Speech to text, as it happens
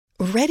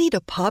Ready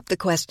to pop the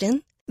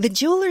question? The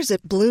jewelers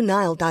at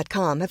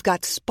BlueNile.com have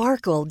got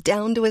sparkle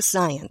down to a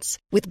science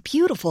with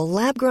beautiful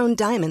lab-grown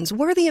diamonds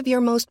worthy of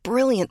your most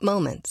brilliant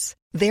moments.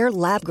 Their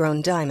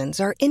lab-grown diamonds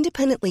are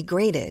independently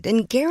graded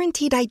and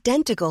guaranteed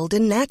identical to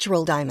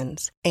natural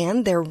diamonds,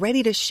 and they're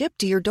ready to ship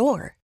to your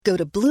door. Go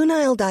to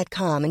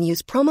BlueNile.com and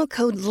use promo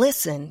code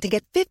LISTEN to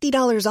get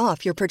 $50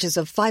 off your purchase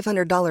of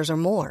 $500 or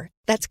more.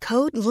 That's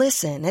code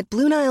LISTEN at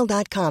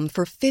BlueNile.com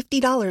for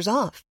 $50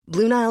 off.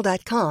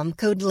 BlueNile.com,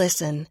 code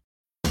LISTEN.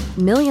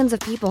 Millions of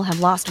people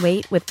have lost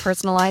weight with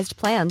personalized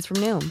plans from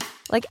Noom.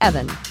 Like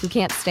Evan, who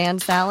can't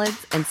stand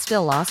salads and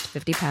still lost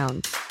 50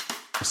 pounds.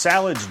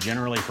 Salads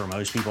generally for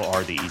most people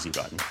are the easy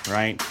button,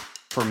 right?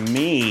 For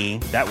me,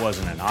 that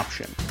wasn't an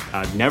option.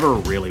 I never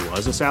really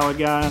was a salad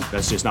guy.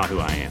 That's just not who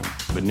I am.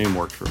 But Noom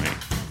worked for me.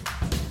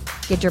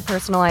 Get your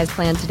personalized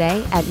plan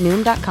today at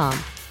Noom.com.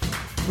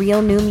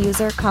 Real Noom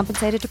user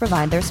compensated to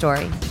provide their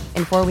story.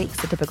 In 4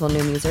 weeks, the typical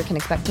Noom user can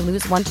expect to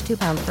lose 1 to 2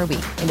 pounds per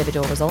week.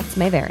 Individual results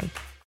may vary.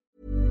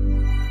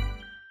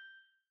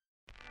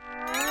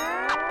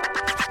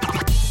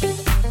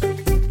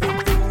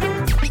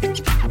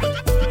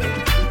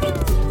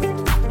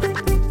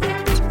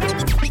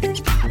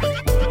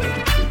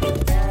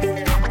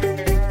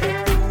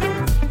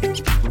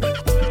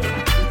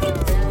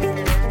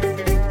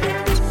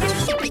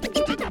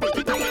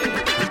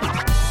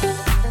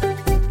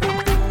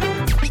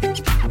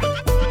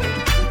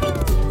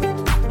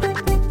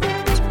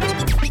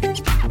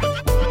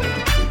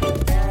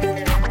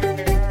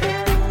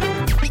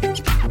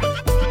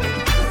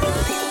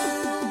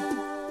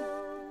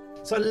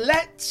 So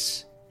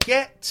let's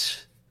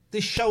get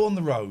this show on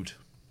the road.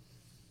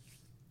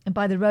 And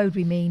by the road,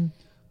 we mean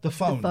the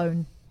phone. The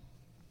phone.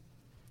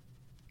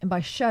 And by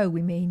show,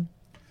 we mean...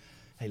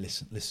 Hey,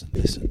 listen.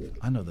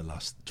 I know the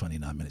last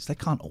 29 minutes. They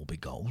can't all be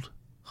gold.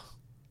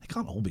 They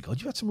can't all be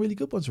gold. You've had some really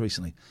good ones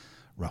recently.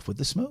 Rough with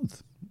the smooth.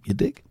 You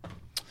dig?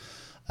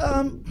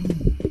 That's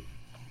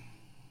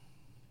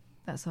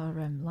our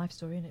life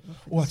story, isn't it?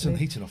 Oh, I turned the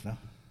heating off now.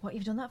 What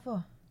have you done that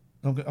for?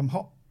 I'm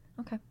hot.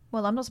 Okay.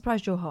 Well, I'm not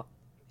surprised you're hot.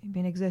 You've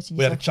been exerting yourself.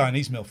 We had a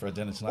Chinese meal for our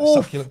dinner tonight.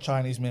 Oof. Succulent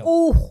Chinese meal.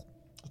 Oh,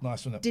 It was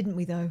nice, wasn't it? didn't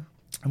we though?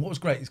 And what was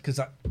great is because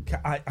I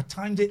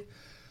timed it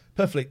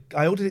perfectly.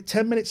 I ordered it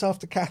 10 minutes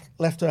after Kath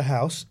left her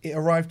house. It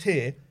arrived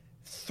here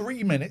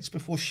 3 minutes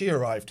before she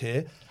arrived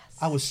here. Yes.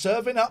 I was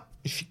serving up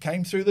as she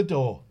came through the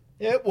door.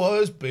 It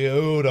was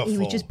beautiful. He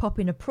was just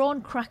popping a prawn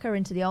cracker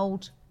into the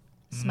old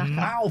smacker.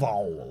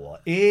 Mouthful.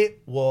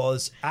 It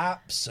was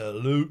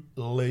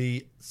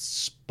absolutely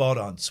spot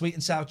on. Sweet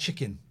and sour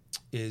chicken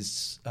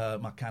is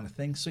my kind of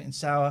thing. Sweet and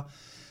sour.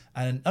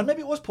 And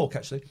maybe it was pork,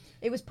 actually.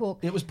 It was pork.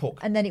 It was pork.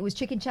 And then it was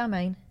chicken chow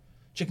mein.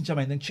 Chicken chow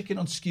mein. Then chicken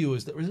on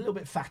skewers that was a little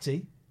bit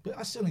fatty, but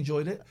I still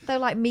enjoyed it. They're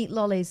like meat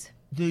lollies.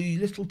 The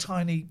little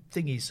tiny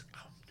thingies.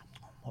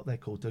 What are they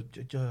called? The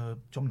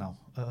chom now.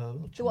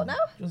 The what now?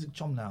 What's it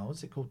chom now?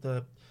 What's it called?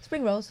 The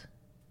Spring rolls.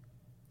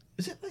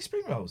 Is it like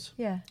spring rolls?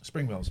 Yeah.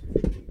 Spring rolls.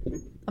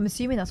 I'm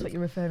assuming that's what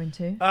you're referring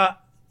to.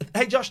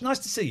 Hey, Josh, nice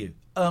to see you.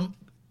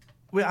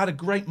 We had a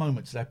great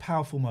moment today, a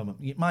powerful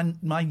moment.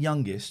 My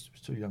youngest,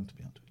 was too young to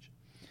be on Twitch,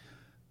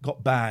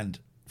 got banned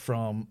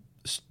from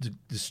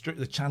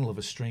the channel of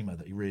a streamer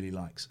that he really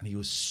likes, and he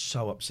was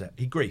so upset.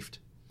 He griefed.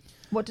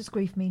 What does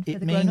grief mean for It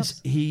the means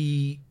grown-ups?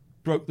 he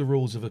broke the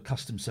rules of a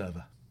custom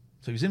server.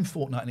 So he was in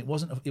Fortnite, and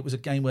it was a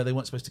game where they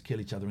weren't supposed to kill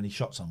each other, and he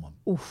shot someone.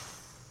 Oof.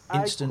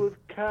 Instant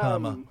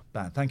perma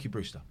ban. Thank you,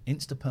 Brewster.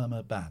 Insta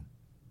perma ban.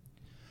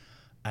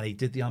 And he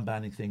did the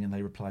unbanning thing, and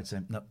they replied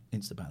saying, no,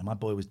 insta ban. And my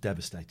boy was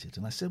devastated.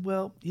 And I said,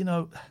 well,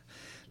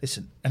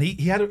 listen. And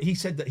he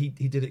said that he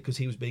did it because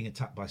he was being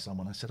attacked by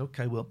someone. I said,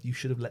 okay, well, you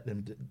should have let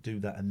them do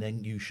that, and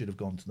then you should have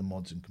gone to the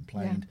mods and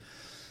complained.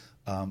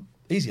 Yeah.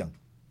 He's young.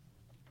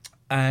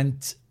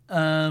 And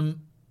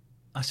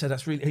I said,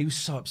 that's really... He was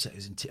so upset.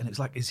 And it's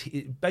like... It's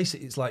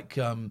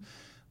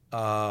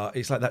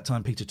like that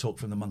time Peter Talk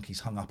from the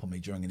Monkees hung up on me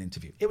during an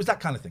interview. It was that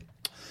kind of thing.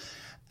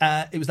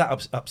 It was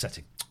that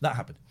upsetting. That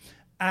happened.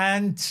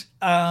 And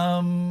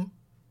I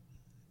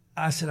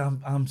said,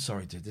 I'm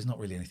sorry, dude. There's not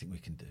really anything we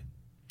can do.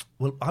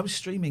 Well, I was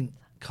streaming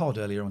COD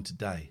earlier on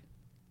today.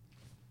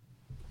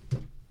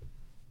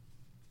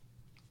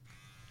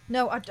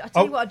 No, I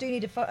tell you what, I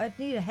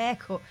need a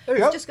haircut. There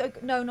you go. Just go.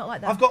 No, not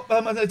like that. I've got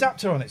an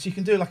adapter on it, so you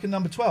can do like a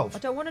number 12. I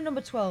don't want a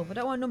number 12. I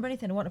don't want a number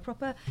anything. I want a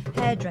proper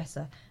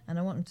hairdresser, and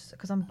I want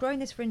because I'm growing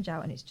this fringe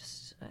out, and it's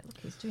just look,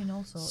 it's doing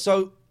all sorts.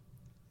 So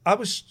I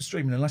was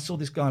streaming, and I saw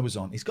this guy was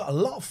on. He's got a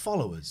lot of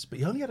followers, but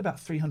he only had about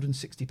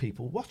 360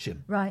 people watch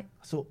him. Right.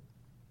 I thought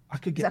I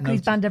could get. Is that because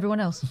he's banned everyone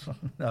else?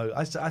 No,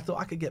 I thought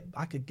I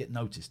could get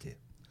noticed here.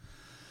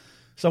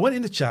 So I went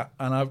in the chat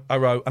and I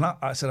wrote and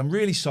I said, I'm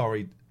really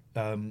sorry.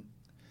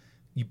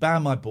 You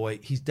banned my boy.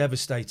 He's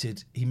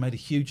devastated. He made a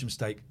huge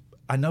mistake.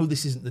 I know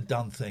this isn't the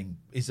done thing.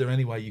 Is there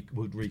any way you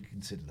would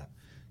reconsider that?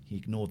 He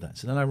ignored that.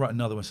 So then I wrote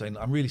another one saying,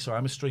 I'm really sorry.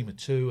 I'm a streamer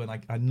too, and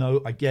I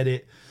know, I get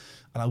it,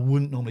 and I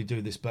wouldn't normally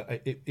do this,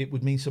 but it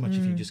would mean so much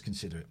if you just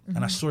consider it. Mm-hmm.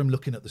 And I saw him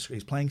looking at the screen.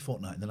 He's playing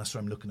Fortnite, and then I saw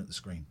him looking at the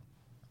screen.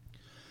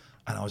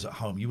 And I was at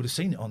home. You would have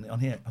seen it on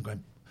here. I'm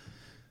going,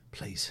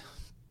 please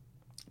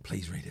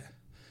read it.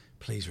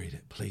 Please read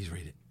it. Please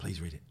read it.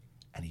 Please read it.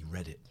 And he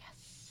read it.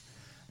 Yes.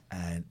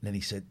 And then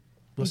he said...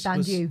 He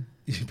banned you.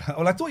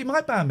 Well, I thought he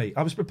might ban me.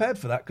 I was prepared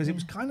for that because it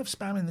was kind of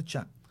spamming the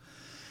chat.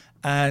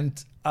 And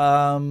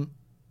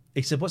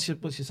he said, what's your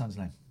son's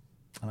name?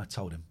 And I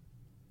told him.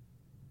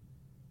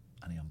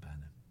 And he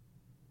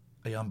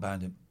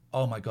unbanned him.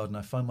 Oh, my God. And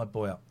I phoned my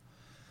boy up.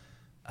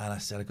 And I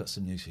said, I got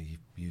some news for you.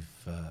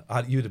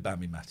 You'd have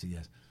banned me, Matty,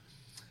 yes.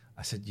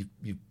 I said,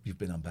 you've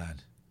been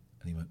unbanned.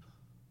 And he went,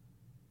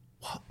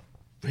 what?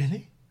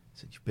 Really? I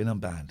said, you've been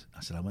unbanned.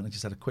 I said, I went and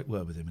just had a quick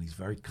word with him, and he's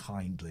very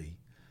kindly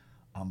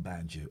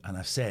unbanned you. And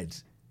I said,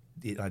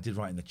 I did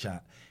write in the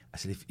chat, I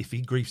said, if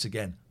he griefs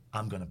again,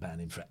 I'm going to ban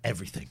him for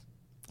everything,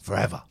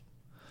 forever.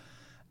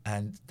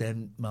 And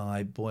then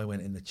my boy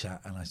went in the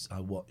chat, and I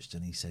watched,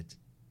 and he said,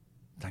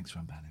 thanks for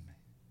unbanning me.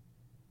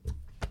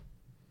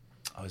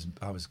 I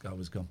was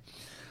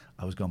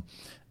gone.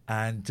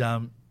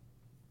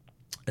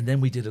 And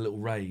then we did a little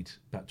raid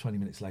about 20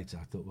 minutes later.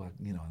 I thought, well,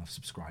 you know, I've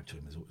subscribed to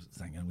him as a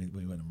thing. And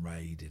we went and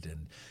raided.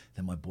 And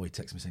then my boy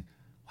texted me saying,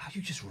 wow,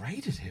 you just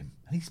raided him.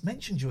 And he's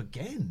mentioned you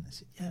again. I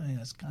said, yeah, I mean,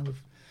 that's kind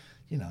of,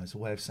 you know, it's a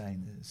way of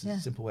saying, it's a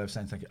simple way of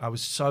saying thank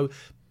you.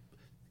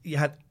 You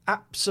had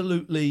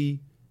absolutely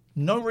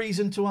no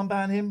reason to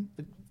unban him.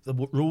 The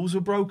rules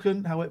were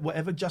broken.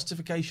 Whatever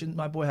justification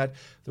my boy had,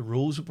 the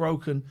rules were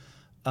broken.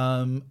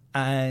 And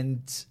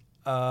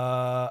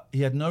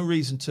he had no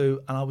reason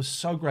to. And I was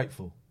so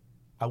grateful.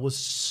 My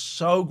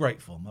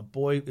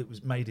boy, it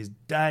was made his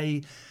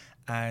day,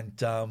 and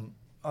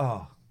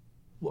what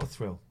a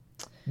thrill!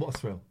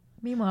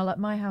 Meanwhile, at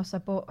my house, I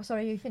bought.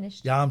 Sorry, are you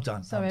finished? Yeah, I'm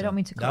done. Sorry, I don't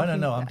mean to cut you.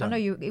 No, I'm done. I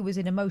know it was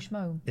in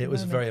emotion. It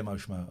was very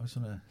emotional. I was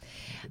gonna.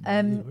 Where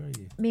are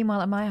you?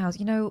 Meanwhile, at my house,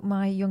 you know,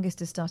 my youngest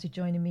has started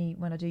joining me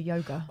when I do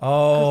yoga.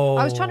 Oh,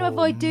 I was trying to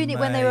avoid doing it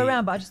when they were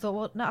around, but I just thought,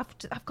 well, no,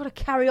 I've got to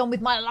carry on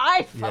with my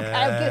life. Yes.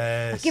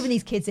 Okay, I've given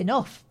these kids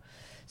enough.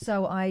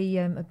 So I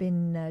have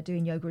been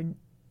doing yoga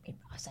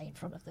I say in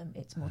front of them,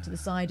 it's more to the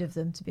side of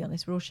them, to be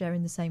honest. We're all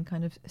sharing the same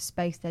kind of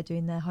space. They're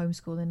doing their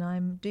homeschool and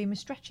I'm doing my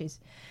stretches.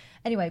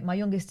 Anyway, my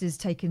youngest is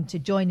taken to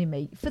joining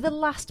me for the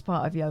last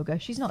part of yoga.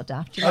 She's not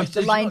daft. She likes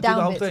the lying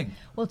down bit.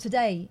 Well,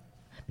 today,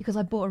 because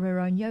I bought her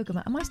own yoga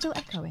mat. Am I still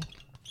echoing?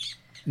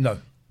 No.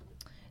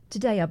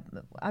 Today,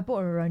 I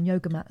bought her own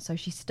yoga mat, so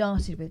she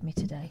started with me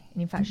today.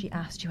 And in fact, she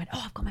went,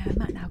 oh, I've got my own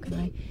mat now.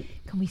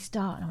 Can we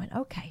start? And I went,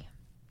 okay.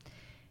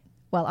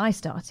 Well, I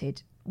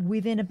started.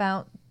 Within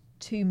about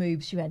 2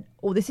 moves, she went,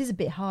 oh, this is a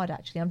bit hard,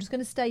 actually. I'm just going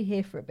to stay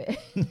here for a bit.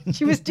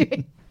 She was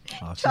doing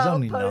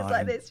child pose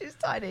like this. She was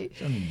tiny.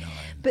 She's only 9.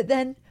 But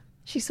then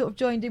she sort of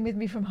joined in with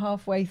me from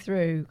halfway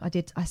through.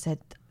 I said,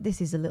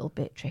 this is a little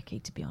bit tricky,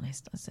 to be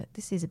honest. I said,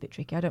 this is a bit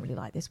tricky. I don't really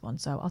like this one.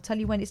 So I'll tell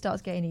you when it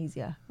starts getting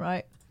easier,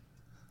 right?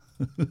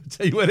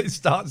 Tell you when it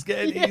starts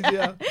getting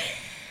easier.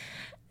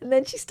 And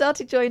then she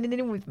started joining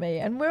in with me.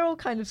 And we're all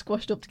kind of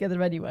squashed up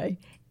together anyway.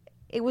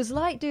 It was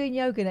like doing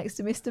yoga next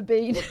to Mr.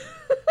 Bean.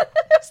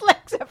 There's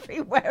legs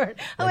everywhere.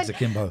 Legs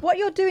akimbo. What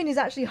you're doing is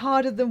actually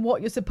harder than what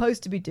you're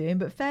supposed to be doing,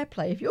 but fair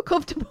play if you're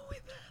comfortable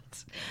with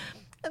that.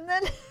 And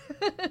then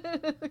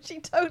she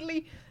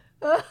totally...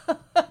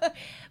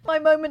 my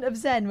moment of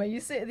zen where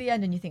you sit at the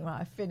end and you think, right,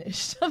 I've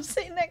finished. I'm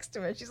sitting next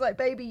to her. She's like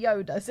Baby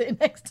Yoda sitting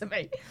next to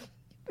me.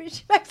 But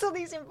she makes all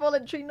these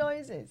involuntary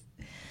noises.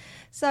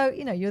 So,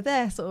 you know, you're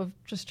there sort of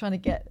just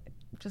trying to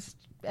just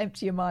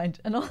empty your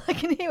mind. And all I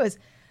can hear was...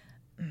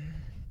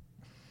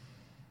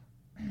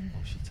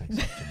 Oh, she takes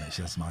it from me.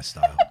 That's my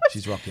style.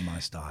 She's rocking my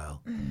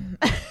style.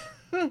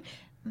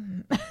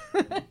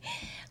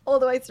 All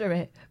the way through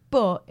it.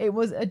 But it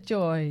was a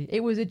joy.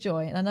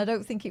 And I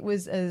don't think it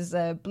was as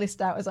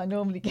blissed out as I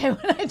normally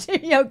get when I do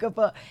yoga,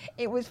 but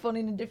it was fun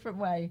in a different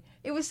way.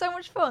 It was so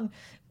much fun.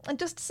 And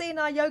just seeing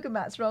our yoga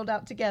mats rolled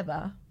out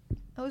together,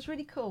 that was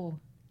really cool.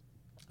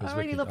 I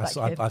really love that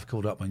kid. I've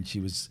called up when she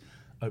was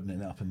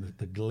opening it up and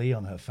the glee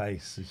on her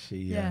face as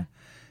she...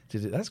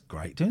 did it. That's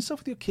great. Doing stuff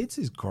with your kids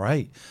is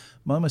great.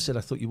 Mama said,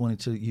 I thought you wanted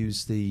to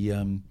use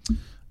the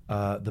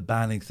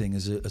banning thing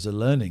as a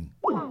learning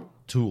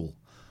tool.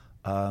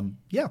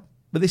 Yeah,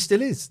 but this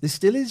still is. This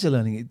still is a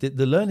learning.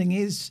 The learning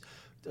is,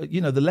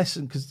 the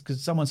lesson,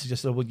 because someone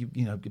suggested, oh, well,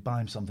 you buy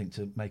him something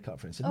to make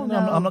up for it. I said, no,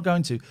 I'm not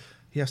going to.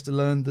 He has to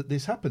learn that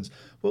this happens.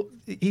 Well,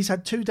 he's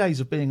had 2 days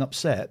of being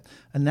upset,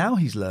 and now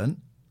he's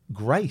learned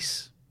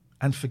grace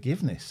and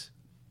forgiveness.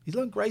 He's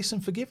learned grace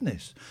and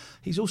forgiveness.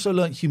 He's also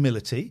learned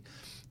humility.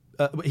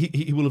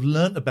 He will have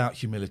learnt about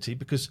humility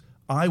because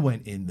I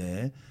went in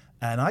there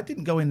and I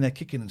didn't go in there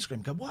kicking and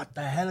screaming, go, what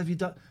the hell have you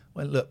done?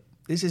 Well, look,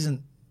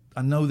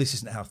 I know this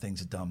isn't how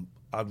things are done.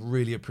 I'd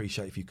really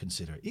appreciate if you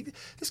consider it.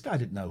 This guy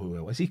didn't know who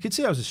I was. He could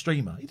see I was a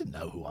streamer. He didn't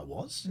know who I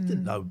was. He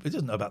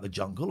doesn't know about the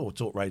jungle or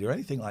talk radio or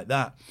anything like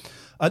that.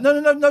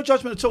 No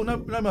judgment at all. No,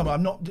 Mama,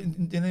 I'm not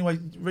in any way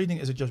reading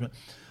it as a judgment.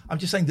 I'm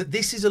just saying that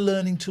this is a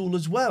learning tool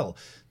as well.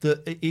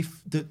 That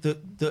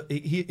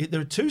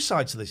there are 2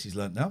 sides to this he's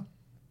learnt now.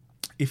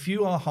 If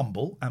you are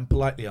humble and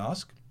politely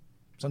ask,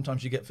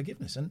 sometimes you get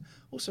forgiveness. And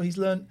also he's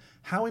learned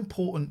how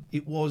important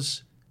it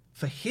was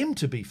for him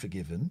to be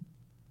forgiven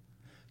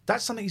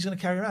That's something he's going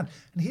to carry around.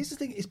 And here's the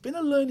thing, it's been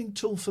a learning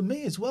tool for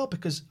me as well,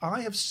 because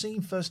I have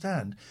seen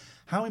firsthand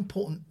how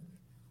important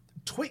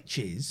Twitch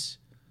is,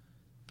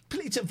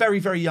 particularly to very,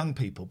 very young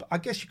people. But I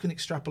guess you can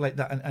extrapolate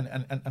that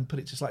and put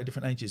it to slightly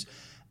different ages.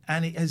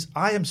 And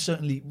I am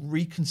certainly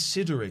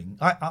reconsidering,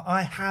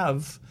 I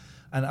have,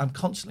 and I'm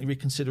constantly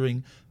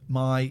reconsidering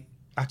my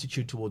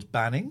attitude towards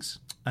bannings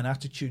and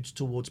attitudes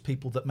towards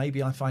people that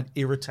maybe I find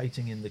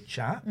irritating in the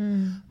chat,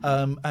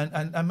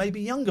 and maybe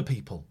younger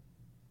people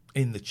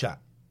in the chat.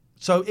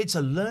 So it's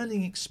a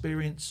learning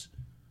experience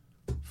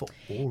for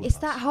all of us. It's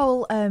that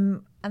whole,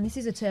 and this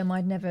is a term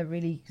I'd never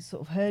really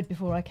sort of heard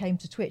before I came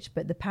to Twitch,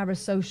 but the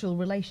parasocial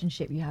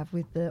relationship you have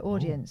with the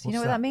audience. You know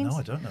what that means? No,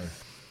 I don't know.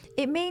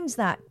 It means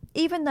that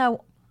even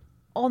though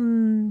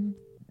in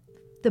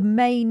the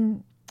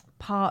main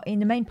part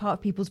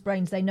of people's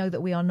brains, they know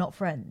that we are not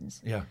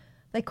friends. Yeah.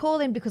 They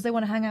call in because they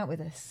want to hang out with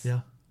us.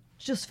 Yeah.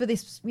 Just for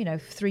this,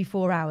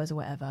 3-4 hours or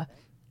whatever.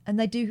 And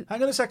they do.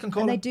 Hang on a second,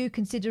 caller. And they do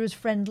consider us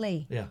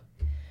friendly. Yeah.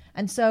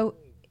 And so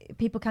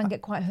people can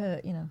get quite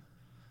hurt,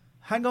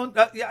 Hang on.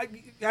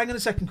 Hang on a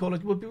second, caller.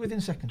 We'll be within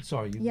a second.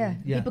 Sorry.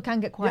 People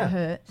can get quite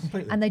hurt.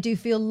 Completely. And they do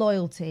feel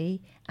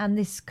loyalty. And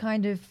this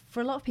kind of,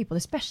 for a lot of people,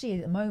 especially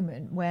at the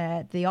moment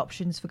where the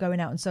options for going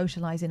out and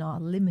socialising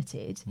are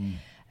limited,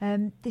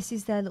 this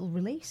is their little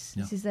release.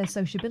 Yeah. This is their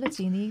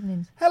sociability in the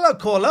evenings. Hello,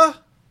 caller.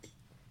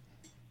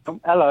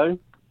 Hello.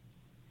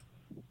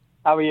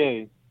 How are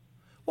you?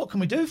 What can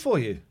we do for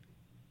you?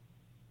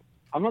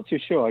 I'm not too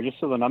sure. I just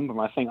saw the number.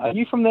 I think. Are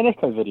you from the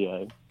Nico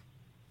video?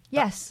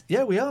 Yes.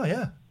 Yeah, we are,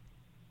 yeah.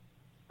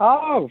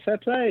 Oh, fair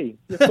play.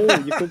 You're cool.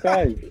 You're cool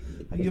guys.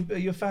 Are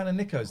you a fan of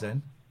Nico's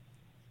then?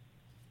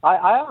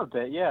 I am a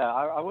bit, yeah.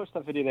 I watched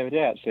that video the other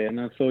day, actually, and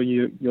I saw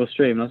your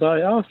stream, and I was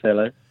like, oh,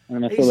 hello.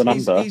 And I saw the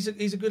number.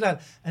 He's a good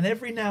lad. And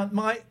every now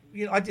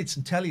I did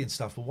some telly and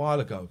stuff a while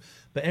ago,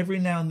 but every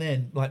now and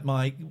then, like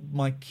my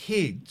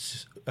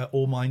kids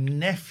or my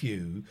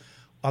nephew,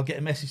 I'll get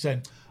a message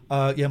saying,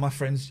 my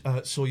friends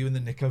saw you in the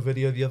Nico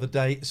video the other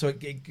day. So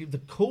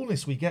the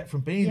coolness we get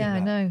from being in that, I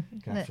know.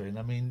 Catherine.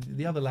 I mean,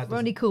 the other lad... We're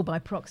only cool by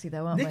proxy,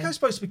 though, aren't we? Nico's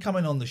supposed to be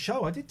coming on the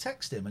show. I did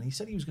text him, and he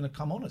said he was going to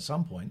come on at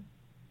some point.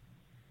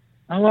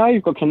 Oh, wow,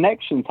 you've got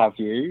connections, have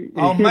you?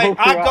 Oh, mate,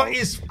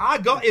 I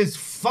got his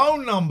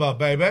phone number,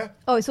 baby.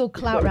 Oh, it's all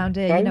clout round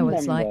here. You know what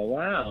it's like.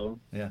 Wow.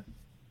 Yeah.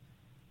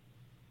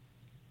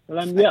 Well,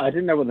 I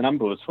didn't know what the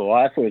number was for.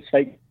 I thought it was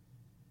fake.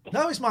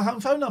 No, it's my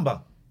home phone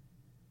number.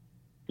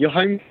 Your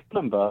home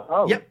number?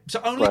 Oh, yep. So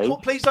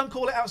please don't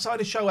call it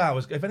outside of show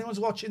hours. If anyone's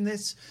watching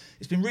this,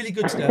 it's been really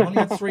good today. I've only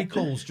had 3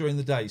 calls during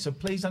the day, so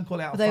please don't call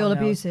it out. Are they all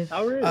abusive?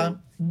 Oh, really?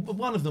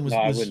 One of them was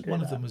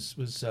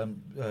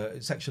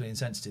sexually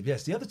insensitive.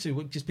 Yes, the other 2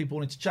 were just people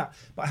wanting to chat,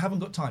 but I haven't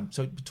got time.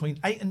 So between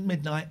 8 and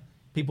midnight,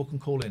 people can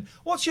call in.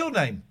 What's your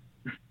name?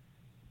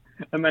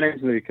 My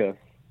name's Lucas.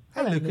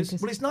 Hello, Lucas.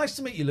 Well, it's nice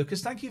to meet you,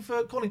 Lucas. Thank you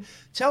for calling.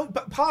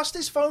 Pass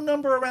this phone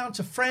number around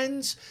to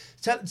friends.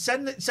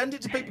 Send it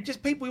to people.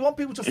 Just people. We want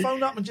people to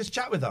phone up and just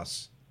chat with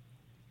us.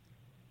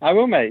 I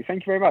will, mate.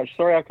 Thank you very much.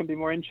 Sorry I couldn't be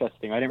more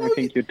interesting. I didn't really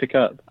think you'd pick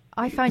up.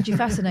 I found you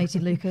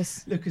fascinating,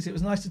 Lucas. Lucas, it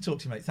was nice to talk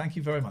to you, mate. Thank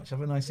you very much.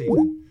 Have a nice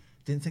evening.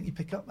 Didn't think you'd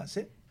pick up. That's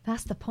it.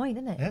 That's the point,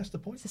 isn't it? Yeah, that's the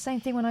point. It's the same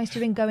thing when I used to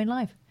ring Going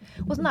Live.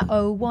 Wasn't that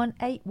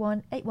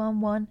 0181811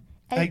 811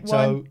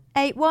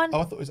 8181?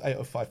 Oh, I thought it was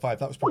 8055.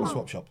 That was probably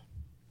Swap Shop.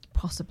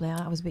 Possibly.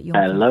 I was a bit young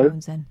Hello. for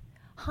phones then.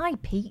 Hi,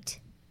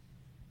 Pete.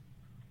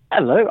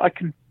 Hello. I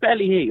can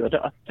barely hear you.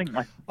 I think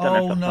my...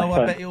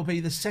 I bet it'll be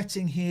the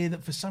setting here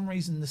that for some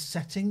reason the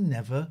setting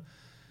never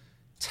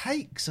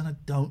takes, and I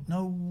don't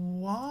know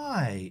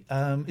why.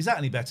 Is that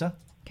any better?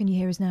 Can you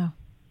hear us now?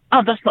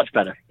 Oh, that's much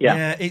better.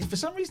 Yeah. Yeah. For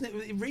some reason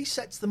it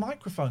resets the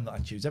microphone that I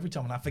choose every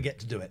time, and I forget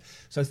to do it.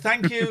 So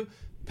thank you,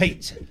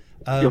 Pete.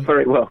 You're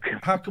very welcome.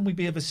 How can we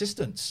be of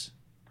assistance?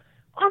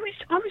 I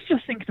was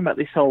just thinking about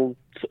this whole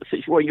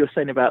situation, what you were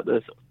saying about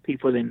the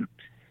people in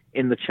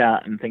the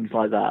chat and things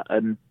like that.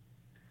 And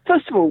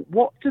first of all,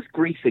 what does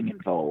griefing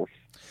involve?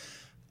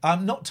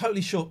 I'm not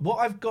totally sure. What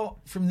I've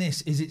got from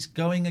this is it's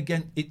going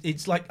against...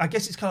 It's like, I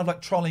guess it's kind of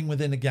like trolling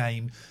within a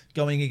game,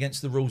 going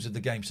against the rules of the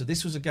game. So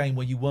this was a game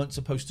where you weren't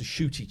supposed to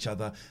shoot each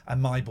other,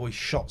 and my boy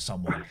shot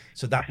someone.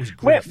 So that was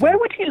griefing.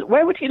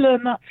 Where would he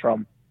learn that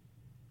from?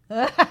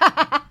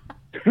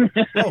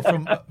 Well,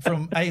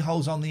 from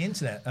a-holes on the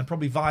internet, and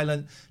probably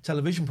violent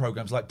television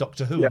programs like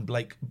Doctor Who and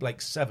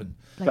Blake's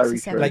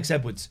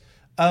Edwards.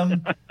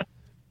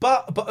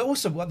 But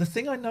also, the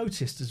thing I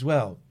noticed as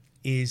well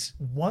is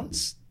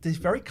once this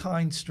very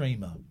kind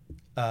streamer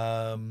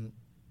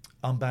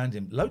unbanned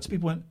him, loads of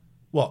people went,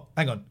 "What?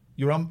 Hang on,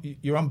 you're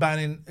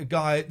unbanning a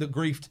guy that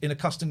griefed in a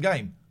custom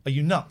game? Are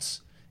you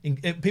nuts?"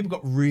 People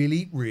got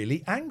really,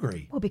 really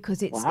angry. Well,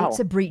 because it's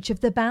a breach of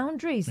the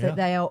boundaries that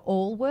they are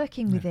all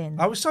working within.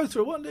 I was so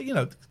thrilled.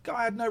 The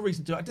guy had no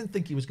reason to do it. I didn't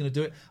think he was going to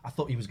do it. I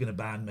thought he was going to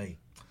ban me.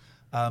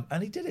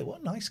 And he did it.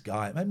 What a nice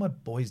guy. It made my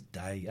boy's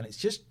day. And it's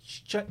just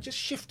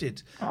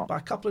shifted by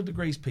a couple of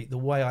degrees, Pete, the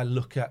way I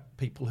look at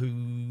people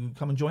who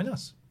come and join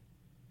us.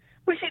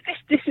 Well,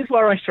 this is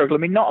where I struggle. I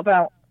mean, not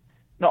about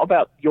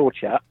your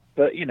chat,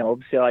 But, you know,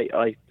 obviously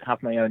I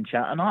have my own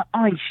chat, and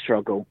I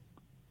struggle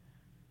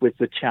with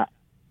the chat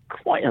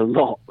quite a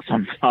lot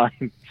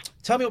sometimes.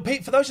 Tell me what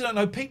Pete, for those who don't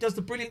know, Pete does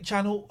the brilliant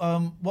channel,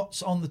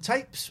 What's on the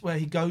Tapes, where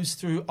he goes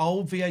through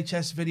old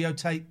VHS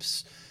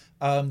videotapes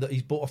that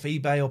he's bought off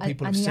eBay or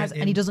people have sent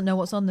him. And he doesn't know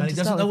what's on them. And he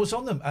doesn't know what's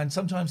on them. And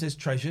sometimes there's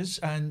treasures,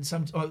 and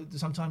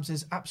sometimes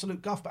there's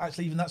absolute guff, but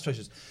actually even that's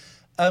treasures.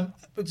 So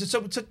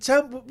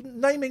tell,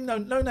 naming no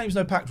names,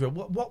 no pack drill.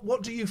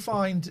 What do you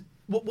find?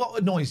 What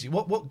annoys you?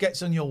 What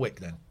gets on your wick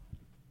then?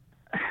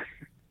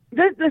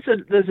 There's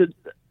a.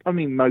 I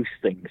mean, most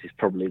things is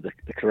probably the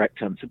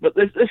correct answer, but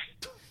there's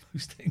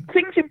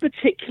things in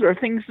particular,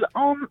 things that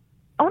aren't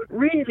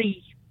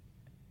really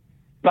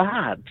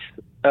bad.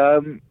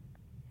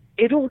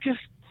 It all just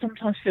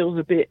sometimes feels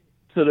a bit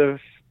sort of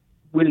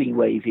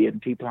willy-wavy,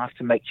 and people have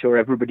to make sure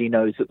everybody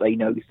knows that they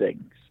know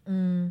things.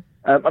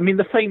 I mean,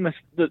 the famous,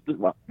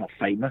 well, not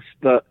famous,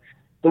 but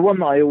the one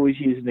that I always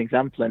use as an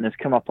example and has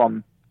come up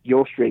on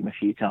your stream a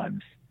few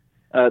times,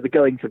 the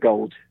Going for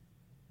Gold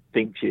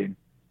theme tune.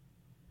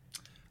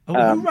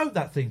 Oh, who wrote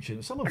that theme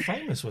tune? Someone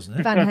famous, wasn't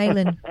it? Van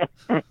Halen.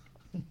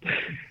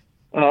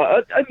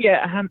 And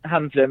yeah,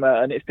 Hans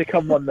Zimmer, and it's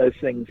become one of those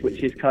things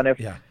which is kind of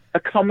a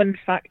common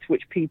fact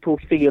which people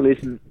feel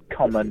isn't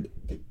common.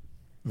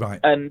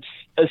 Right. And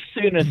as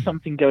soon as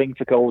something Going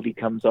for Goldie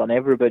comes on,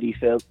 everybody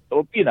feels,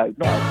 or, you know,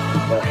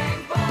 not. But, see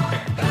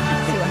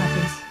what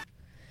happens.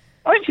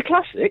 I mean, it's a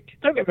classic.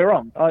 Don't get me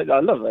wrong. I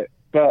love it.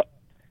 But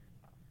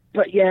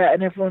yeah,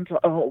 and everyone's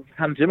like, oh,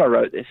 Hans Zimmer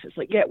wrote this. It's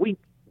like, yeah,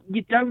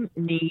 you don't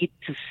need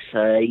to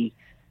say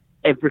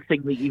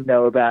everything that you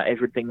know about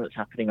everything that's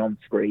happening on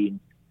screen.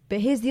 But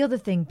here's the other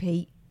thing,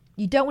 Pete.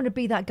 You don't want to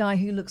be that guy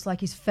who looks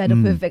like he's fed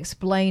up of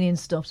explaining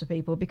stuff to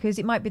people, because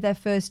it might be their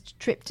first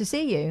trip to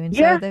see you. And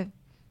so totally.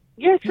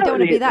 You don't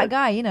want to be that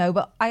guy, you know.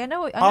 But I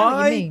know what you mean.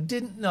 I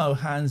didn't know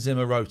Hans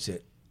Zimmer wrote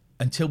it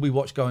until we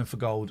watched Going for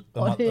Gold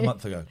a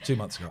month ago, 2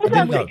 months ago. I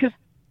didn't know.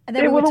 And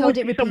then we were told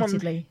it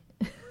repeatedly.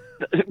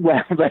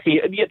 Well, that's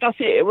it.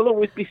 It will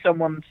always be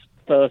someone's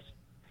first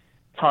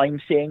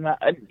time seeing that.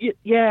 And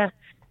yeah,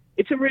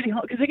 it's a really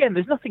hard, because again,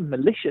 there's nothing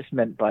malicious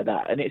meant by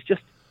that. And it's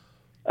just,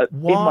 in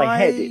my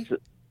head, it's...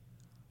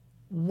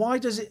 Why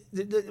does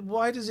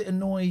it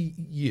annoy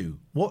you?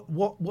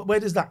 Where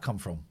does that come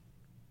from?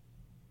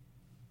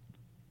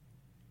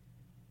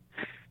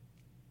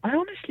 I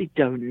honestly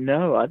don't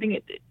know. I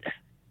think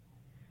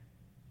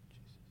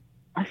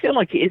I feel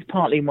like it is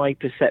partly my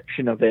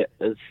perception of it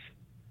as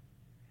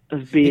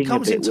being. It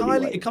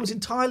comes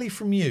entirely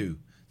from you.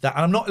 That,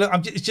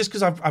 and it's just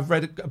because I've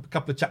read a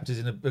couple of chapters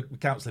in a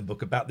counselling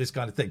book about this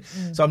kind of thing.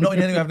 So I'm not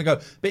in any way having to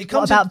go. But it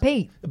comes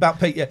Pete? About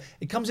Pete, yeah.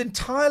 It comes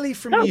entirely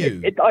from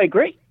you. I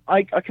agree.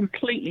 I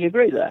completely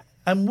agree there.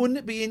 And wouldn't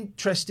it be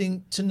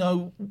interesting to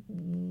know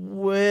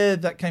where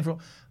that came from?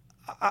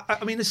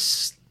 I mean,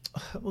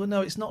 well,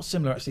 no, it's not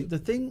similar, actually. The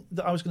thing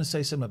that I was going to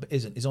say similar but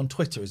isn't is on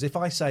Twitter, is if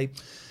I say,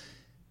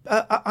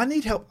 I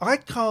need help. I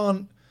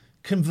can't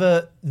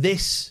convert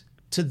this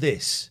to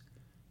this.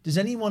 Does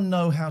anyone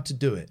know how to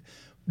do it?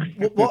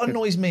 What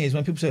annoys me is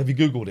when people say, have you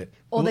Googled it?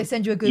 Or they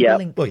send you a Google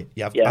link. Oh,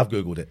 yeah, I've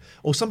Googled it.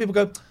 Or some people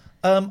go,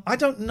 I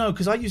don't know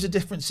because I use a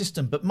different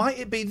system, but might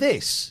it be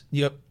this?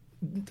 You go,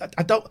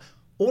 I don't.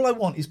 All I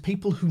want is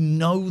people who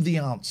know the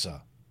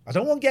answer. I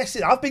don't want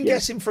guesses. I've been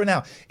guessing for an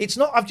hour. It's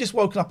not I've just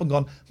woken up and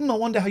gone, I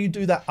wonder how you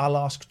do that. I'll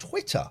ask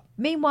Twitter.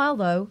 Meanwhile,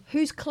 though,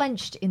 who's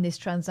clenched in this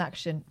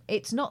transaction?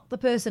 It's not the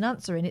person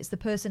answering. It's the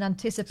person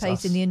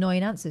anticipating the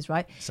annoying answers,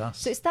 right? So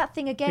it's that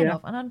thing again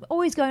of, and I'm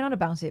always going on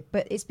about it,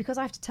 but it's because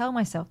I have to tell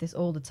myself this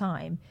all the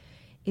time,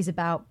 is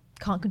about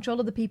can't control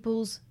other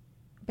people's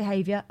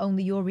behaviour,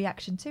 only your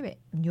reaction to it.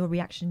 And your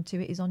reaction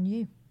to it is on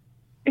you.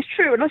 It's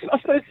true. And I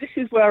suppose this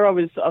is where I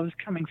was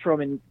coming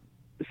from in...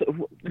 Sort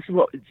of, this is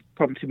what it's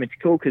prompted me to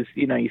call, because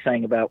you know you're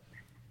saying about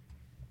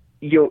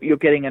you're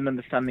getting an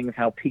understanding of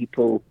how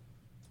people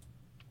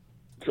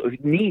sort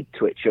of need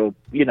Twitch, or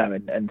you know,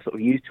 and sort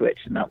of use Twitch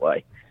in that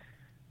way.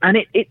 And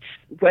it's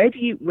where do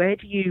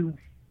you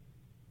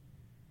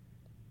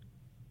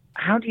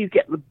how do you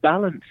get the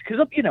balance?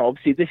 Because you know,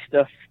 obviously this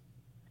stuff,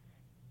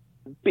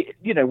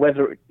 you know,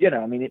 whether you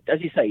know, I mean,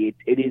 as you say,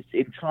 it is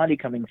entirely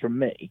coming from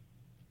me,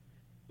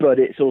 but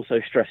it's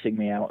also stressing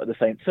me out at the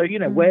same. So you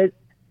know,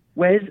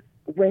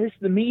 where's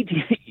the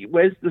media?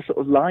 Where's the sort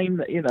of line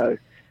that, you know?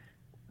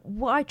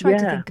 What I try to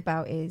think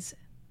about is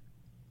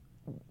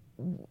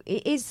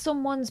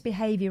someone's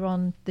behaviour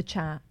on the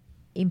chat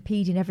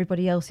impeding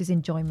everybody else's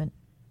enjoyment?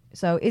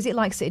 So is it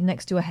like sitting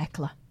next to a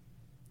heckler?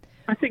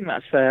 I think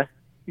that's fair.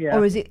 Yeah.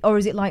 Or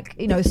is it like,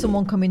 you know,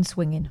 someone coming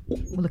swinging,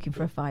 we're looking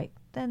for a fight?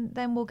 Then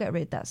we'll get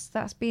rid.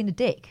 That's being a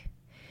dick.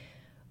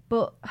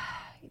 But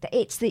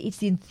it's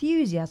the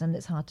enthusiasm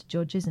that's hard to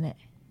judge, isn't it?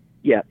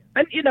 Yeah,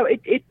 and you know,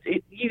 it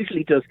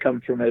usually does come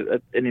from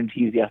an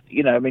enthusiast.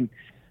 You know, I mean,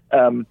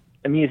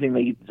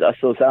 amusingly, I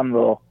saw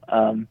Zamlaw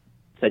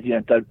said, you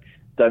know,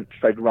 don't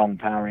spread wrong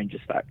Power Rangers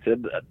factor,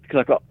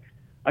 because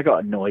I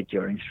got annoyed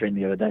during stream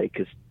the other day,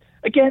 because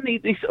again,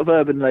 these sort of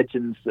urban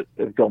legends that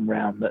have gone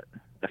round that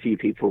a few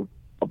people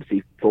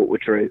obviously thought were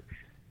true.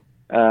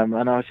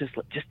 And I was just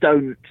like, just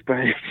don't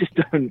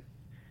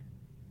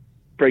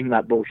bring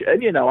that bullshit.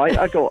 And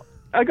I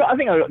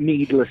think I got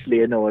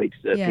needlessly annoyed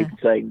at people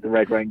saying the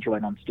Red Ranger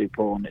went on to do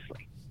porn. It's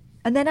like,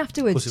 and then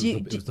afterwards,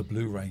 it was the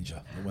Blue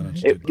Ranger that went on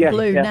to do porn.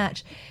 Blue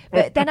Natch.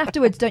 But then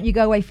afterwards, don't you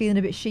go away feeling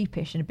a bit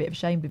sheepish and a bit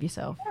ashamed of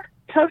yourself?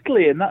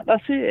 Totally, and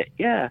that's it.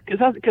 Yeah,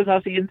 because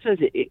as Ian says,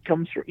 it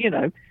comes from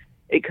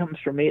it comes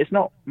from me. It's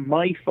not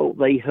my fault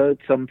they heard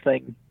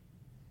something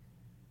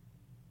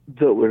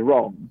that was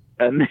wrong,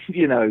 and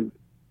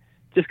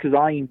just because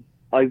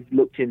I've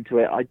looked into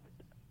it, I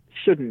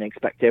shouldn't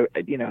expect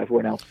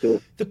everyone else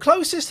to. The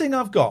closest thing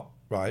I've got,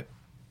 right?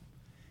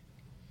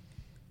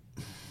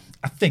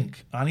 I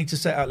think I need to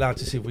say it out loud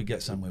to see if we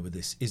get somewhere with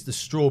this. Is the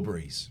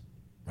strawberries,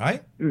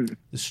 right?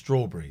 The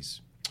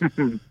strawberries.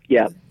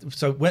 Yeah.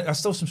 So I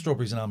stole some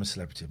strawberries and I'm a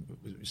Celebrity.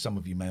 Some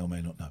of you may or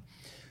may not know.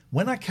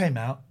 When I came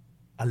out,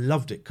 I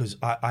loved it because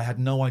I had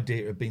no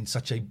idea it had been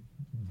such a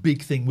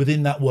big thing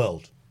within that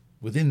world.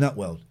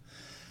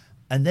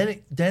 And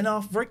then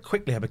very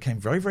quickly I became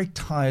very, very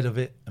tired of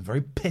it and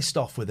very pissed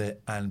off with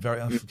it and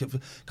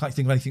can't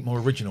think of anything more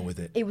original with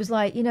it. It was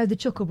like, the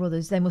Chuckle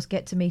Brothers, they must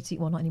get to me to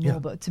you. Well, not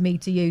anymore, but to me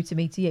to you, to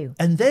me to you.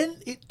 And then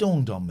it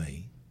dawned on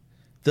me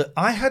that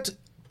I had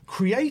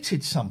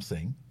created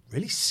something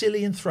really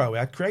silly and throwaway.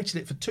 I'd created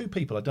it for two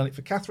people. I'd done it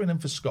for Catherine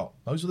and for Scott.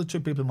 Those are the two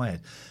people in my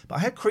head. But I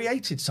had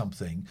created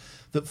something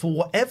that, for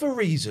whatever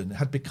reason,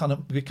 had become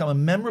a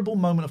memorable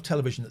moment of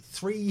television that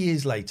 3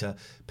 years later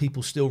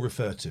people still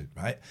refer to,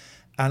 right?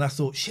 And I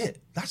thought,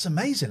 shit, that's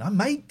amazing. I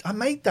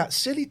made that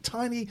silly,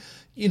 tiny,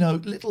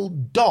 little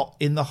dot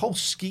in the whole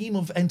scheme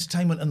of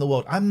entertainment in the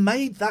world. I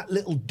made that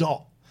little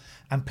dot,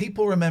 and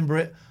people remember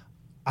it.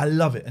 I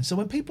love it. And so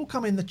when people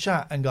come in the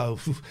chat and go,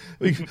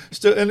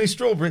 still any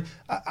strawberry,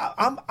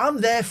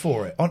 I'm there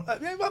for it.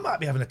 I might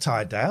be having a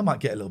tired day. I might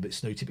get a little bit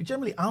snooty, but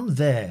generally I'm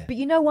there. But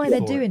you know why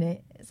they're doing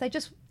it?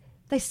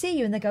 They see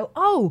you and they go,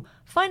 oh,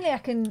 finally I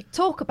can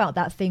talk about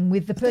that thing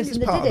with the person that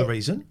did it. I think it's part of the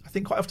reason. I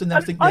think quite often they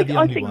think they're the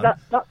only one. I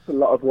think that's a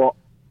lot of what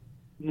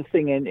the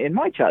thing in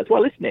my chat as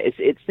well, isn't it?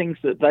 It's things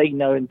that they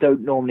know and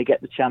don't normally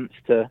get the chance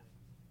to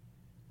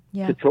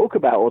talk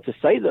about or to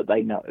say that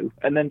they know.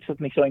 And then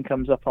suddenly something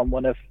comes up on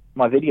one of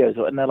my videos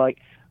and they're like,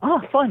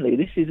 finally,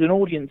 this is an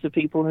audience of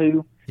people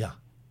who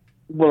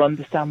will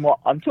understand what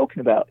I'm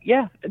talking about.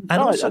 Yeah. And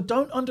also,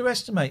 don't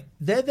underestimate.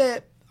 They're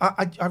there.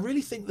 I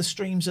really think the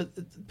streams,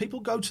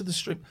 people go to the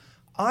stream.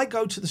 I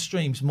go to the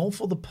streams more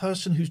for the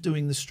person who's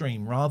doing the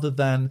stream rather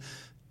than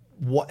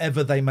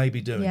whatever they may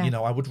be doing.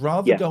 Yeah. I would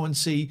rather go and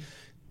see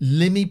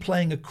Limmy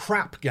playing a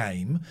crap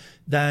game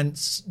than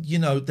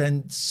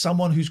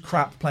someone who's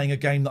crap playing a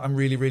game that I'm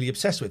really, really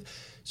obsessed with.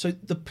 So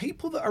the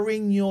people that are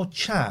in your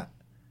chat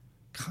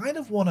kind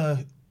of want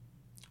to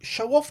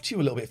show off to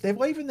you a little bit. If they're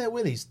waving their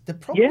willies, they're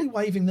probably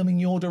waving them in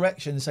your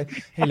direction and say,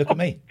 hey, look at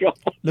me.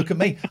 Look at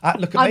me.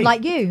 Look at me. I'm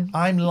like you.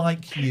 I'm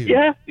like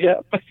you.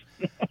 Yeah.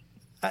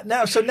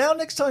 Now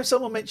next time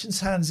someone mentions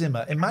Hans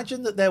Zimmer,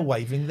 imagine that they're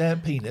waving their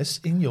penis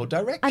in your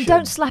direction. And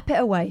don't slap it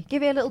away.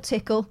 Give it a little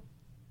tickle.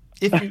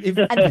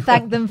 And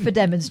thank them for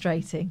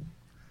demonstrating.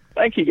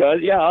 Thank you, guys.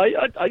 Yeah,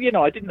 I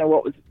didn't know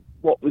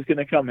what was going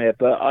to come here,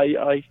 but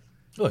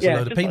it's a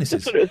load of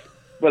penises.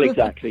 Well,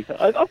 exactly.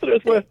 I thought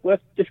it was worth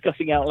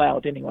discussing out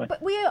loud anyway.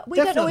 But we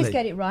don't always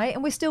get it right,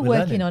 and we're still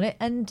working on it.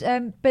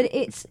 And but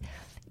it's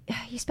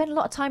you spend a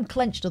lot of time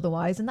clenched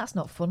otherwise, and that's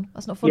not fun.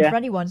 That's not fun for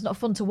anyone. It's not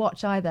fun to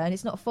watch either, and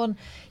it's not fun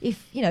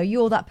if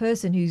you're that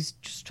person who's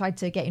just tried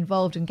to get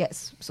involved and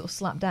gets sort of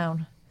slapped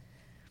down.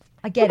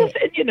 I get it.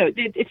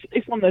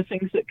 It's one of those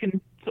things that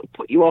can sort of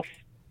put you off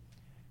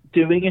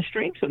doing a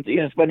stream.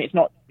 Sometimes, when it's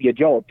not your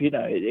job,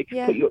 it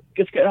can put you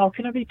just go.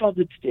 Can I be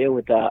bothered to deal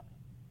with that?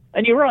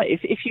 And you're right.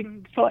 If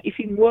you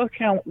can work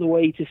out the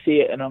way to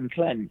see it and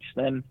unclench,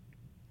 then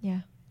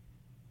yeah.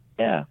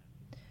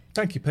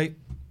 Thank you, Pete.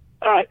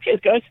 All right, cheers,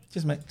 guys.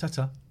 Cheers, mate.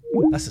 Ta-ta.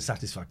 That's a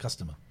satisfied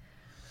customer.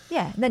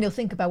 Yeah, and then he'll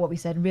think about what we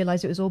said and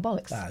realise it was all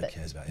bollocks. Who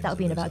cares about him? That'll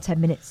be in about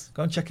 10 minutes.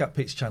 Go and check out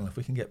Pete's channel. If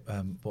we can get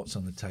What's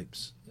on the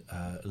Tapes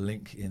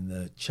link in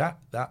the chat,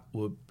 that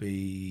would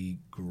be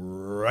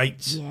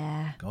great.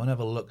 Yeah. Go and have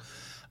a look.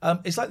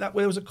 It's like that.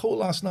 There was a call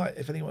last night.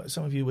 If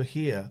some of you were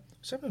here,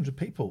 700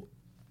 people.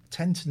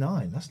 10 to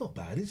 9. That's not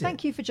bad, is it?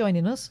 Thank you for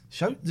joining us.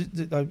 I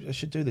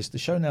should do this. The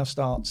show now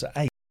starts at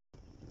 8.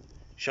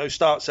 Show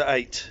starts at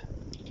 8.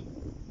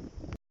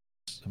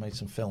 I made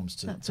some films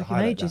to that took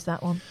highlight ages,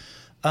 that one.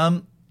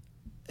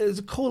 There was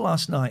a call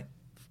last night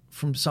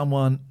from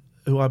someone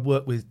who I'd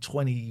worked with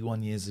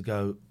 21 years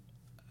ago,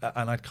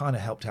 and I'd kind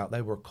of helped out.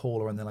 They were a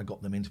caller, and then I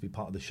got them in to be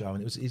part of the show.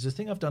 And it's a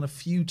thing I've done a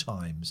few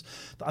times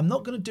that I'm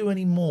not going to do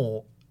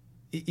anymore.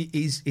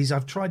 Is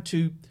I've tried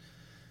to...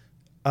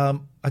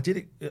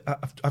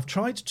 I've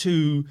tried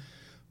to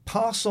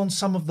pass on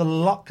some of the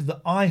luck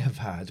that I have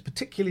had,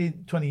 particularly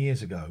 20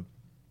 years ago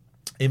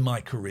in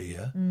my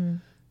career,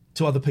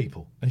 to other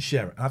people and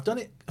share it. And I've done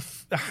it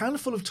a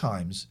handful of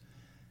times,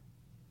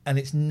 and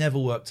it's never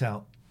worked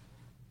out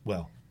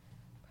well.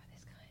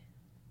 This guy.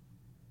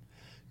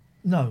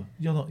 No,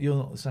 you're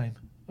not the same.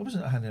 I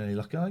wasn't handing any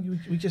luck.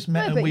 We just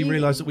met No, and we you-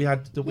 realised that we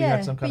had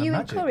some kind but you of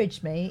magic.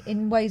 encouraged me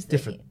in ways that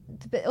Different.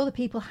 but other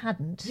people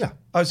hadn't. Yeah,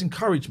 I was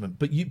encouragement,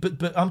 but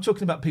I'm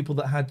talking about people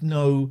that had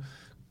no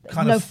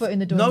foot in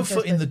the door. no in the foot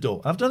first in the place.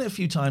 door. I've done it a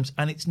few times,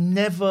 and it's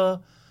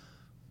never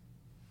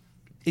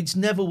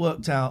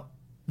worked out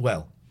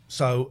well.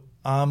 So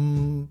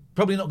I'm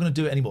probably not going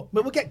to do it anymore.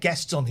 But we'll get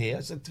guests on here.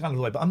 It's kind of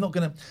the way. But I'm not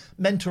going to.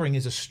 Mentoring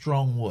is a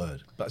strong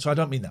word, so I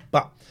don't mean that.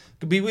 But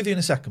I'll be with you in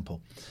a second, Paul.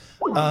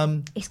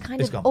 It's kind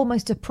It's of gone.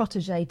 almost a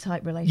protege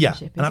type Yeah,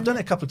 relationship. and I've isn't done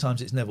it a couple of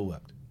times. It's never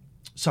worked.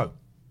 So,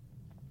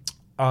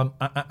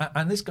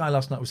 and this guy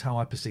last night was how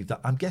I perceived that.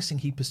 I'm guessing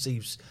he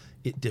perceives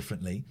it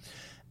differently,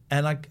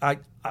 and it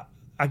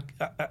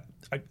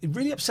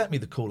really upset me,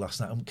 the call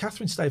last night. And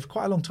Catherine stayed for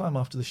quite a long time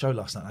after the show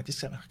last night. I just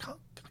said, I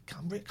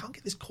can't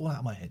get this call out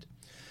of my head.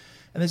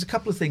 And there's a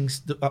couple of things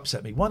that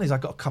upset me. One is I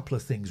got a couple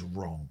of things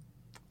wrong.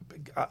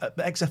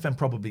 XFM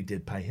probably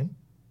did pay him.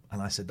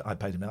 And I said I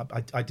paid him.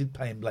 I did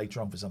pay him later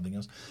on for something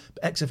else,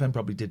 but XFM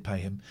probably did pay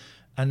him.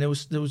 And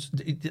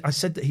I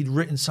said that he'd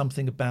written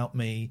something about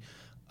me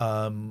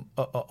on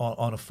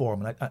a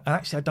forum, and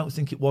actually I don't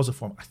think it was a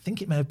forum. I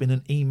think it may have been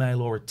an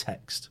email or a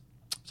text.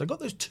 So I got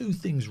those two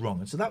things wrong,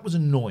 and so that was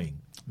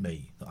annoying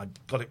me. I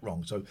got it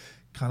wrong, so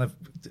kind of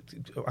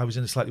I was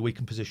in a slightly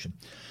weakened position.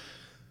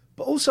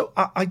 But also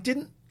I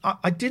couldn't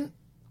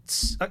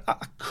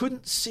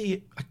see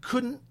it. I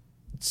couldn't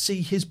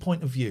see his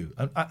point of view,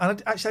 and I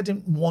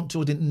didn't want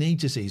to or didn't need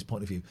to see his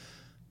point of view.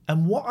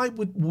 And what I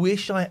would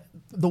wish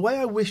the way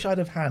I wish I'd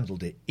have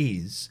handled it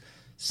is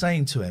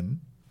saying to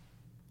him,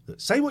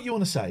 say what you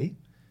want to say,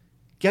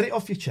 get it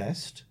off your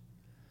chest.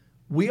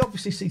 We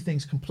obviously see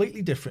things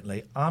completely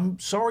differently. I'm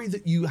sorry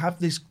that you have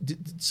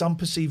some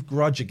perceived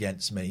grudge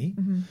against me.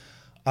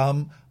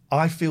 Mm-hmm.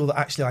 I feel that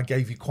actually I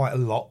gave you quite a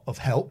lot of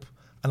help,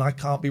 and I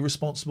can't be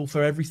responsible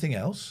for everything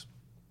else.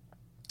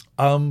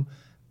 And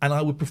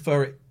I would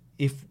prefer it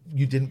if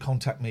you didn't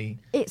contact me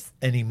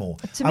anymore.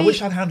 I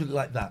wish I'd handled it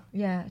like that.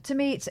 Yeah, to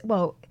me,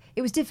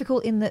 it was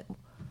difficult in that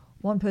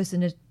one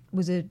person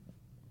was a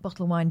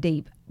bottle of wine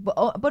deep, but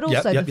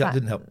also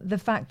didn't help. The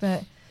fact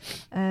that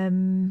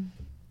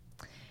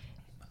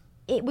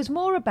it was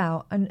more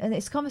about, and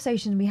it's a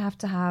conversation we have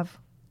to have,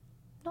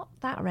 not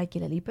that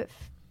regularly, but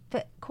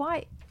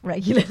quite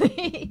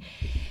regularly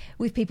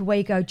with people where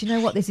you go, do you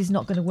know what, this is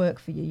not going to work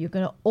for you.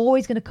 You're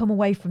always going to come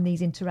away from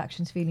these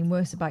interactions feeling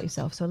worse about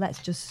yourself. So let's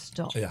just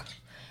stop. Yeah.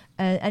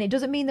 And it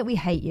doesn't mean that we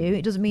hate you.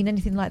 It doesn't mean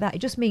anything like that. It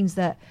just means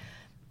that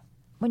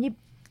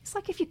it's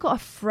like if you've got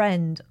a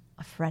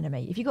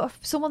frenemy, if you've got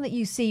someone that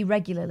you see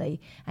regularly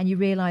and you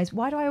realise,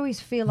 why do I always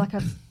feel my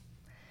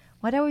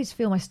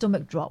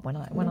stomach drop when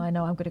I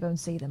know I'm going to go and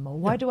see them? Or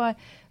why do I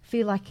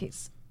feel like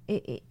it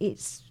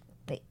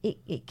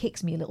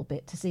kicks me a little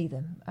bit to see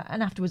them,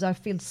 and afterwards I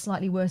feel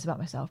slightly worse about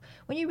myself.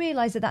 When you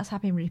realise that that's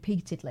happening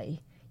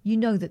repeatedly, you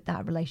know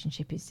that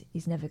relationship is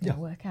never going to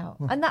work out.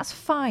 And that's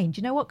fine. Do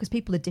you know what? Because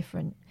people are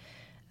different.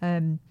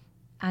 And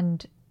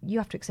you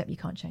have to accept you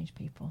can't change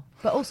people.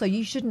 But also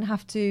you shouldn't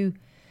have to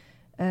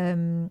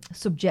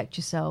subject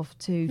yourself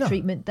to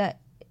treatment that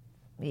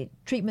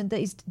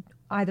is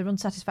either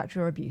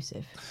unsatisfactory or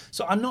abusive.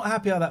 So I'm not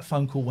happy how that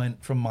phone call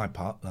went from my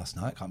part last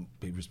night. I can't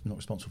be not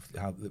responsible for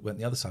how it went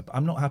the other side. But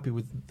I'm not happy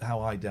with how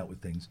I dealt with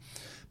things.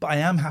 But I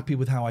am happy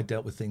with how I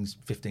dealt with things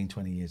 15,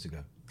 20 years ago.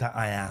 That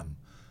I am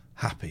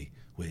happy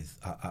with.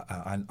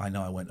 I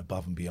know I went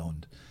above and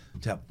beyond.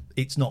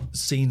 It's not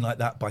seen like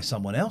that by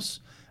someone else.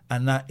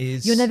 And that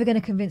is... You're never going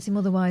to convince him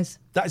otherwise.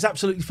 That is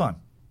absolutely fine.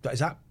 That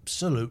is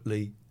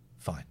absolutely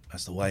fine.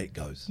 That's the way it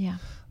goes. Yeah.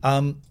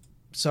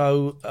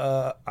 So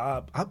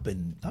I've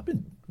been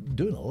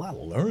doing a lot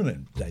of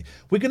learning today.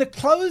 We're going to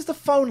close the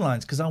phone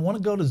lines because I want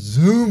to go to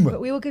Zoom.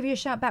 But we will give you a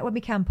shout back when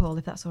we can, Paul,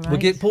 if that's all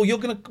right. Paul,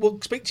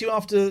 we'll speak to you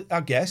after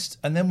our guest,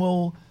 and then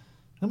we'll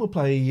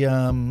play.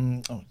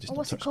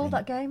 What's it called,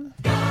 that game?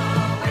 Oh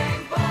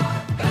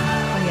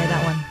yeah,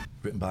 that one.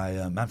 Written by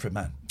Manfred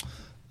Mann.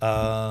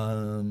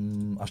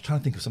 I was trying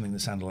to think of something that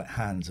sounded like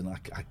Hans, and I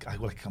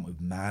come up with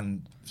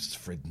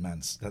Manfred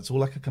Mann. That's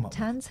all I could come up with.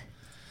 Hans.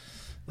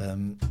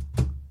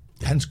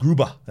 Hans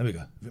Gruber. There we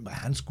go. Written by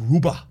Hans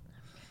Gruber.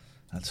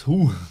 That's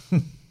who.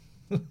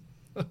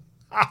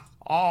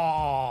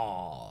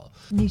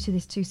 New to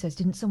this too says,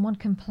 didn't someone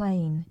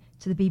complain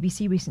to the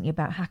BBC recently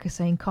about Hacker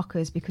saying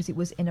cockers because it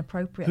was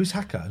inappropriate? Who's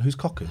Hacker and who's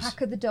Cockers?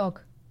 Hacker the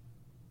dog.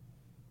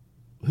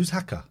 Who's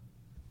Hacker?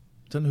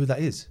 Don't know who that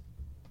is.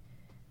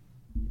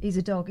 He's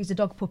a dog. He's a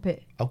dog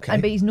puppet.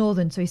 Okay. But he's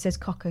northern, so he says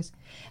cockers.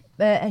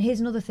 And here's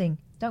another thing.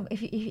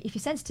 If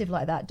you're sensitive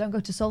like that, don't go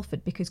to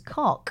Salford, because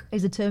cock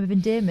is a term of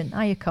endearment.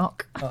 Hiya,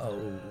 cock.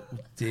 Oh,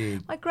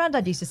 dear. My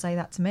granddad used to say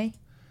that to me.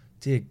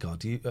 Dear God,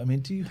 do you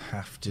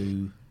have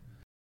to?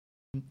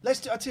 I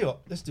tell you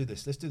what, let's do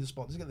this. Let's do the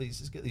spot. Let's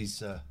get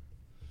these.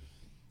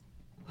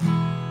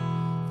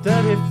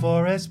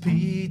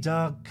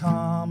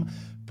 34sp.com.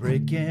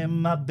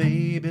 Breaking my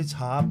baby's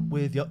heart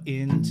with your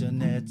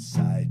internet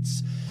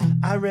sites.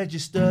 I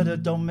registered a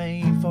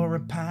domain for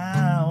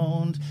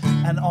 £1.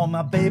 And all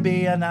my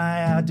baby and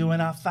I are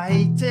doing our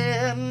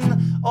fighting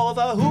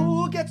over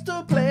who gets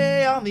to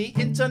play on the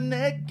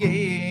internet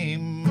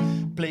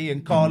game.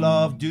 Playing Call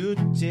of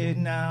Duty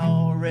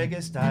now,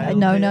 reggae style.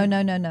 No. No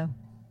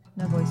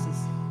voices.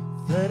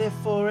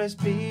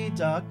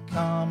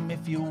 34sb.com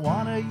if you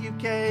want a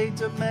UK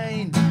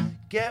domain.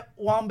 Get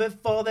one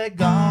before they're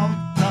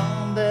gone.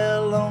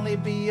 They'll only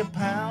be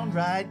 £1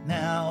 right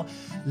now.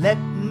 Let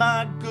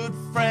my good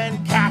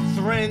friend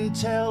Catherine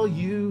tell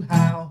you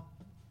how.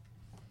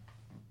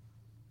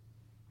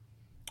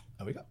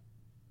 There we go.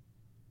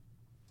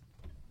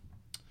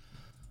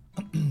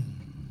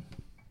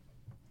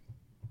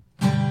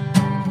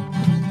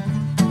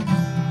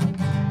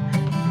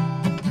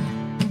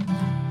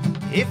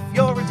 If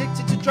you're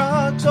addicted to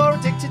drugs or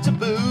addicted to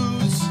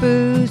booze,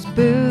 Booze.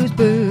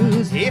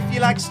 if you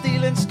like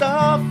stealing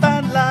stuff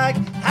and like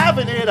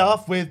having it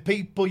off with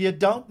people you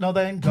don't know,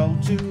 then go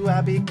to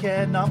Abbey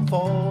Care, not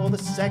for the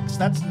sex.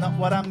 That's not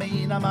what I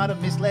mean, I might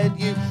have misled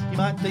you. You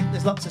might think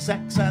there's lots of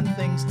sex and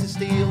things to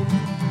steal.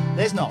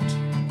 There's not.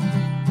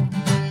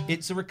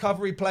 It's a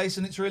recovery place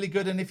and it's really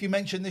good, and if you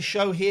mention this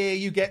show here,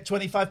 you get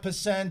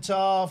 25%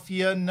 off.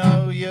 You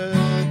know you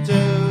do.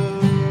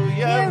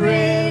 You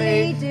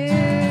really do.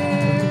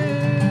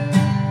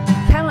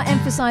 Cannot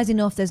emphasise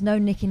enough, there's no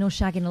nicking or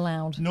shagging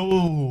allowed.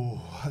 No,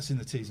 that's in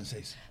the T's and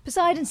C's.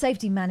 Poseidon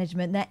Safety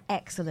Management, they're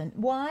excellent.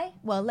 Why?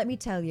 Well, let me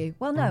tell you.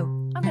 Well, no,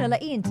 I'm going to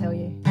let Ian tell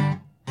you.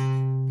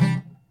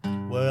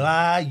 Well,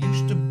 I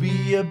used to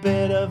be a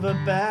bit of a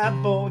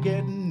bad boy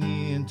getting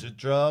into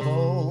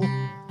trouble.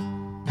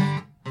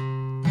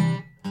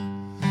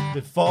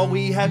 Before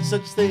we had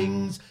such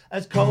things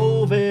as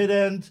COVID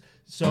and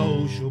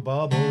social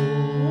bubble.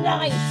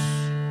 Nice!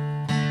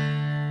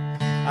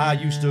 I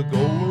used to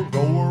go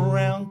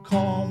around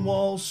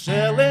Cornwall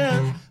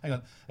selling. Hang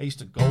on. I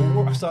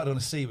started on a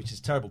C, which is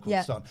terrible.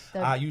 Yeah,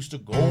 I used to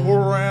go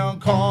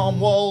around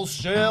Cornwall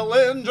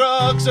selling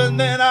drugs, and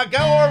then I go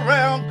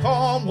around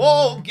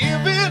Cornwall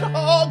giving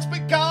hugs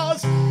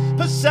because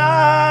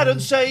Poseidon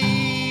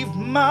saved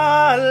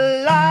my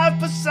life.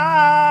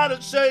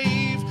 Poseidon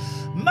saved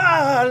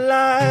my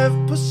life.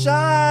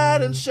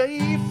 Poseidon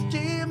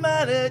Safety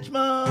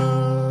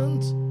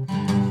Management.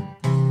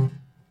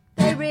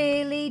 They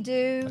really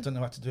do. I don't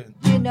know how to do it.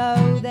 You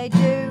know they do.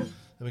 There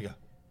we go.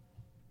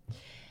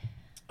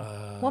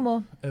 One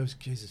more. Oh,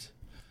 Jesus.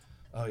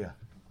 Oh, yeah.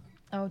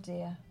 Oh,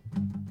 dear.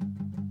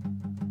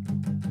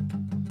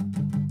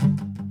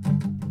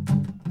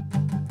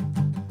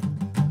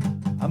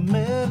 I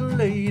met a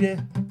lady.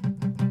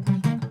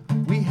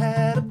 We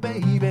had a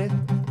baby.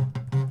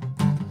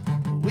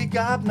 We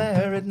got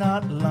married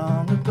not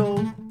long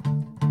ago.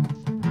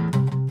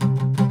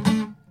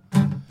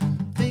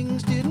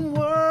 Things didn't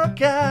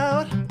work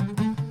out.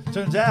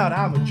 Turns out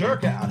I'm a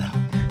jerk out. I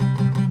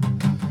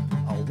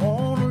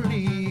wanna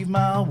leave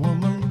my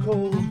woman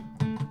cold.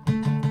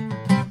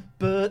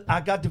 But I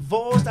got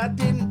divorced, I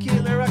didn't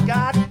kill her, I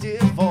got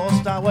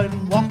divorced. I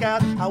wouldn't walk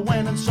out, I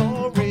went and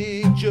saw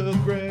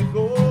Richard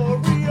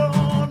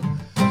Gregorian.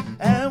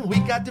 And we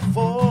got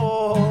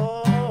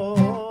divorced.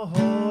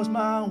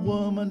 My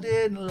woman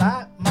didn't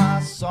like my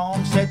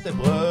song, said they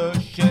were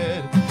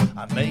shit.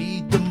 I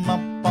made them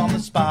up on the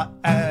spot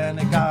and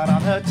it got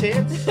on her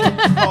tits.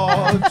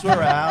 Chords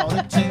were out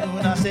of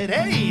tune. I said,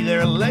 hey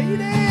there,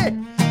 lady.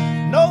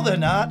 No, they're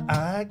not.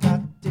 I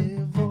got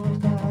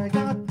divorced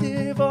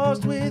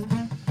with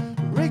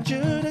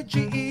Richard at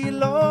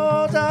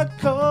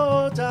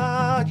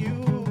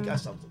GE-Law.co.uk.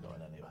 Guess something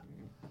going anyway.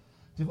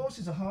 Divorce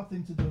is a hard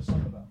thing to do a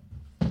song about.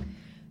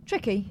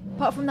 Tricky,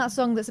 apart from that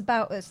song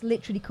that's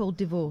literally called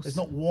Divorce. There's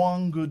not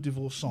one good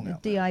divorce song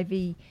out there.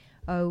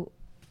 D-I-V-O.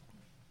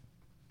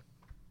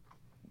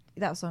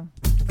 That song.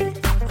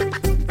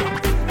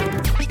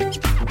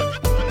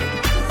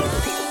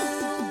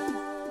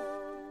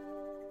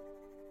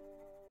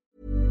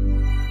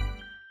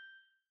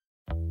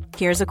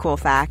 Here's a cool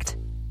fact.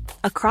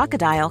 A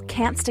crocodile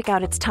can't stick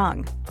out its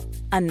tongue.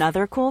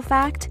 Another cool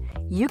fact,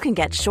 you can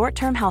get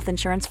short-term health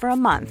insurance for a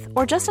month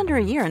or just under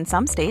a year in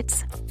some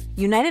states.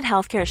 United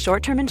Healthcare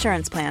short-term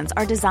insurance plans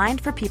are designed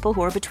for people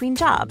who are between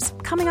jobs,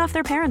 coming off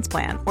their parents'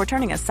 plan, or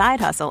turning a side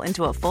hustle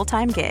into a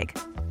full-time gig.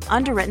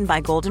 Underwritten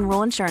by Golden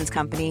Rule Insurance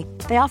Company,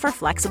 they offer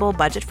flexible,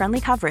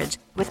 budget-friendly coverage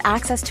with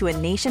access to a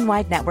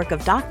nationwide network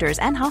of doctors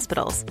and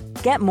hospitals.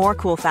 Get more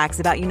cool facts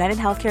about United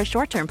Healthcare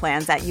short-term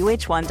plans at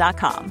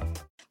uh1.com.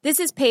 This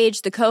is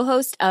Paige, the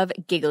co-host of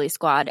Giggly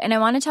Squad, and I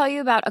want to tell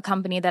you about a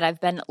company that I've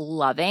been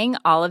loving,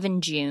 Olive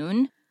 &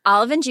 June.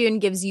 Olive & June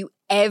gives you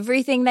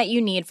everything that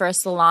you need for a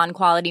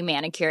salon-quality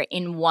manicure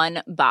in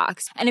one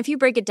box. And if you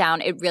break it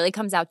down, it really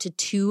comes out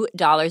to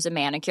 $2 a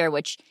manicure,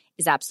 which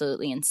is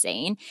absolutely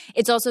insane.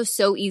 It's also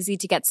so easy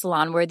to get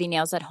salon-worthy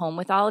nails at home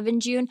with Olive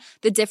 & June.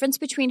 The difference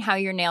between how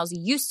your nails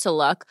used to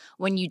look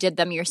when you did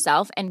them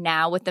yourself and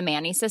now with the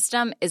Mani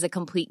system is a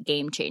complete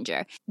game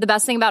changer. The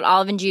best thing about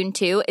Olive & June,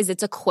 too, is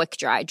it's a quick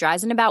dry.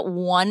 Dries in about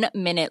 1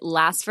 minute,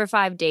 lasts for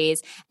 5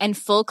 days, and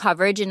full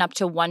coverage in up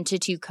to 1 to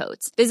 2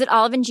 coats. Visit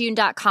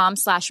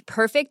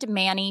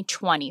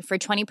oliveandjune.com/perfectmani20 for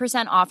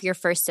 20% off your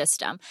first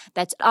system.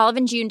 That's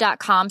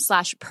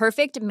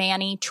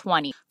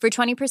oliveandjune.com/perfectmani20 for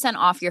 20%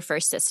 off your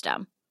first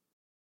system.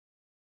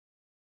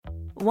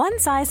 One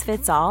size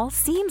fits all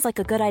seems like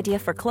a good idea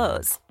for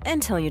clothes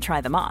until you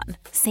try them on.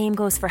 Same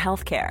goes for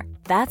healthcare.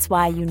 That's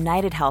why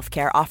United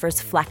Healthcare offers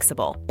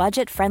flexible,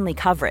 budget-friendly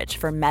coverage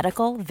for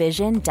medical,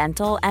 vision,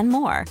 dental, and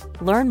more.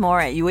 Learn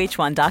more at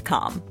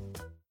uh1.com.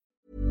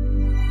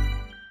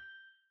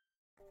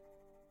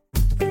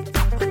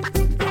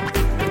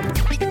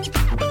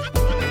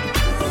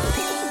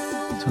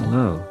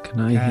 Hello, can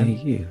I hear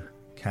you?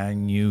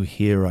 Can you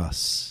hear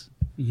us?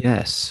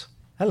 Yes.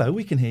 Hello,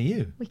 we can hear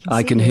you.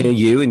 I can hear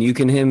you and you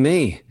can hear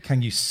me.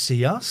 Can you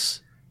see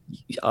us?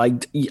 I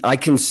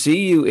can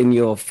see you in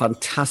your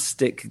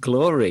fantastic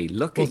glory.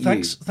 Look at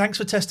you. Thanks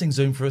for testing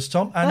Zoom for us,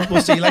 Tom, and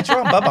we'll see you later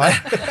on. Bye-bye.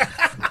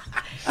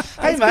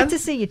 Hey, it's man. good to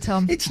see you,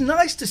 Tom. It's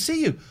nice to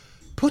see you.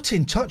 Put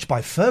in touch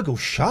by Fergal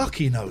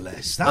Sharkey, no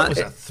less. That was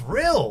a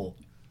thrill.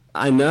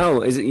 I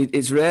know.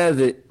 It's rare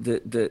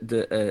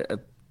that a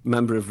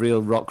member of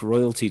Real Rock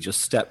royalty just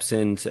steps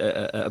into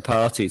a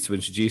party to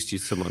introduce you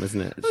to someone,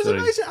 isn't it? It was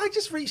amazing. I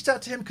just reached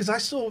out to him because I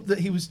saw that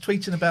he was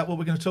tweeting about what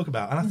we're going to talk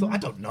about, and I thought, I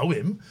don't know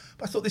him,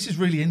 but I thought this is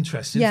really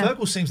interesting. Yeah.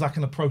 Fergal seems like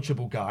an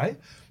approachable guy.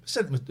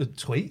 Sent him a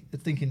tweet,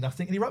 thinking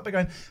nothing, and he wrote back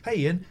going, "Hey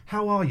Ian,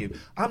 how are you?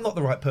 I'm not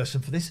the right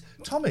person for this.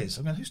 Tom is."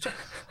 I'm going, "Who's Tom?"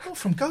 "Oh,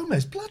 from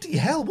Gomez. Bloody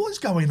hell, what's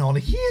going on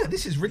here?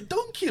 This is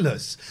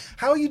ridiculous.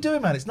 How are you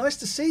doing, man? It's nice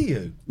to see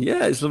you."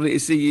 Yeah, it's lovely to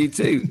see you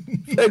too.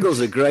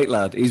 Fergal's a great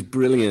lad. He's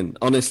brilliant.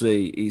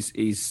 Honestly,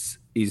 he's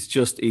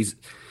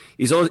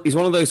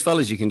one of those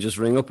fellas you can just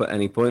ring up at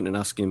any point and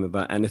ask him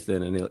about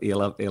anything, and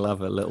he'll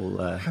have a little.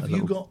 Have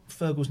you got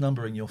Fergal's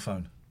number in your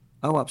phone?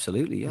 Oh,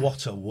 absolutely. Yeah.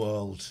 What a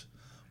world.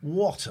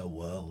 What a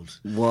world.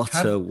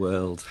 A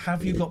world.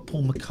 Have you got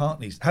Paul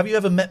McCartney's? Have you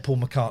ever met Paul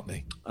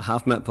McCartney? I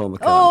have met Paul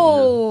McCartney.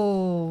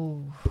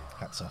 Oh. Yeah.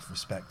 Hats off,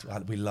 respect.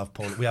 We love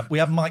Paul. We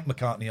have Mike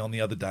McCartney on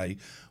the other day.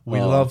 We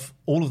love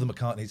all of the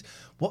McCartneys.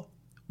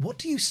 What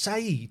do you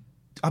say?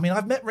 I mean,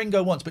 I've met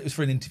Ringo once, but it was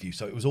for an interview,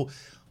 so it was all.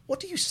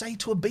 What do you say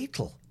to a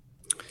Beatle?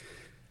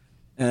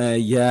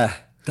 Yeah.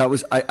 That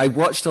was I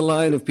watched a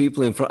line of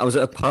people in front. I was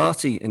at a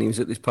party and he was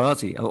at this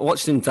party. I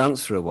watched him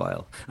dance for a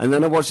while, and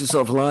then I watched a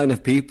sort of line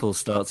of people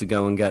start to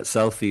go and get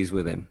selfies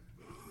with him.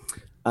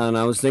 And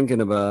I was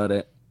thinking about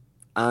it,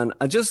 and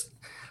I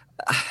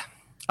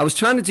was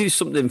trying to do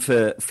something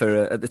for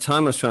at the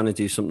time I was trying to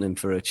do something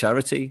for a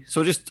charity.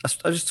 So I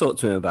just talked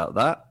to him about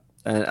that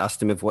and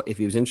asked him if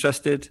he was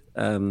interested.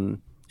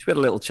 We had a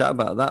little chat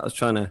about that.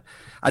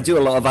 I do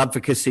a lot of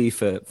advocacy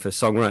for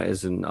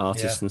songwriters and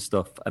artists and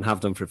stuff, and have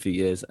done for a few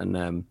years.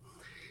 And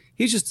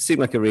he just seemed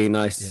like a really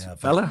nice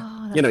fella.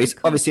 Oh, he's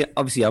cool.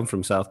 obviously I'm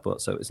from Southport,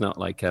 so it's not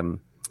like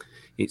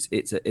it's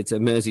a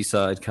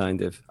Merseyside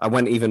kind of. I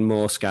went even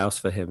more Scouse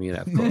for him,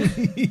 of course.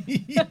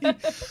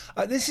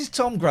 This is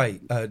Tom Gray,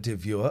 dear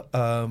viewer,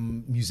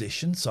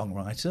 musician,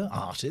 songwriter,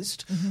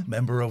 artist,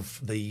 member of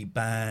the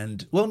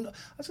band. Well, I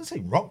was going to say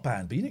rock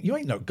band, but you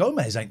ain't no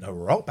Gomez. Ain't no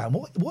rock band.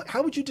 What?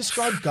 How would you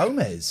describe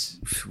Gomez?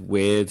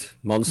 Weird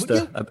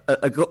monster,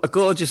 a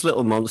gorgeous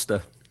little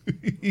monster.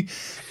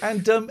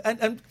 and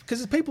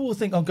because people will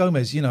think,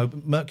 Gomez,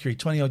 Mercury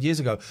 20 odd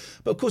years ago,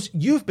 but of course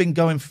you've been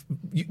going.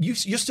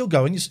 You're still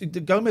going.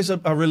 Gomez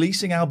are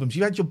releasing albums.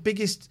 You had your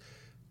biggest,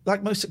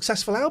 most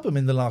successful album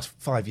in the last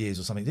 5 years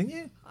or something, didn't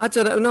you? I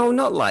don't know. No,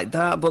 not like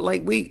that. But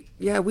we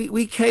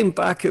came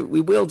back. We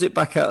wheeled it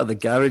back out of the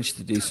garage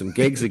to do some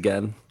gigs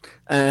again,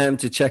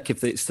 to check if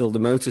the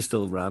motor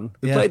still ran.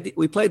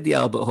 We played the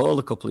Albert Hall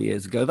a couple of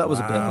years ago. That was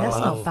a bit. That's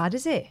not bad,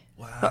 is it?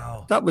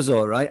 Wow, that was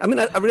all right. I mean,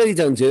 I really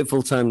don't do it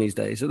full time these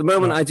days. At the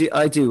moment, I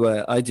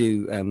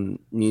do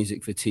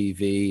music for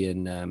TV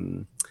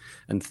and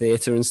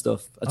theatre and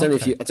stuff. I don't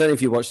know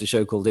if you watched the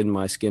show called In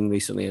My Skin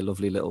recently. A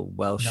lovely little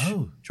Welsh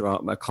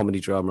drama, comedy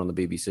drama on the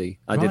BBC.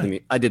 I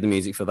did the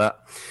music for that,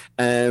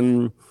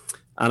 and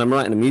I'm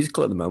writing a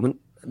musical at the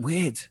moment.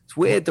 Weird. It's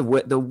weird the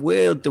way the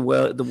world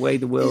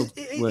works.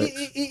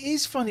 It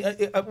is funny.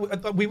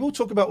 We will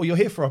talk about what you're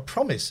here for, I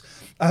promise.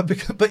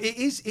 But it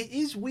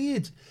is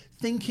weird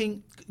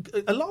thinking.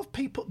 A lot of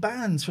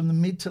bands from the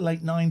mid to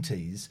late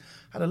 90s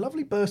had a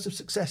lovely burst of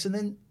success, and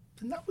then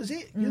that was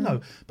it,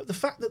 But the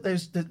fact that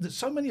that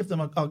so many of them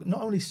are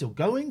not only still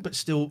going, but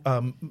still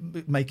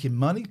making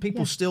money,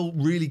 people still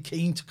really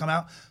keen to come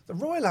out. The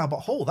Royal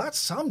Albert Hall, that's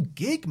some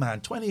gig, man,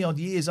 20 odd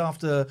years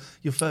after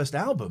your first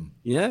album.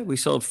 Yeah, we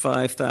sold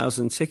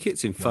 5,000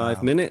 tickets in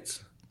 5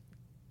 minutes.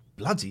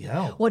 Bloody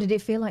hell. What did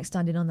it feel like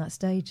standing on that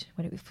stage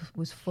when it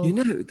was full?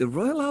 The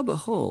Royal Albert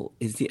Hall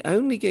is the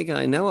only gig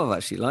I know of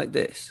actually like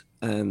this.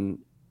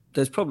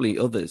 There's probably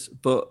others,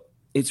 but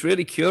it's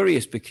really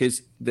curious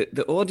because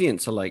the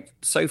audience are like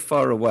so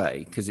far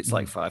away because it's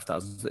like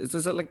 5,000.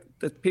 There's like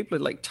the people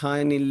are like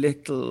tiny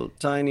little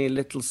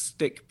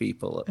stick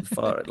people at the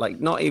far, like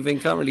not even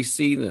can't really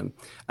see them.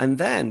 And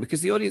then because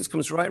the audience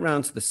comes right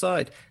round to the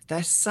side,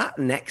 they're sat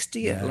next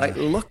to you, like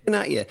looking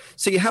at you.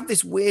 So you have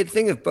this weird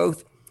thing of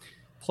both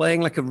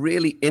playing like a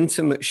really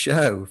intimate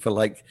show for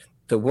like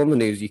the woman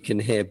who you can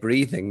hear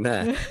breathing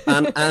there,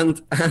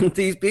 and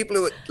these people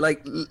who are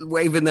like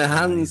waving their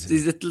hands,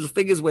 these little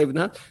figures waving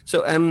their hands.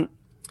 So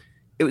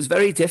it was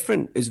very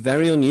different. It was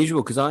very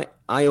unusual because I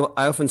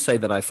often say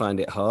that I find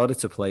it harder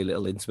to play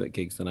little intimate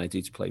gigs than I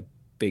do to play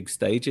big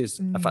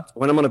stages. In fact,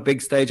 when I'm on a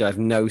big stage, I have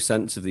no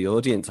sense of the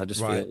audience. I just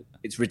feel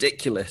it's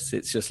ridiculous.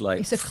 It's just like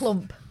it's a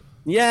clump.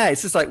 Yeah,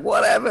 it's just like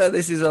whatever.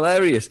 This is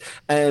hilarious.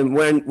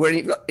 When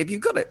if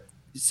you've got it.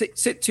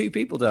 Sit two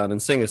people down and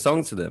sing a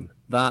song to them.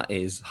 That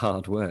is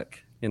hard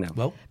work, you know.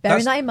 Well,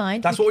 bearing that in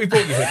mind, that's what we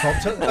brought you here,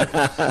 Proctor.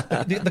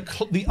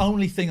 The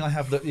only thing I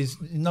have that is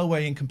no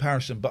way in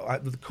comparison,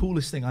 but the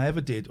coolest thing I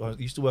ever did. I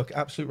used to work at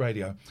Absolute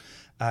Radio,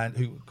 and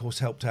who of course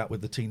helped out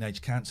with the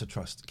Teenage Cancer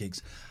Trust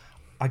gigs.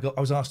 I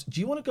was asked,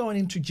 "Do you want to go and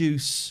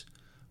introduce?"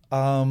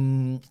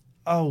 It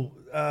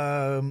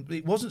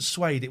wasn't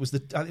Suede. It was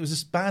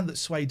this band that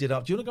Suede did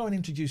up. Do you want to go and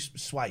introduce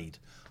Suede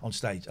on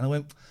stage? And I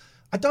went,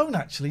 I don't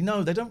actually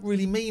know. They don't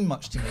really mean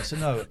much to me, so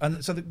no.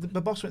 And so the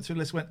boss went through the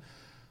list and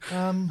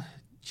went,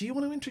 do you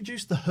want to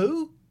introduce The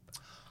Who?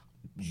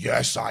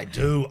 Yes, I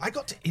do. I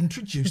got to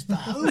introduce The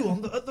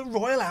Who at the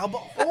Royal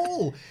Albert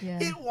Hall. Yeah.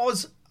 It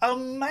was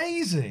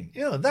amazing.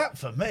 You know, that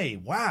for me,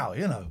 wow,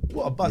 you know,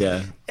 what a buzz.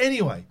 Yeah.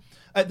 Anyway,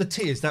 the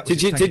tears, that was...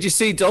 Did you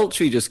see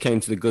Daltrey just came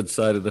to the good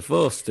side of the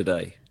force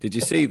today? Did you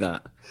see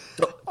that?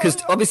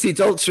 Because obviously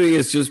Daltrey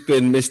has just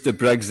been Mr.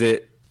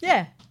 Brexit.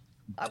 Yeah.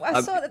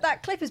 I saw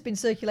that clip has been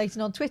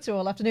circulating on Twitter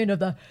all afternoon of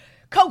the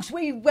coach.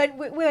 We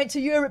went to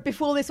Europe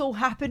before this all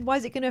happened. Why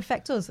is it going to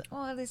affect us?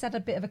 Oh, he's had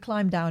a bit of a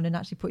climb down and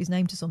actually put his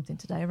name to something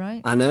today,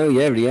 right? I know,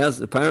 yeah, he has.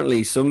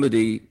 Apparently, someone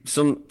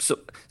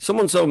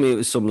told me it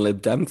was some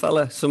Lib Dem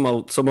fella, some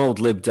old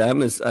Lib Dem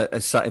has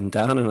sat him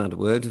down and had a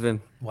word with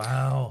him.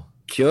 Wow,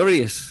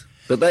 curious.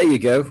 But there you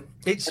go.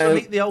 It's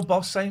meet the old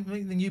boss, the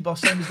new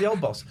boss, same as the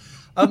old boss.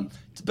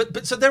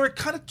 But so there are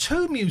kind of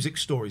two music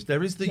stories.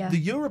 There is the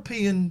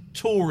European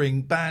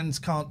touring, bands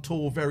can't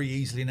tour very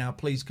easily now.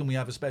 Please, can we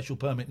have a special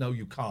permit? No,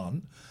 you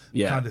can't.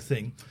 Kind of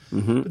thing.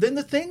 Mm-hmm. But then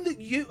the thing that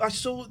I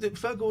saw that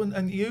Fergal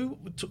and you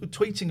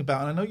tweeting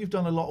about, and I know you've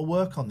done a lot of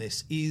work on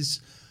this,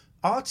 is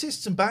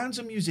artists and bands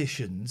and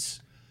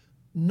musicians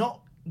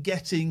not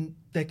getting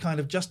their kind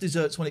of just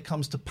desserts when it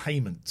comes to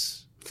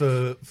payments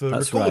for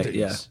That's recordings. Right,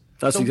 yeah.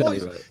 That's exactly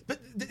right.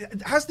 But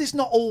has this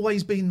not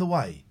always been the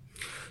way?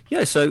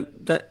 Yeah, so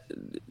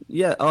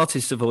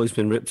artists have always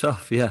been ripped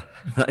off. Yeah,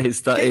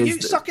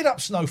 suck it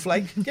up,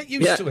 Snowflake. Get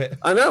used to it.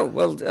 I know.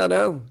 Well, I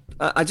know.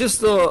 I just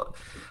thought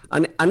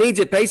I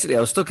needed. Basically, I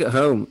was stuck at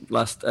home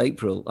last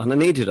April, and I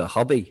needed a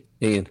hobby,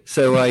 Ian.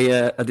 So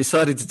I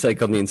decided to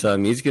take on the entire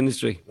music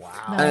industry. Wow.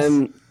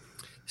 Nice.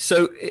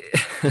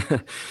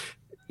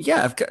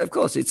 Yeah, of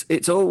course.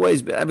 It's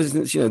always ever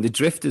since the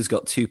Drifters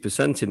got 2%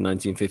 in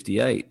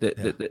 1958.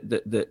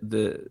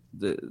 The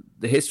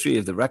history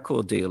of the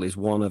record deal is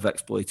one of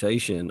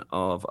exploitation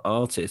of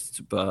artists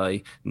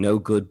by no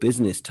good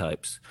business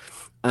types,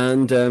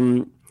 and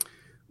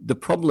the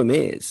problem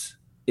is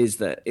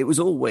that it was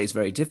always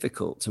very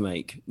difficult to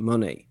make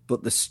money.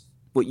 But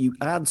you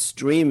add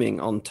streaming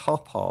on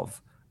top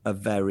of a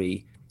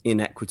very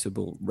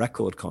inequitable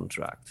record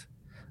contract.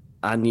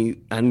 And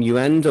you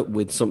end up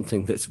with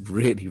something that's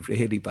really,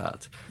 really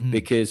bad.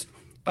 Because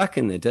back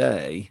in the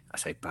day,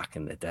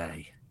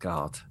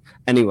 God.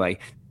 Anyway,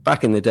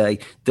 back in the day,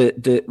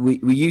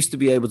 we used to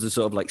be able to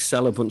sort of like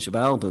sell a bunch of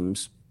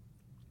albums,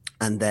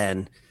 and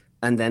then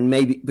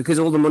maybe because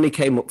all the money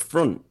came up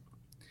front,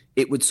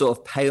 it would sort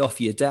of pay off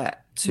your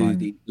debt to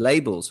the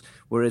labels.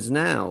 Whereas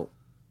now,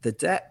 the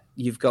debt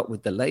you've got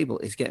with the label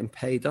is getting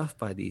paid off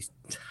by these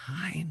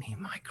tiny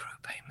micro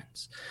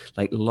payments,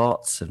 like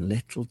lots of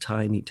little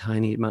tiny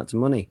amounts of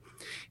money.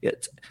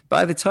 Yet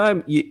by the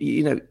time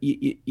you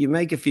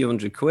make a few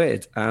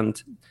 £100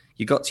 and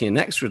you got to your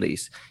next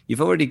release,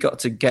 you've already got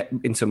to get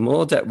into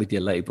more debt with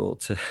your label.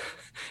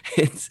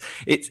 It's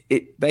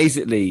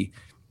basically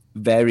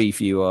very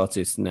few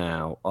artists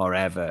now are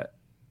ever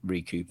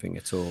recouping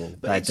at all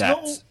their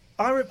debts.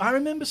 I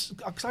remember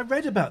because I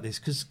read about this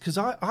because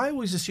I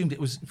always assumed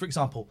it was, for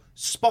example,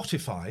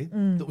 Spotify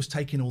that was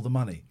taking all the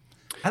money,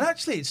 and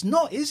actually it's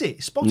not, is it?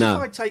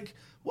 Spotify take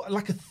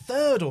like a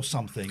third or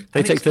something.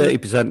 They take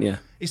 30%, yeah.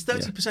 It's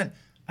 30%,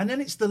 and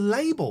then it's the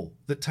label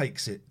that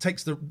takes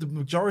the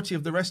majority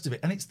of the rest of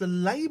it, and it's the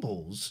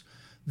labels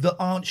that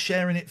aren't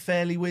sharing it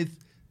fairly with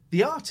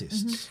the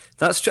artists. Mm-hmm.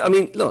 That's true. I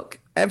mean, look,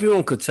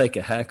 everyone could take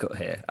a haircut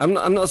here. I'm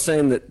not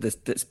saying that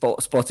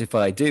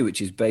Spotify do, which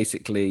is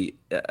basically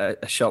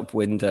a shop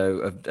window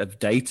of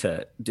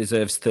data,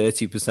 deserves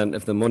 30%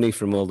 of the money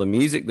from all the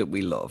music that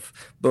we love.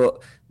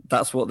 But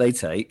that's what they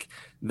take.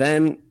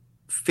 Then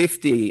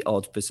 50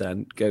 odd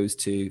percent goes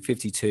to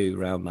 52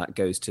 around that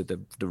goes to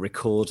the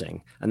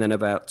recording, and then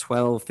about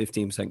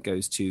 12-15%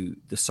 goes to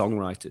the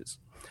songwriters.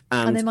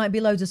 And there might be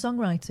loads of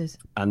songwriters.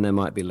 And there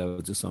might be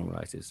loads of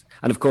songwriters.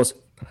 And of course,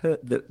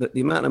 the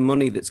amount of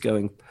money that's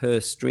going per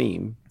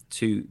stream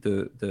to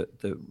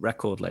the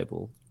record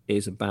label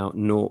is about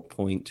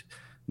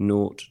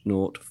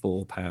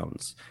 0.004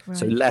 pounds. Right.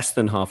 So less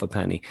than half a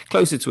penny,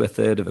 closer to a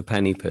third of a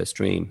penny per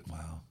stream.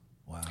 Wow.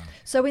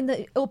 So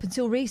up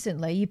until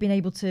recently, you've been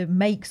able to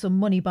make some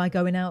money by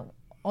going out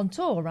on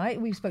tour, right?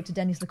 We spoke to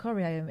Dennis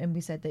LeCorrier and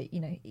we said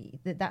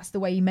that, that's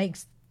the way he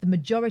makes the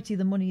majority of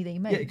the phone he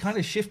makes. Yeah, it kind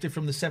of shifted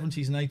from the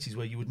 70s and 80s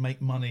where you would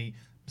make money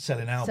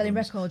selling albums. Selling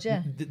records,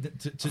 yeah.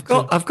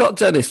 I've got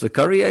Dennis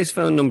LeCorrier's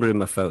phone number in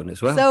my phone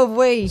as well. So have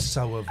we.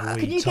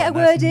 Can you get a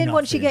word in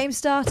once you get him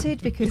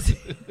started? Because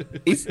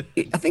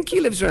I think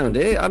he lives around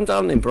here. I'm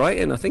down in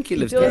Brighton. I think he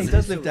lives down. He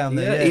does live down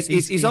there. Yeah.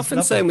 He's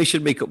often saying we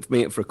should meet up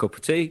for a cup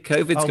of tea.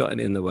 COVID's gotten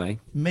in the way.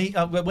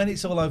 When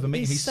it's all over,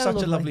 he's so such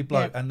lovely. a lovely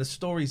bloke, and the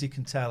stories he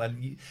can tell,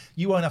 and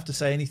you won't have to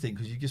say anything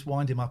because you just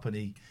wind him up and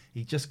he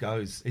just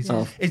goes.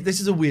 This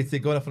is a weird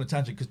thing, going off on a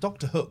tangent, because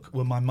Dr. Hook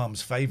were my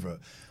mum's favourite.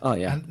 Oh,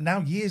 yeah. And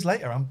now, years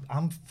later,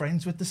 I'm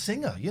friends with the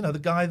singer, the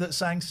guy that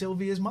sang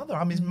Sylvia's Mother.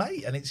 I'm his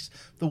mate, and it's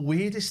the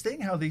weirdest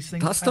thing how these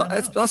things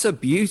That's a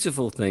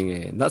beautiful thing,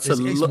 Ian. It's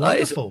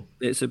wonderful.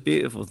 It's a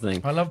beautiful thing.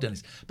 I love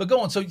Dennis. But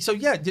go on. So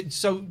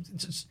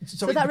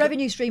that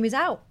revenue stream is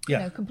out,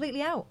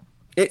 completely out.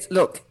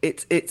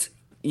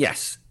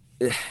 Yes.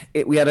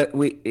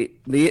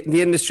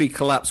 The industry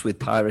collapsed with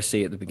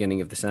piracy at the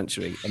beginning of the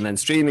century, and then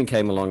streaming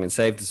came along and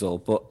saved us all.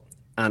 But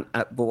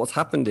what's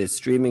happened is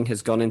streaming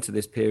has gone into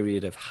this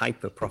period of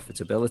hyper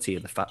profitability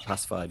in the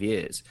past 5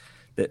 years.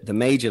 That the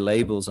major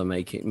labels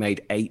made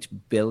 $8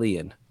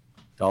 billion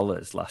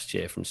last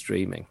year from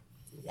streaming.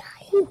 Wow,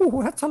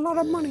 ooh, that's a lot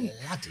of money.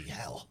 Bloody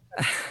hell!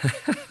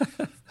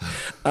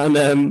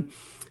 And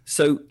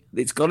so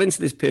it's gone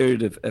into this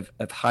period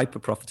of hyper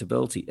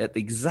profitability at the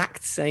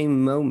exact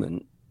same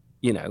moment,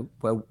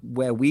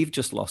 where we've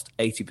just lost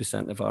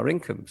 80% of our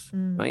incomes,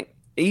 right?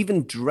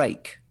 Even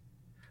Drake,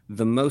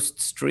 the most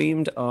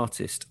streamed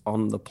artist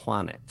on the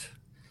planet,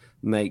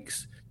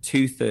 makes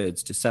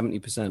 2/3 to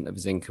 70% of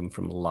his income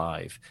from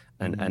live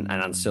and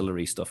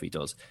ancillary stuff he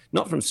does,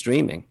 not from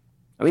streaming.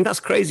 I mean,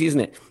 that's crazy, isn't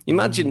it?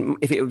 Imagine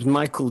if it was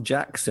Michael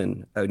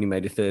Jackson only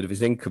made 1/3 of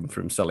his income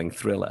from selling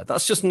Thriller.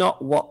 That's just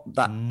not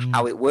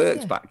how it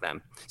worked back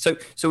then. So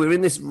we're in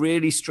this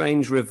really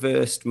strange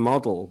reversed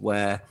model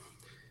where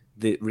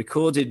the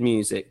recorded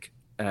music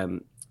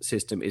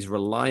system is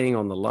relying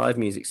on the live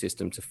music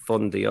system to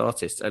fund the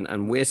artists.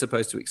 And we're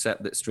supposed to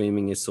accept that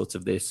streaming is sort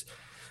of this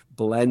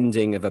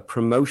blending of a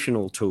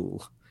promotional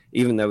tool,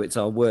 even though it's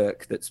our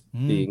work that's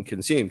being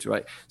consumed,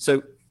 right?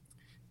 So,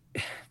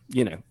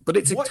 but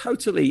it's a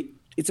totally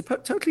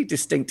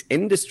distinct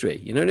industry.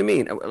 You know what I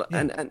mean?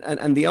 Yeah.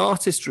 And the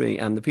artistry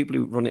and the people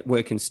who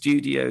work in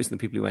studios and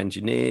the people who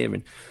engineer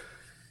and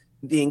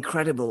the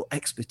incredible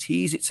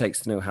expertise it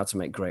takes to know how to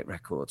make great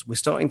records. We're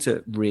starting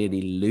to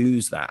really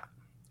lose that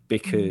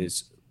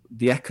because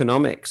the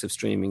economics of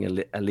streaming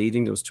are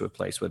leading us to a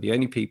place where the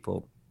only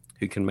people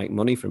who can make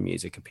money from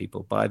music are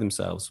people by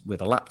themselves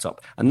with a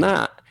laptop. And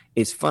that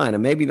is fine.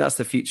 And maybe that's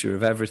the future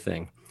of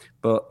everything.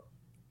 But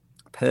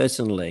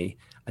personally,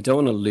 I don't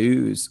want to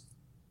lose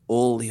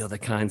all the other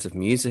kinds of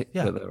music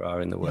that there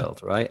are in the world,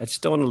 right? I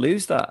just don't want to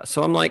lose that.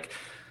 So I'm like,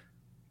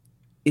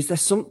 is there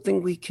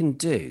something we can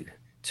do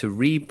to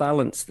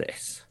rebalance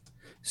this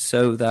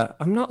so that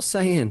I'm not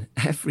saying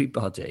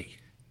everybody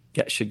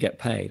should get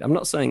paid. I'm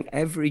not saying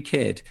every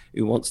kid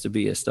who wants to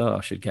be a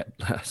star should get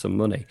some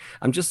money.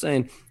 I'm just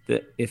saying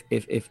that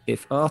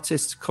if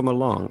artists come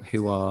along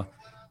who are...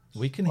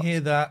 We can hear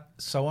that.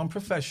 So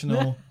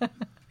unprofessional.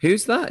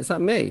 Who's that? Is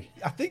that me?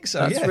 I think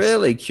so, That's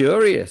really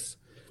curious.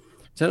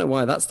 Don't know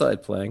why that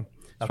started playing.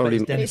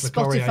 It's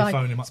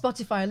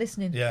Spotify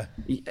listening. Yeah,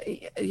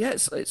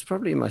 it's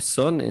probably my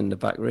son in the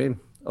back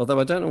room.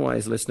 Although I don't know why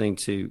he's listening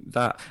to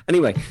that.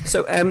 Anyway,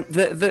 so what I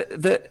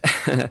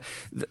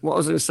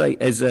was going to say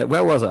is,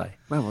 where was I?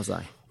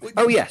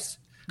 Oh, yes.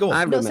 Go on.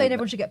 I'm not saying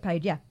everyone should get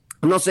paid, yeah.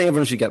 I'm not saying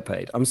everyone should get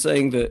paid. I'm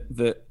saying that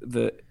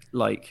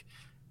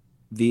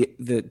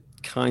the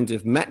kind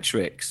of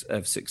metrics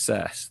of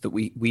success that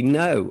we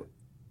know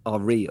are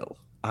real,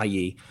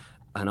 i.e.,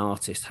 an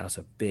artist has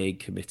a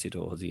big committed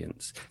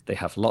audience. They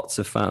have lots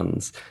of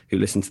fans who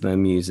listen to their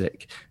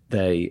music.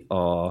 They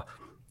are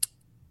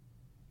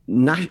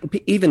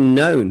even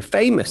known,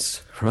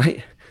 famous,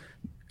 right?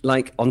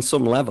 Like on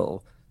some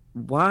level.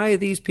 Why are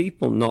these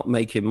people not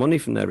making money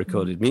from their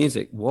recorded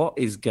music? What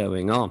is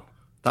going on?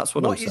 That's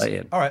what I'm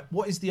saying. All right,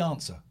 what is the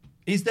answer?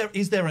 Is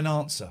there an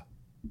answer?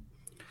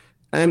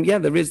 Yeah,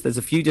 there is. There's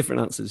a few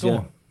different answers. Go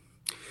on.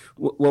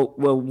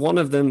 Well, one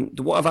of them,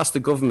 what I've asked the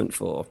government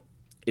for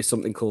is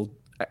something called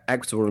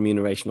equitable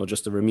remuneration, or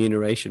just a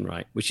remuneration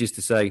right, which is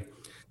to say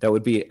there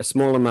would be a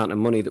small amount of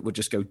money that would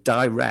just go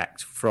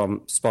direct from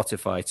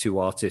Spotify to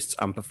artists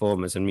and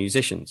performers and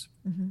musicians,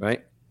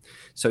 right?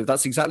 So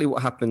that's exactly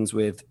what happens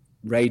with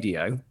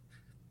radio.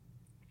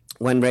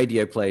 when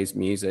radio plays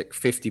music,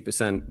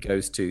 50%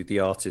 goes to the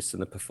artists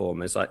and the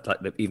performers,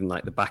 even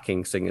the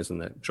backing singers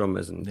and the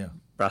drummers and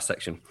brass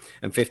section,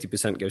 and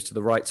 50% goes to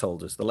the rights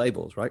holders, the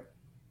labels, right?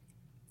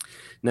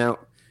 Now,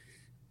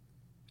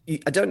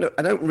 I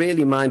don't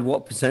really mind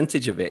what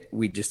percentage of it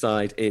we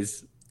decide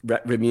is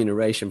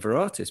remuneration for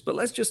artists, but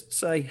let's just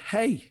say,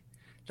 hey,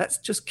 let's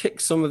just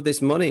kick some of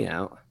this money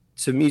out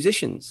to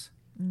musicians.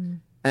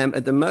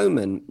 At the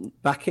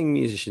moment, backing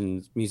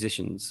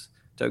musicians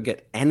don't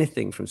get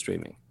anything from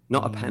streaming.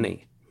 Not a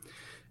penny.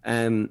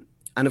 And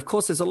of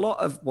course, there's a lot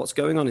of what's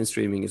going on in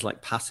streaming is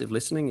like passive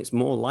listening. It's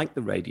more like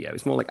the radio.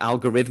 It's more like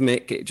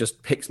algorithmic. It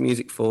just picks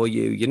music for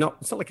you.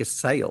 It's not like a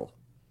sale.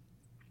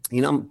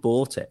 You haven't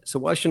bought it. So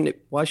why shouldn't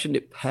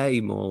it pay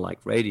more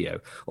like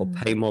radio or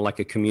pay more like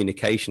a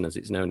communication as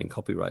it's known in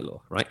copyright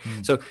law, right?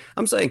 So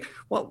I'm saying,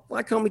 well,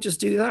 why can't we just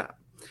do that?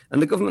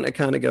 And the government are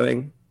kind of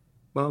going,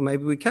 well,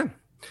 maybe we can.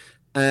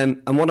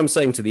 And what I'm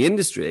saying to the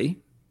industry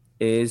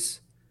is,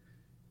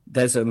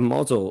 there's a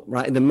model,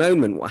 right? At the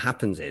moment, what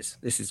happens is,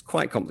 this is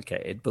quite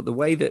complicated, but the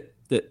way that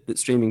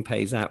streaming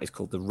pays out is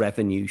called the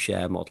revenue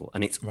share model.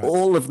 And it's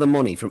all of the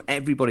money from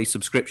everybody's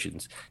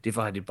subscriptions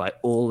divided by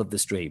all of the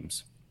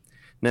streams.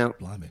 Now,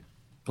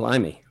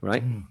 blimey,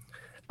 right?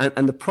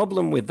 And the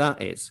problem with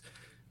that is,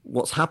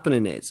 what's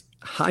happening is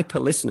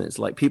hyper listeners,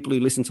 like people who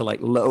listen to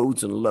like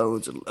loads and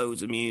loads and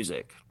loads of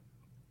music,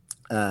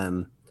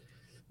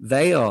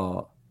 they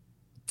are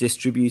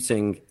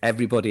distributing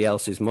everybody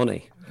else's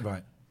money.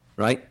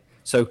 Right?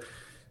 So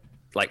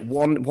like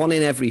one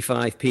in every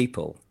 5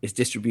 people is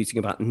distributing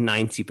about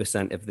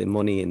 90% of the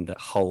money in the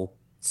whole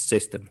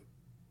system,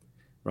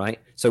 right?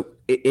 So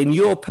in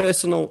your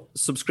personal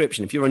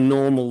subscription, if you're a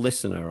normal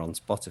listener on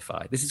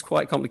Spotify, this is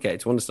quite complicated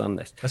to understand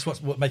this. That's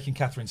what's making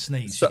Catherine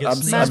sneeze. So,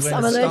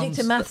 I'm allergic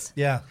to maths.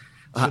 Yeah.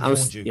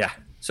 Yeah.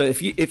 So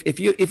if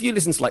you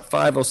listen to like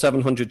 500 or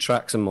 700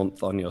 tracks a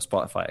month on your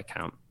Spotify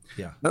account,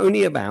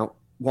 only about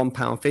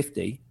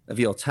 £1.50 of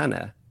your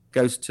tenner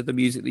goes to the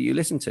music that you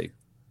listen to.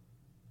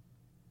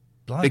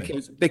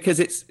 Blimey. Because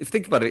it's,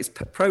 think about it, it's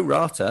pro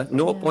rata,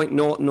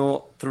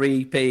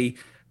 0.003p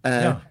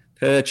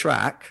per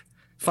track.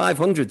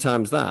 500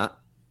 times that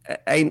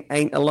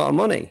ain't a lot of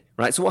money,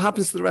 right? So what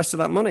happens to the rest of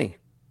that money?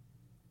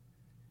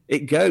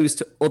 It goes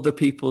to other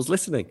people's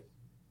listening.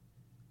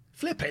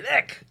 Flipping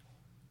heck.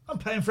 I'm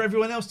paying for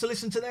everyone else to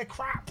listen to their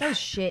crap. Those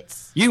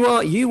shits. You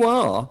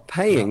are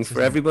paying for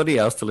everybody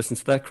else to listen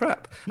to their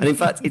crap. And in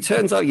fact, it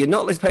turns out you're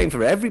not paying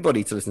for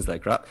everybody to listen to their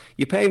crap.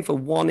 You're paying for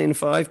 1 in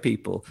 5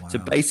 people to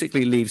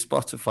basically leave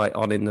Spotify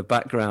on in the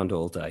background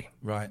all day.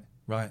 Right.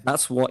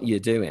 That's what you're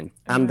doing.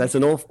 And there's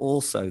an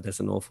awful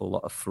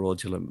lot of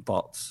fraudulent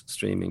bots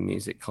streaming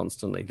music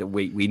constantly that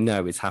we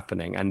know is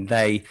happening.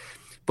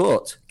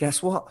 But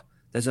guess what?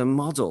 There's a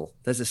model,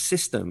 there's a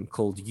system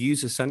called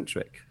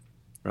user-centric,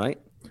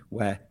 right?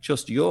 Where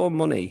just your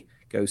money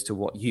goes to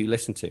what you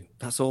listen to.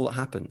 That's all that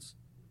happens,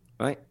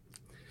 right?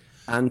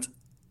 And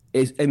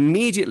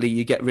immediately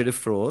you get rid of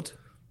fraud.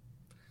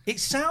 It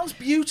sounds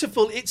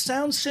beautiful. It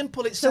sounds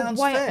simple. It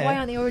sounds fair. Why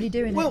aren't they already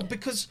doing it? Well,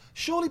 because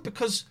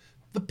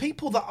the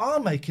people that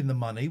are making the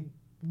money,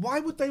 why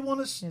would they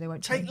want to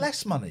take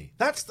less money?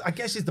 That's, I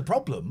guess, is the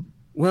problem.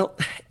 Well,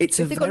 if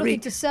they've got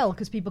nothing to sell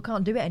because people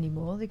can't do it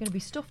anymore, they're going to be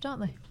stuffed,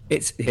 aren't they?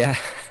 It's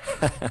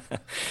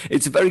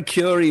it's a very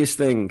curious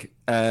thing.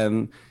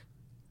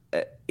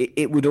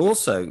 It would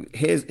also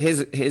here's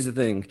the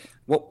thing.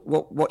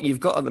 What you've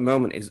got at the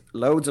moment is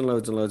loads and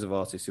loads and loads of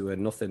artists who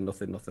earn nothing or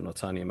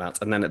tiny amounts,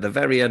 and then at the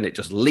very end it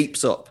just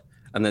leaps up,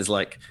 and there's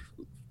like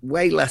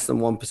way less than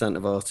 1%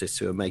 of artists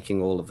who are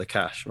making all of the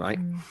cash, right?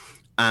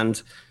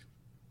 And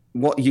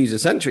what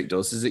user-centric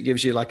does is it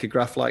gives you like a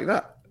graph like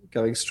that,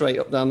 going straight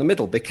up down the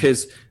middle,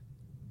 because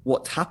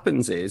what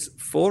happens is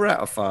 4 out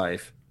of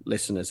 5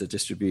 listeners are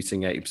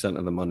distributing 80%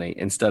 of the money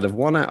instead of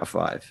 1 out of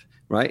 5,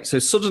 right? So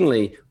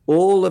suddenly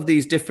all of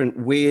these different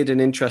weird and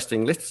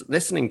interesting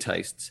listening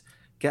tastes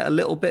get a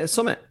little bit of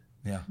something.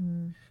 Yeah.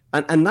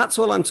 And that's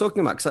all I'm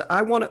talking about. Because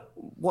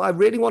what I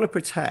really want to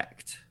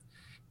protect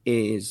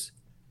is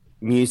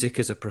music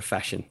as a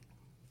profession,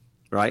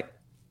 right?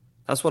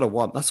 That's what I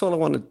want. That's all I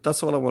want to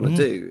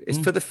do. It's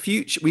for the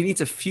future. We need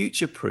to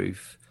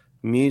future-proof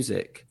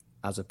music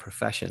as a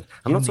profession.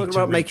 I'm not talking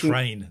about making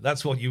retrain.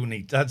 That's what you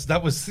need.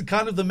 That was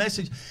kind of the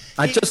message.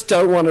 I just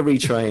don't want to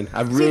retrain.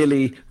 I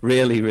really,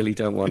 really, really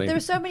don't want to. There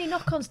are so many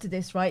knock-ons to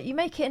this, right? You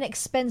make it an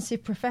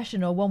expensive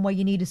profession, or one where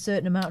you need a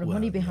certain amount of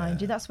money behind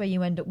you. That's where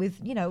you end up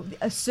with,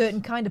 a certain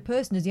kind of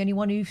person is the only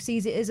one who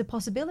sees it as a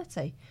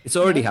possibility. It's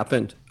already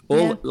happened.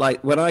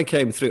 Like when I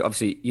came through,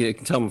 obviously you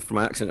can tell from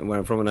my accent and where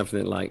I'm from and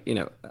everything. Like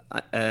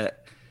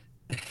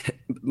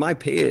my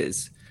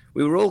peers,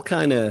 we were all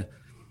kind of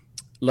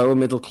lower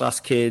middle class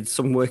kids,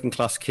 some working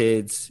class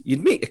kids.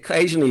 You'd meet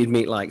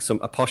like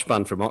a posh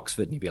band from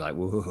Oxford, and you'd be like,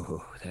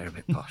 "Whoa, they're a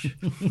bit posh."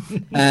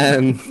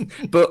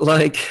 But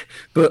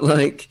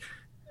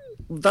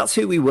that's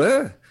who we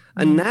were.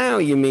 And now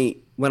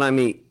when I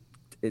meet,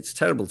 it's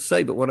terrible to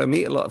say, but when I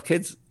meet a lot of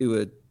kids who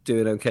are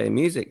doing okay in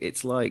music,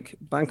 it's like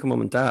bank of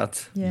mum and dad,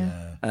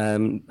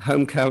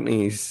 home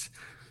counties,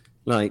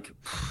 Like,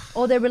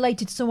 or they're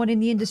related to someone in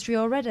the industry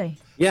already.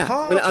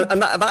 Yeah,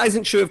 and that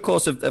isn't true, of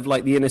course, of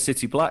like the inner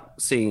city black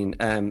scene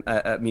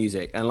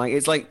music, and like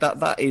it's like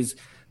that is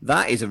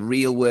a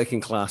real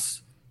working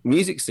class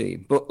music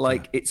scene. But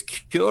like, it's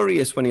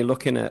curious when you're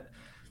looking at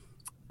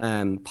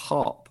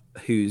pop,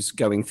 who's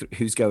going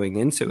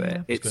into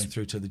it. It's going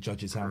through to the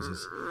judges'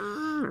 houses.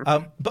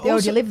 But they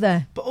already live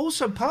there. But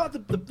also, part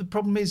of the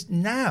problem is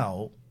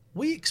now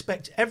we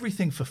expect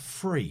everything for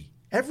free.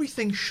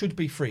 Everything should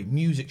be free.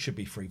 Music should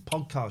be free.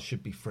 Podcasts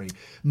should be free.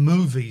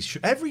 Movies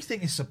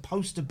everything is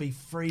supposed to be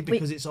free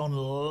because it's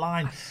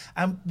online.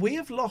 And we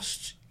have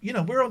lost,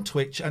 we're on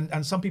Twitch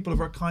and some people are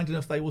very kind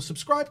enough, they will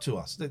subscribe to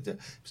us.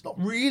 It's not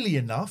really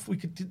enough. We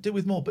could do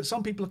with more, but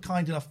some people are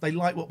kind enough, they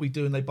like what we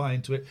do and they buy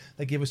into it.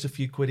 They give us a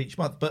few quid each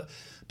month. But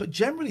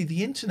generally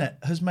the internet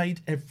has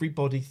made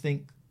everybody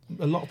think,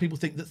 a lot of people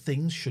think that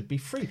things should be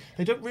free.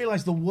 They don't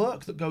realise the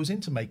work that goes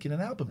into making an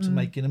album, to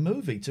making a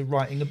movie, to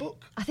writing a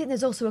book. I think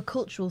there's also a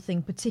cultural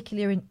thing,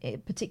 particularly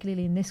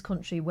in this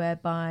country,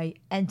 whereby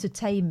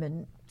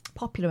entertainment,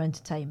 popular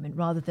entertainment,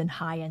 rather than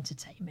high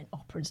entertainment,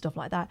 opera and stuff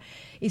like that,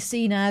 is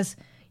seen as,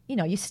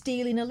 you're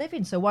stealing a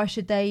living. So why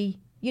should they,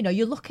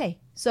 you're lucky.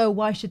 So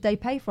why should they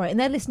pay for it? And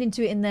they're listening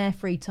to it in their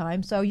free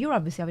time. So you're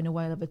obviously having a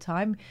whale of a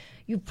time.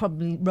 You're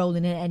probably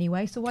rolling in it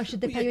anyway. So why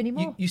should they pay you any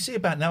more? You see a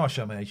band now, I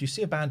show my age. You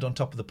see a band on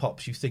Top of the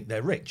Pops, you think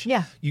they're rich.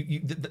 Yeah.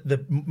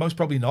 The most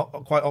probably not,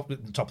 quite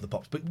often Top of the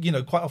Pops, but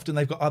quite often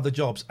they've got other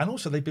jobs, and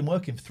also they've been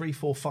working for 3,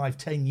 4, 5,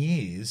 10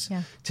 years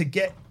to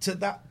get to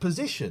that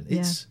position.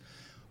 It's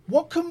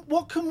what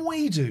can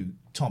we do,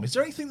 Tom? Is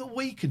there anything that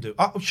we can do?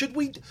 Should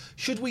we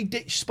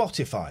ditch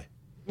Spotify?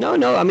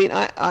 No. I mean,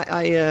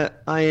 I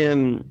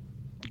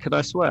Can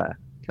I swear?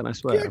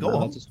 Yeah, go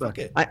on. Fuck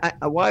it.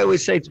 What I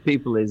always say to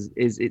people is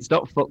it's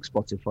not fuck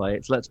Spotify.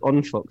 It's let's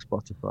unfuck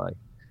Spotify.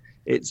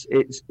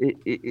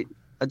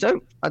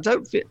 I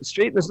don't feel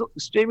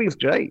streaming's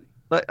great.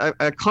 Like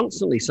I'm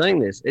constantly saying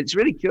this. It's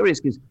really curious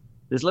because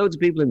there's loads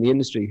of people in the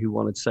industry who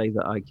want to say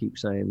that I keep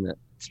saying that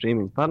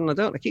streaming's bad, and I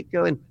don't. I keep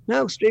going,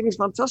 no, streaming's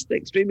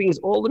fantastic. Streaming is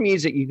all the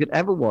music you could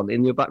ever want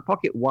in your back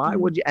pocket. Why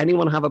would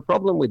anyone have a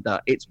problem with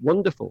that? It's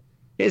wonderful.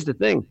 Here's the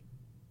thing.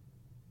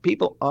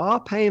 People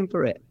are paying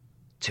for it.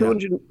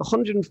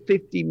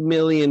 150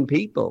 million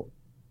people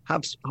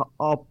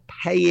are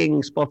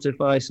paying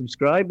Spotify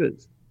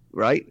subscribers,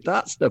 right?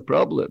 That's the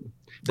problem.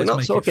 We're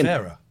not talking. It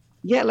fairer.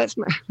 Yeah, let's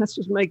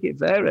just make it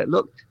fairer.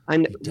 Look,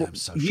 and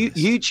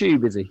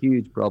YouTube is a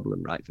huge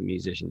problem, right, for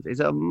musicians. It's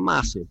a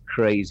massive,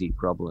 crazy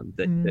problem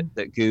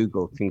that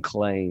Google can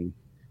claim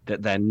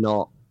that they're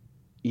not,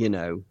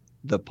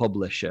 the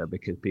publisher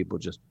because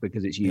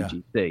it's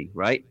UGC,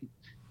 right?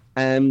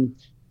 And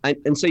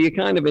so you're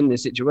kind of in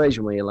this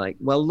situation where you're like,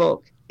 well,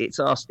 look, it's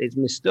my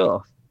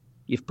stuff.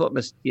 You've put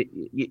my,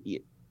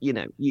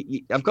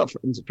 I've got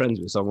friends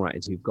with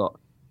songwriters who've got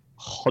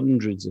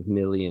hundreds of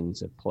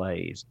millions of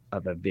plays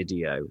of a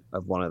video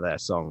of one of their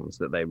songs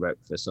that they wrote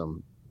for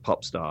some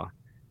pop star,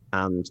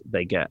 and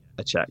they get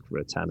a check for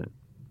a tenner.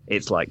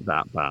 It's like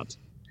that bad.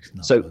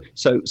 So,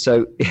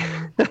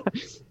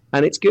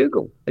 and it's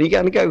Google, and you're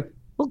going to go,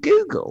 well,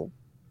 Google,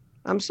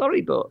 I'm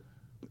sorry, but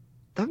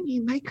don't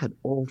you make an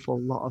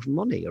awful lot of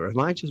money, or am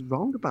I just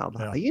wrong about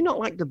that? Yeah. Are you not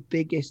like the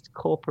biggest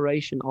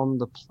corporation on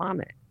the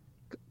planet?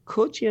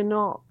 Could you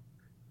not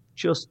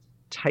just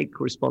take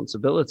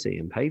responsibility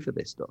and pay for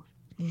this stuff?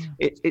 Yeah.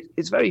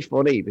 It's very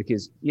funny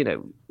because,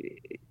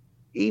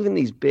 even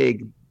these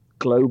big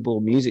global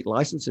music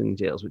licensing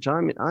deals, which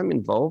I'm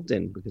involved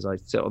in because I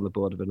sit on the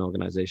board of an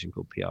organization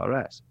called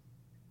PRS,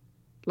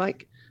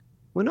 like,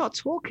 we're not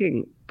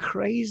talking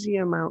crazy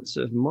amounts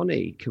of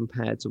money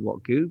compared to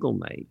what Google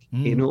make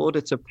in order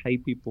to pay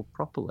people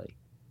properly.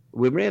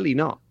 We're really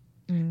not.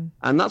 And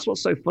that's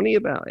what's so funny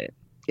about it.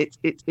 It's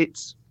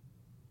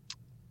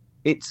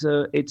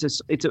a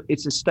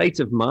state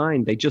of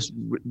mind.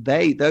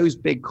 Those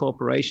big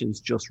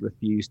corporations just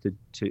refuse to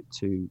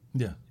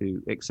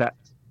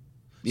accept.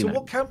 So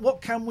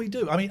what can we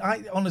do? I mean,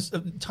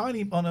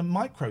 on a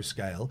micro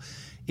scale,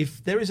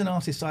 if there is an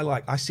artist I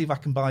like, I see if I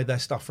can buy their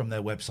stuff from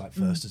their website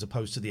first, as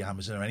opposed to the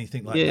Amazon or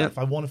anything like that. If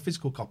I want a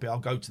physical copy, I'll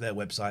go to their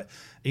website.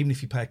 Even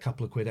if you pay a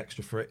couple of quid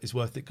extra for it, it's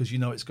worth it because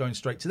it's going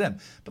straight to them.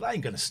 But that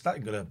ain't going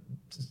to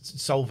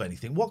solve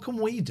anything. What can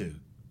we do?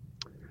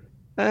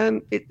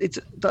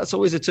 That's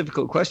always a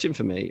difficult question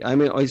for me. I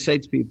mean, I say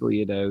to people,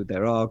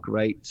 there are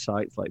great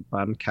sites like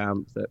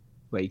Bandcamp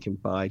where you can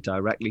buy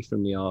directly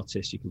from the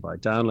artist. You can buy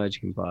downloads, you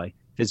can buy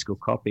physical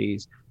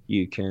copies.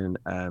 You can,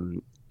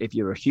 if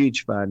you're a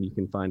huge fan, you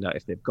can find out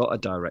if they've got a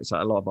direct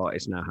site. A lot of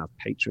artists now have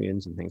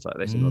Patreons and things like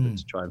this in order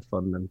to try and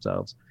fund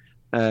themselves.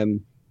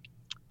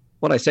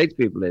 What I say to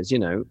people is,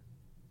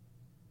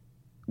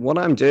 what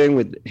I'm doing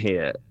with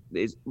here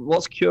is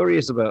what's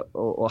curious about,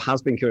 or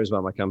has been curious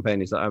about my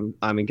campaign, is that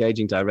I'm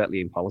engaging directly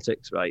in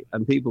politics, right?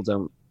 And people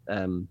don't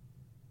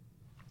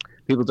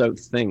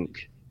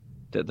think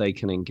that they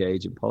can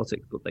engage in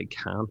politics, but they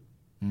can.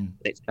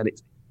 It's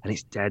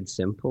dead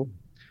simple.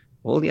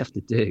 All you have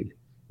to do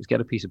is get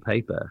a piece of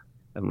paper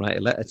and write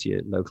a letter to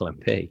your local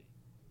MP,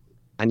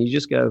 and you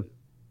just go,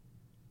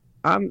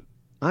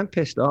 I'm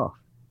pissed off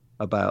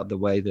about the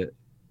way that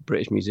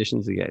British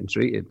musicians are getting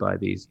treated by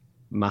these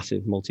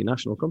massive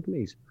multinational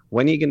companies.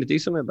 When are you going to do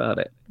something about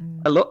it?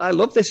 I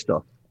love this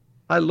stuff.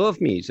 I love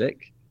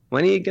music.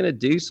 When are you going to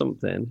do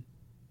something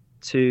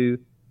to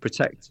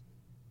protect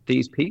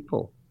these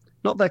people?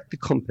 Not like the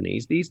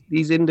companies,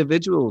 these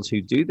individuals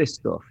who do this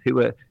stuff, who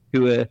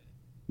are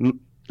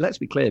let's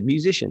be clear,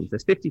 musicians.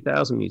 There's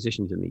 50,000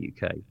 musicians in the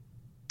UK.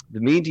 The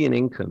median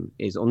income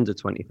is under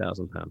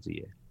 £20,000 a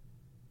year,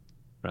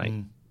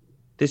 right?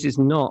 This is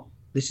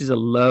a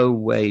low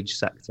wage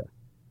sector.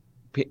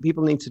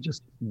 People need to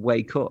just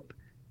wake up.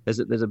 There's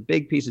a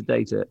big piece of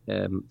data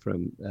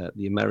from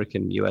the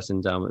American US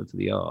Endowment for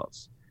the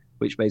Arts,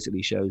 which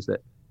basically shows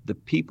that the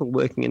people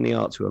working in the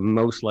arts who are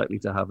most likely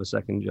to have a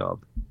second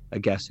job are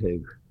guess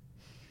who,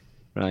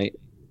 right?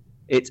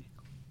 This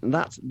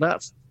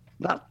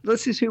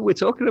is who we're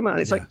talking about.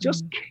 It's like,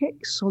 just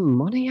kick some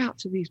money out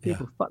to these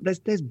people. Yeah.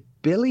 There's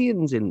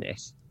billions in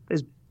this.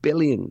 There's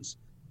billions.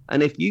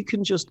 And if you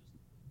can just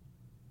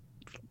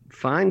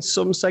find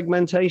some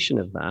segmentation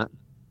of that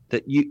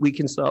we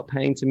can start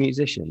paying to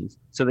musicians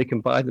so they can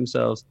buy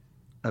themselves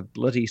a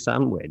bloody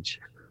sandwich,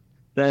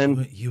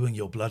 then... You and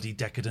your bloody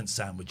decadent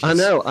sandwiches. I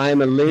know, I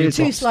am a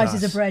loser. 2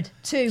 slices of bread.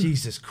 2.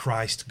 Jesus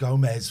Christ,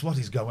 Gomez, what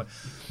is going...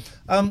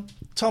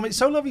 Tom, it's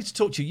so lovely to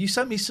talk to you. You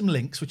sent me some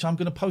links, which I'm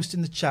going to post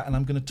in the chat, and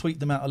I'm going to tweet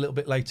them out a little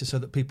bit later so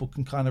that people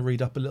can kind of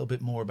read up a little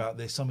bit more about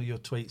this, some of your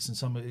tweets and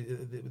some of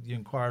the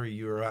inquiry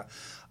you were at,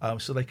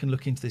 so they can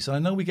look into this. And I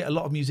know we get a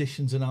lot of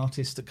musicians and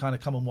artists that kind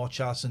of come and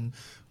watch us, and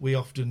we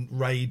often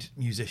raid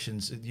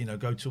musicians,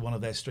 go to one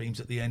of their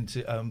streams at the end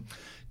to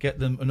get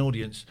them an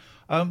audience.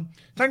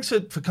 Thanks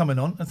for coming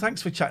on, and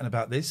thanks for chatting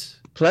about this.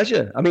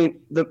 Pleasure. I mean,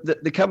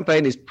 the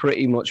campaign is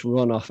pretty much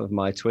run off of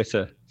my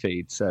Twitter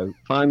feed. So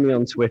find me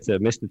on Twitter,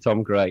 Mr.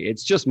 Tom Gray.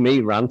 It's just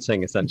me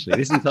ranting, essentially.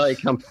 This entire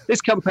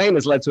this campaign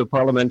has led to a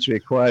parliamentary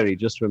inquiry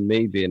just from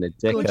me being a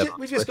dickhead.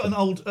 We've just got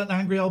an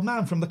angry old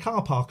man from the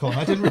car park on.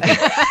 I didn't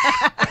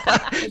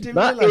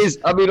realise.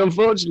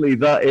 Unfortunately,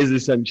 that is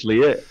essentially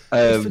it.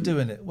 Good for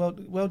doing it. Well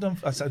done.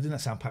 I didn't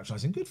sound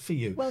patronising. Good for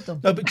you. Well done.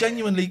 No, but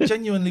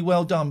genuinely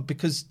well done,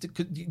 because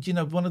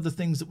one of the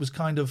things that was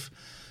kind of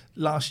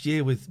last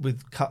year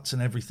with cuts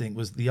and everything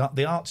was the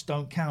arts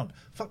don't count.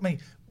 Fuck me.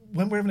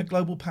 When we're having a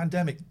global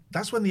pandemic,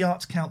 that's when the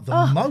arts count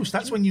the most.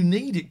 That's when you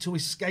need it to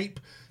escape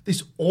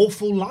this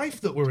awful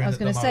life that we're in. I was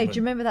going to say, do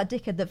you remember that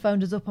dickhead that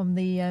phoned us up on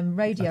the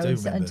radio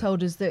and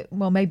told us that,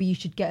 well, maybe you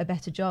should get a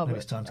better job? Maybe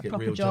it's time to get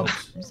real job.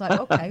 jobs. It's like,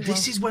 okay.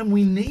 This is when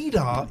we need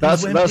art.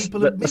 That's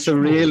a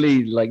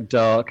really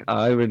dark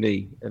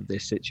irony of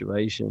this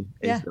situation.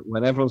 Is that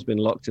when everyone's been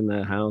locked in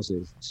their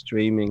houses,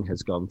 streaming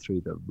has gone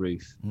through the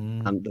roof,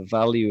 and the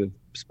value of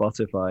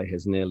Spotify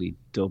has nearly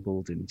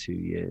doubled in 2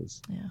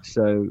 years. Yeah.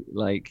 So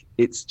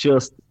it's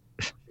just.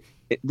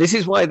 This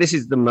is why this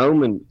is the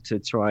moment to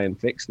try and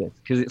fix this,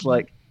 because it's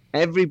like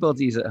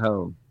everybody's at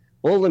home.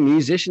 All the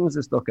musicians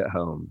are stuck at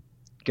home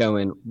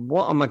going,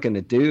 what am I going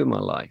to do in my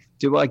life?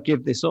 Do I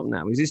give this up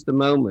now? Is this the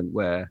moment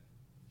where,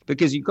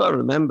 because you've got to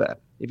remember,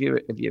 if you're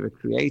a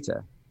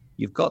creator,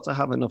 you've got to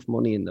have enough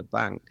money in the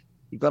bank.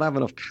 You've got to have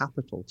enough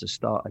capital to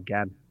start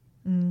again.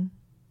 And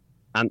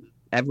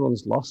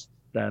everyone's lost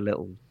their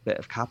little bit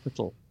of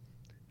capital.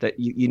 That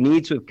you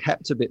need to have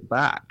kept a bit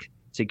back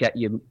to get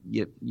your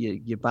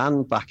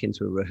band back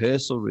into a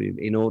rehearsal room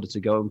in order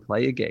to go and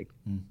play a gig.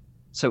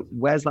 So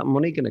where's that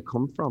money going to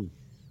come from?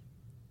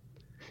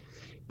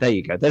 There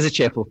you go. There's a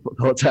cheerful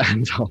thought to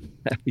end on.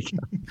 There we go.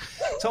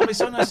 Tom, it's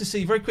so nice to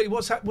see you. Very quickly,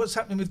 what's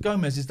happening with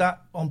Gomez? Is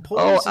that on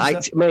pause?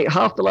 Mate,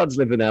 half the lads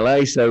live in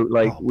LA, so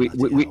we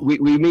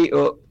meet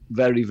up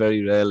very,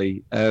 very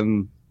rarely.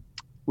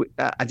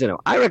 I don't know.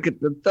 I reckon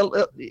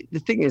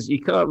the thing is,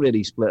 you can't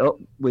really split up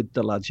with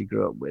the lads you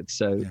grew up with.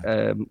 So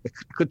I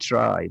could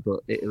try, but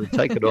it would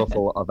take an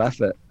awful lot of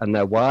effort, and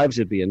their wives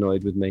would be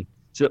annoyed with me.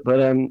 So I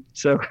don't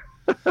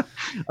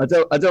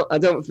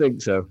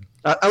think so.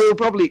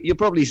 You'll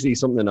probably see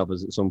something of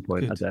us at some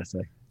point. Good. I dare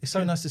say. It's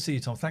so nice to see you,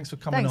 Tom. Thanks for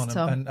coming on.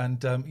 Tom.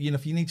 And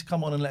if you need to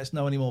come on and let us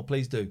know any more,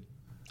 please do.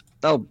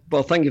 Oh,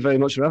 well, thank you very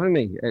much for having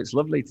me. It's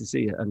lovely to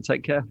see you, and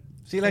take care.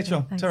 See you later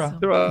on.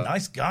 Ta-ra.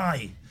 Nice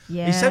guy.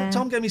 Yeah.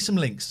 Tom gave me some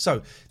links.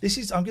 So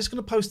I'm just going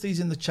to post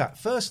these in the chat.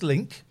 First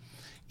link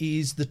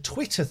is the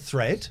Twitter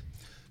thread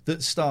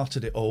that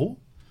started it all.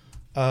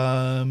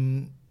 I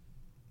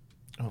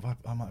might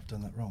have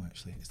done that wrong,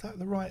 actually. Is that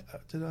the right?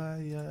 Did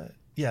I?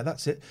 Yeah,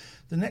 that's it.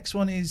 The next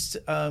one is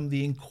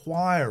the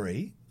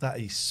inquiry that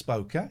he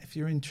spoke at. If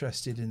you're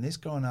interested in this,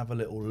 go and have a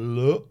little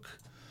look.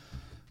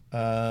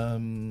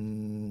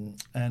 And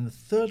the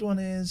third one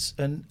is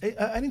an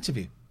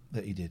interview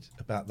that he did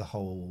about the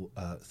whole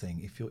thing.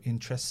 If you're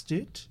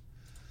interested,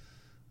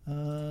 go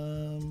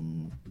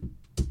and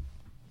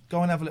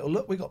have a little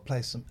look. We got to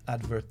play some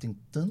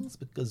advertingtons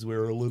because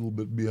we're a little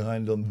bit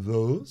behind on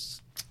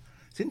those.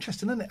 It's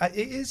interesting, isn't it?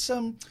 It is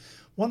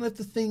one of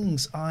the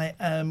things I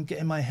am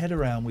getting my head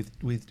around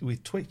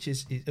with Twitch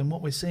is and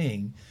what we're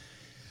seeing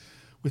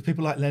with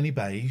people like Lenny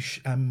Beige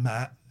and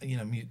Matt,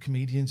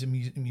 comedians and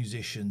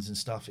musicians and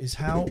stuff, is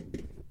how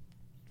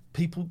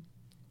people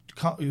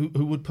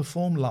who would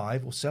perform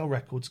live or sell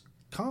records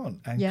can't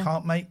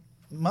make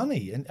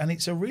money, and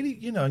it's a really,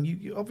 and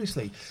you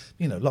obviously,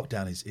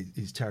 lockdown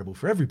is terrible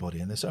for everybody,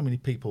 and there's so many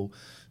people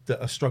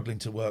that are struggling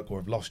to work or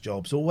have lost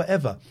jobs or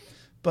whatever.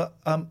 But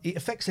it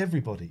affects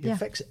everybody. It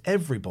affects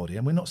everybody.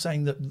 And we're not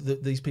saying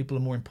that these people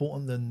are more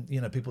important than,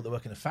 people that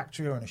work in a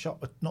factory or in a shop,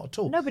 but not at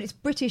all. No, but it's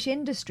British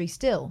industry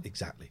still.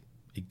 Exactly.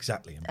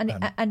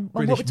 And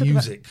what British we're talking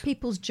music. about,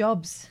 people's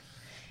jobs.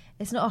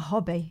 It's not a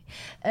hobby.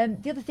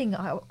 The other thing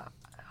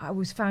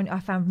I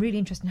found really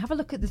interesting. Have a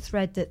look at the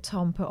thread that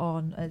Tom put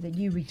on, that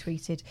you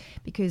retweeted,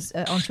 because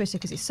on Twitter,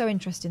 because it's so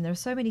interesting. There are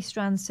so many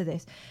strands to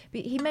this.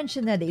 But he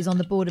mentioned there that he's on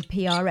the board of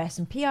PRS,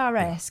 and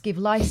PRS give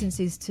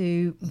licenses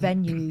to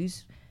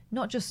venues,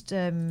 not just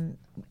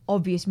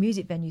obvious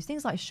music venues,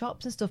 things like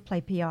shops and stuff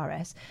play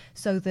PRS,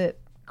 so that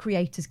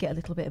creators get a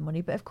little bit of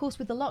money. But of course,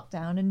 with the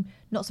lockdown and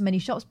not so many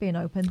shops being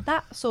open,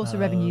 that source of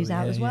revenue's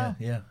out as well.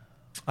 Yeah.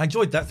 I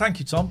enjoyed that. Thank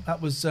you, Tom.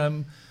 That was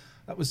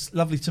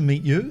lovely to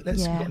meet you.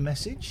 Let's get a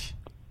message.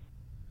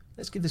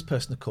 Let's give this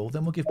person a call.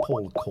 Then we'll give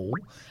Paul a call,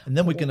 and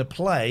then we're going to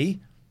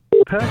play.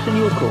 Person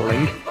you're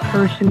calling,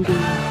 person B,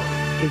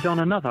 is on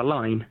another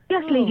line.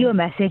 Just leave your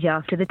message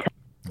after the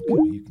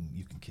tone.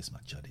 You can kiss my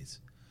chuddies.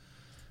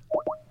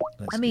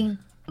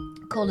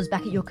 Call us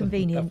back at your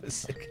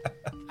convenience.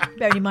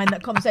 Bearing in mind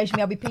that conversation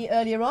we had with Pete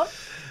earlier on.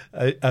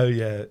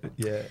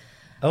 Yeah.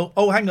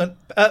 Oh, hang on.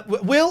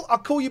 Will, I'll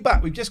call you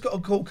back. We've just got a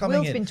call coming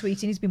in. Will's been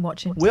tweeting. He's been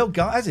watching. Will,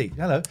 has he?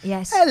 Hello.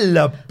 Yes.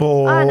 Hello,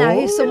 Paul. Now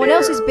here's someone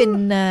else who's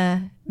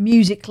been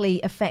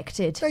musically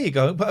affected. There you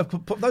go. But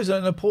those who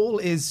don't know, Paul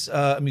is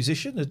a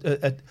musician,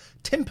 a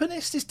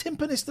timpanist. Is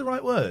timpanist the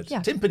right word?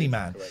 Yeah. Timpani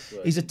man.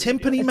 He's a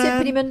timpani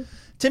man.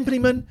 Timpani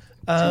man.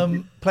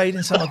 Played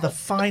in some of the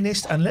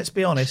finest and, let's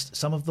be honest,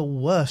 some of the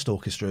worst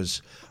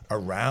orchestras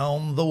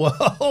around the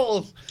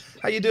world.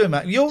 How you doing,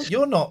 Matt?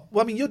 You're not.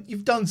 Well,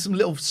 you've done some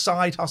little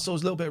side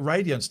hustles, a little bit of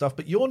radio and stuff,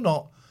 but you're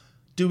not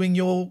doing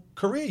your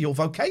career, your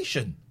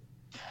vocation.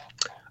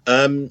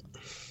 A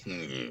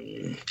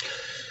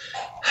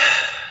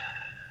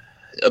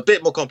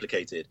bit more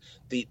complicated.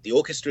 The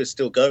orchestra is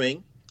still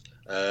going.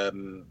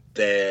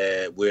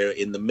 We're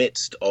in the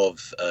midst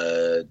of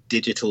a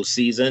digital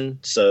season,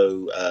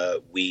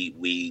 so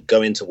we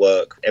go into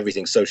work,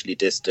 everything's socially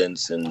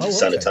distanced and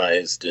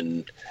sanitized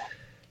and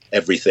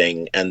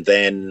everything, and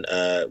then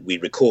we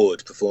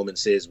record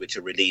performances which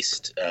are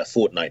released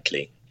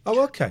fortnightly.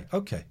 Oh, okay.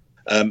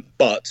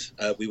 But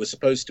we were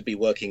supposed to be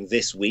working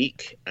this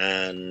week,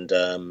 and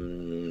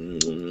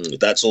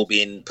that's all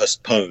been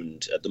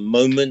postponed. At the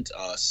moment,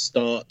 our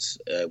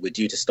we're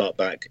due to start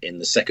back in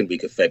the second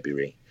week of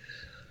February.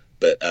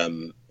 But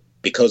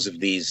because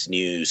of these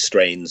new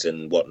strains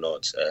and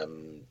whatnot,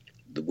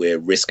 we're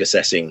risk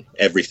assessing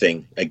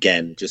everything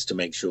again, just to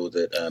make sure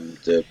that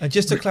And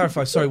just to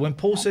clarify, sorry, when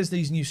Paul says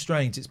these new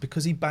strains, it's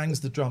because he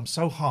bangs the drum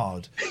so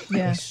hard,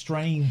 he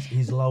strains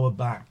his lower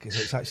back.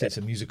 So it's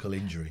a musical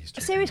injury.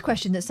 A serious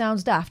question that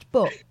sounds daft,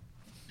 but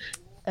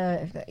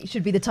it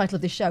should be the title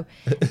of this show.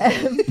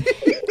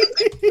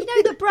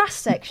 The brass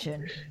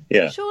section.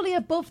 Yeah. Surely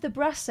above the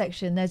brass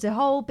section, there's a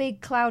whole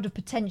big cloud of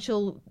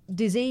potential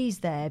disease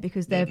there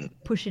because they're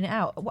pushing it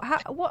out.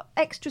 What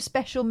extra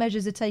special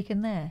measures are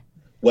taken there?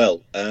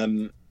 Well,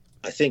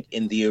 I think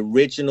in the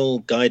original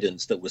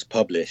guidance that was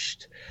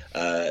published,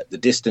 the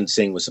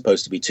distancing was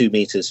supposed to be 2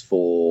 meters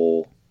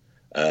for,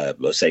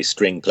 let's say,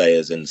 string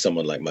players and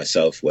someone like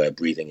myself, where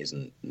breathing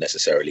isn't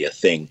necessarily a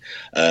thing.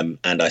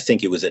 And I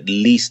think it was at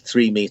least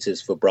 3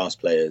 meters for brass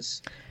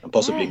players and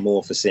possibly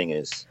more for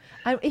singers.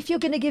 And if you're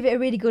going to give it a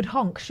really good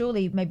honk,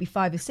 surely maybe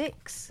 5 or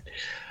 6.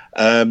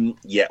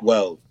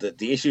 Well,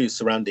 the issues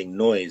surrounding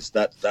noise,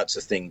 that's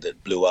a thing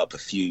that blew up a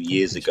few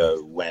years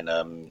ago when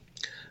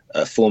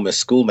a former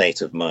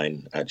schoolmate of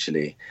mine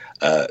actually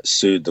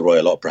sued the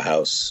Royal Opera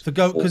House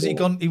because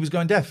he was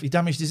going deaf. He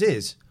damaged his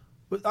ears.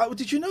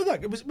 Did you know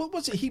that? What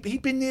was it?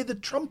 He'd been near the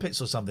trumpets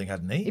or something,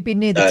 hadn't he? He'd been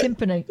near the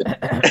timpani.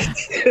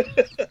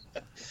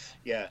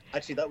 Yeah,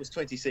 actually, that was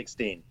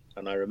 2016,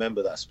 and I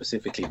remember that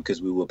specifically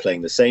because we were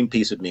playing the same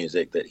piece of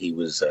music that he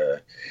was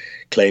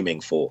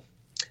claiming for.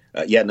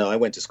 I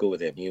went to school with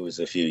him. He was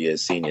a few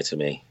years senior to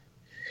me.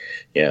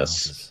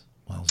 Yes.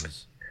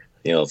 Wowzers.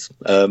 Yes.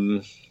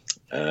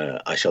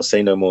 I shall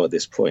say no more at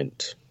this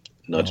point.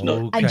 Nudge,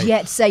 nudge. Okay. And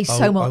yet say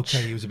so much.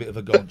 Okay, he was a bit of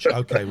a gonch.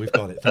 Okay, we've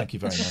got it. Thank you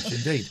very much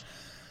indeed.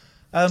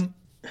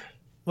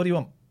 What do you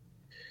want?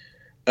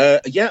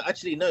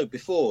 Actually, no.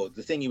 Before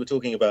the thing you were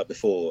talking about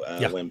before,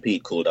 when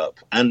Pete called up,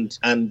 and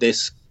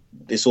this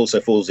also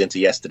falls into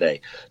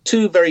yesterday.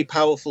 2 very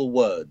powerful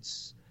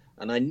words,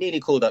 and I nearly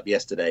called up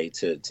yesterday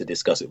to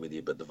discuss it with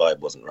you, but the vibe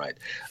wasn't right.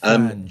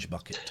 Flange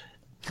bucket.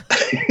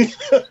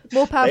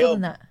 More powerful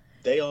than that.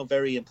 They are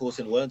very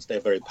important words.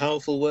 They're very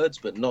powerful words,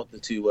 but not the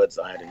 2 words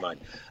that I had in mind.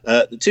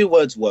 The 2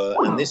 words were,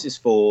 and this is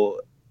for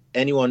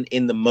anyone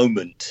in the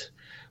moment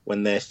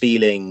when they're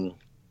feeling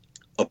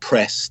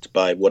oppressed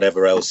by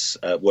whatever else,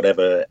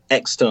 whatever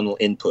external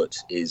input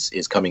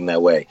is coming their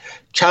way.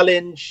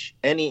 Challenge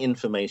any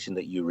information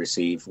that you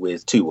receive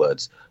with 2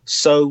 words.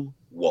 So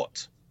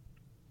what?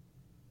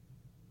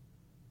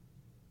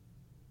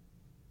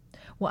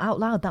 Well, out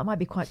loud, that might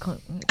be quite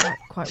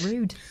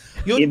rude.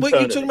 You're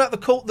talking about the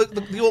call,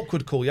 the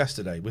awkward call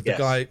yesterday with the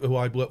guy who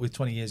I worked with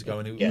 20 years ago,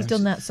 and He's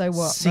done that. So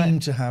what?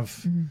 Seemed to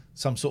have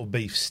some sort of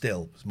beef.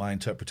 Still, is my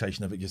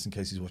interpretation of it. Just in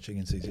case he's watching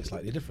and sees it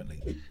slightly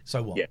differently.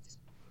 So what? Yes.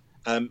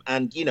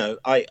 And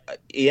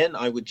Ian,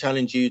 I would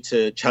challenge you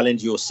to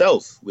challenge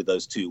yourself with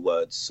those two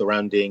words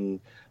surrounding,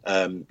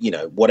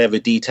 whatever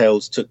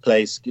details took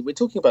place. We're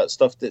talking about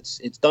stuff it's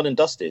done and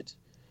dusted.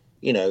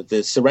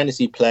 The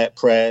Serenity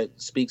Prayer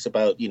speaks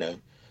about,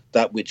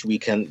 that which we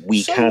can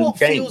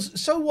gain.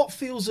 So what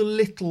feels a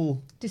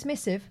little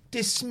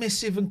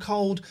dismissive and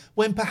cold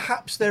when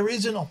perhaps there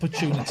is an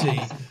opportunity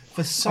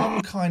for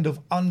some kind of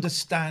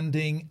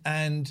understanding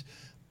and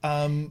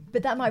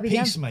but that might be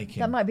peacemaking.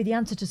 That might be the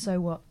answer to so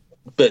what.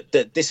 But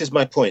this is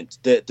my point.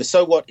 The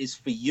so what is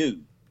for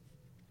you.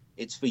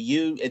 It's for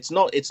you. It's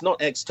not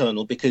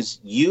external, because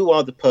you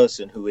are the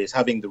person who is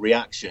having the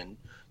reaction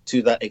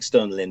to that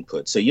external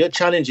input. So you're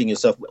challenging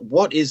yourself.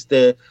 What is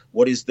the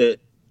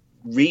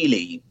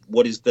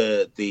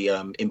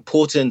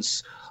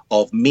importance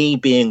of me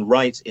being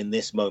right in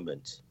this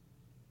moment?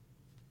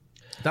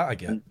 That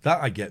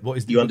I get. What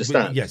is you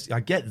understand? Yes,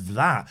 I get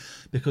that,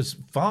 because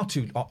far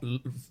too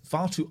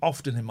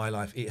often in my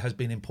life it has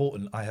been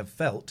important, I have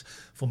felt,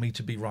 for me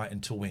to be right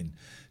and to win.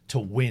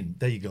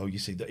 There you go. You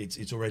see that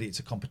it's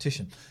a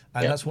competition,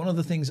 and that's one of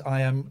the things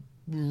I am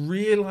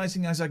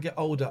realizing as I get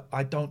older.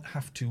 I don't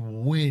have to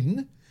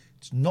win.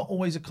 It's not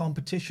always a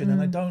competition,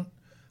 and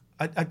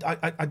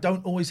I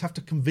don't always have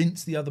to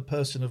convince the other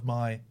person of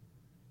my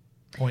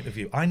point of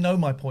view. I know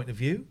my point of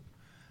view.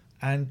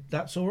 And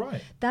that's all right.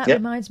 That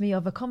reminds me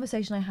of a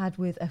conversation I had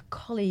with a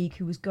colleague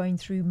who was going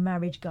through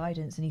marriage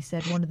guidance, and he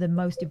said one of the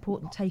most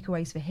important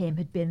takeaways for him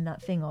had been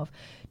that thing of,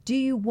 do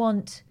you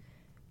want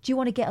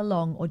to get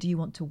along, or do you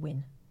want to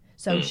win?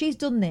 So she's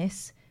done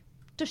this.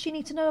 Does she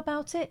need to know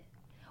about it?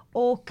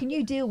 Or can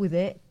you deal with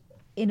it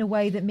in a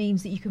way that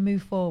means that you can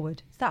move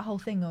forward? It's that whole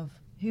thing of,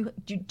 do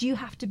you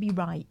have to be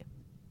right?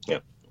 Yeah.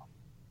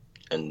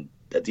 And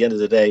at the end of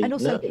the day, and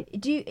also,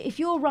 if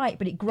you're right,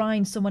 but it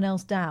grinds someone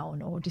else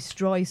down or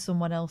destroys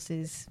someone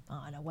else's,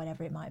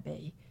 whatever it might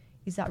be,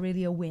 is that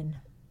really a win?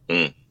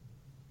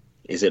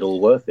 Is it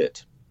all worth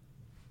it?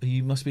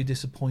 You must be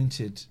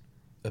disappointed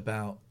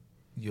about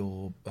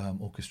your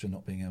orchestra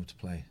not being able to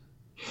play.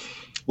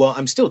 Well,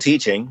 I'm still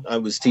teaching. I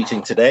was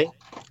teaching today.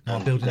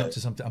 I'm building up to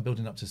something. I'm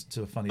building up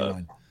to a funny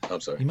line. I'm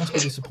sorry. You must be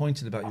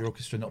disappointed about your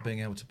orchestra not being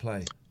able to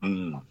play.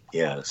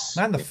 Yes.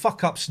 Man, the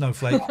fuck up,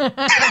 Snowflake.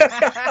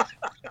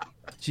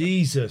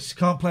 Jesus,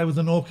 can't play with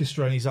an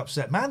orchestra and he's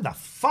upset. Man, the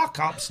fuck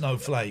up,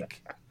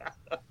 Snowflake.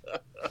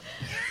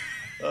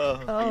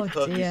 Oh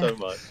dear. So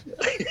much.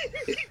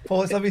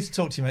 Paul, it's lovely to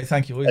talk to you, mate.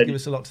 Thank you. Always give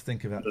us a lot to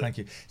think about. Thank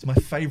you. So my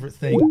favourite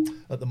thing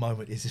at the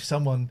moment is if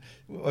someone,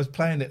 I was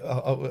playing it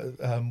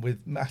with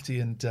Matty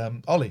and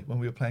Ollie when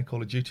we were playing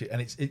Call of Duty,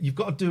 and you've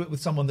got to do it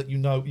with someone that you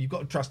know. You've got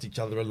to trust each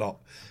other a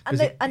lot, and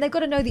they've got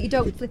to know that you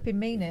don't flipping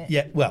mean it.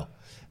 Yeah, well.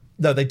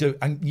 No, they do,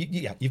 and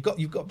you've got.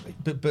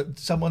 But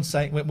someone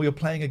saying, when we were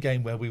playing a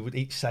game where we would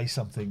each say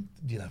something,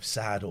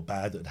 sad or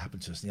bad that had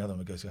happened to us, and the other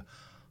one goes,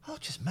 "Oh,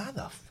 just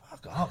motherfucker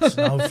up,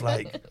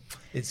 Snowflake."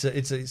 It's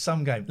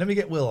some game. Let me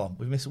get Will on.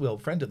 We miss Will,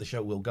 friend of the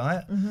show, Will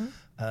Guyatt.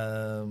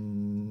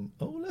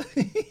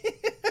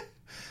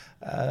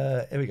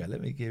 Here we go.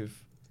 Let me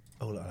give.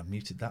 Oh, I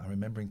muted that. I'm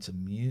remembering to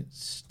mute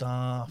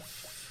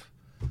stuff.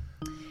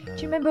 Do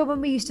you remember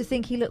when we used to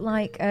think he looked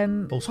like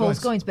Paul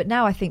Scoins? But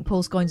now I think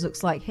Paul Scoins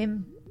looks like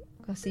him.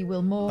 I see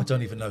Will Moore. I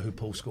don't even know who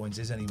Paul Scoins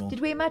is anymore. Did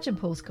we imagine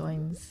Paul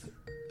Scoins?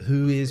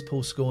 Who is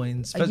Paul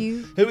Scoins?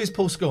 Who is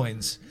Paul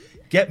Scoins?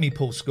 Get me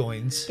Paul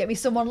Scoins. Get me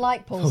someone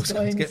like Paul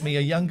Scoins. Get me a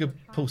younger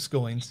Paul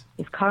Scoins.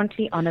 Is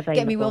currently unavailable.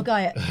 Get me Will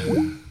Guyatt.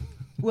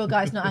 Will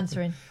Guyatt's not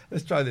answering.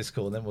 Let's try this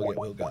call, then we'll get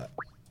Will Guyatt.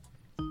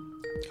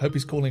 Hope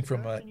he's calling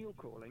from. Oh,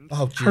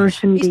 jeez.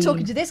 Person he's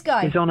talking to this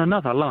guy. Is on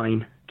another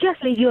line.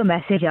 Just leave your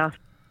message after.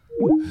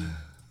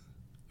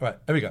 Right,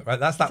 here we go. Right,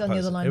 that's that person. On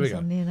the other line. Here we go.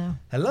 On there now.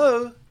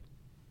 Hello.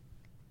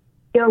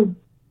 Yo.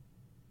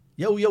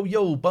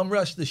 Yo, Bum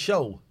Rush the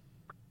show.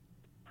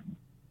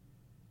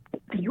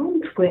 Are you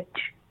on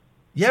Twitch?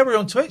 Yeah, we're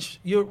on Twitch.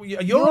 You're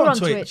on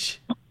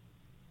Twitch.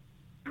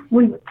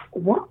 Wait,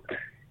 what?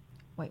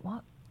 Wait,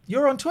 what?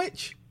 You're on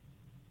Twitch.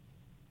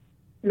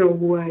 No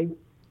way.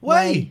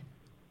 Way.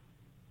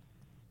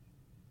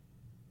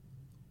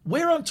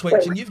 We're on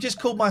Twitch, and you've just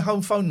called my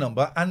home phone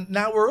number, and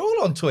now we're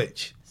all on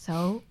Twitch.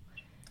 So?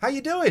 How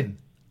you doing?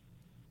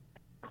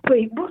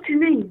 Wait, what's your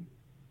name?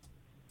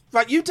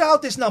 Right, you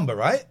dialed this number,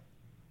 right?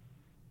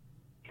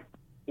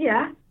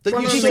 Yeah.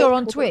 That you saw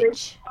on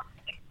Twitch?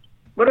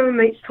 One of my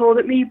mates told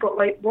it me, but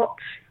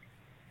what's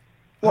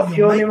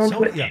your name on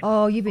Twitch?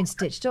 Oh, you've been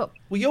stitched up.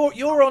 Well,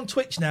 you're on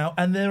Twitch now,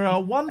 and there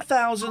are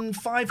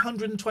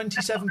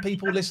 1,527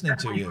 people listening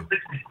to you.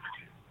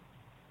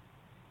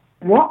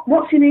 What?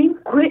 What's your name?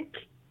 Quick.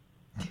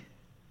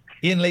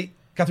 Ian Lee,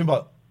 Catherine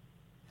Boyle.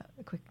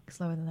 Quick,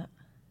 slower than that.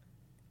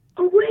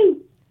 Oh, wait.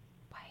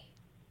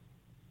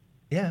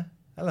 Yeah,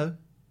 hello.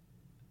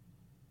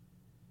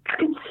 I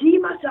can see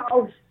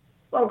myself.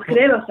 Well, I can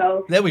hear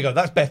myself. There we go.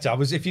 That's better.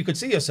 If you could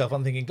see yourself,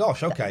 I'm thinking,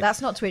 gosh, okay.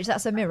 That's not Twitch.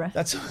 That's a mirror.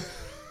 That's.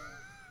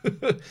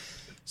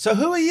 So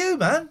who are you,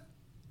 man?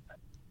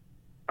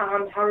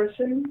 I'm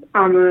Harrison.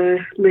 I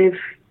live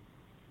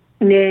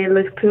near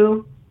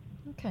Liverpool.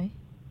 Okay.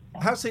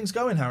 How's things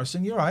going,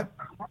 Harrison? You all right?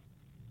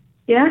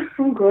 Yeah,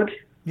 I'm good.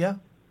 Yeah.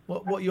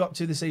 What are you up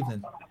to this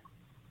evening?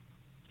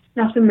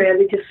 Nothing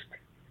really, just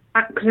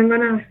because I'm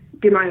gonna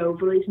do my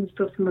overlays and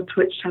stuff on my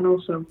Twitch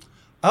channel. So.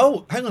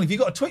 Oh, hang on. Have you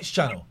got a Twitch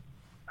channel?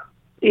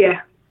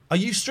 Yeah. Are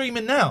you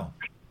streaming now?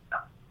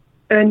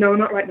 No,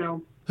 not right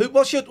now.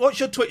 What's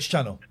your Twitch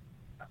channel?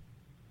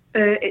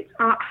 It's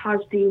at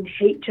Hasdean,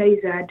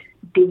 HAZDEAN.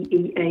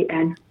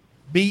 BEAN.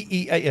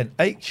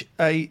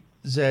 HAZBEAN.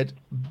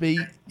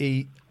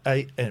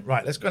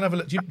 Right, let's go and have a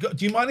look.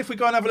 Do you mind if we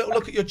go and have a little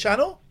look at your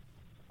channel?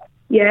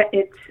 Yeah,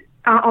 it's.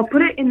 I'll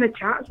put it in the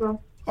chat as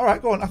well. All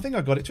right, go on. I think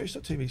I got it.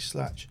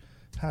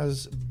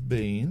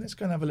 Twitch.tv/hasbeen. Let's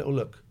go and have a little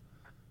look.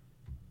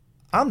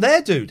 I'm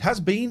there, dude.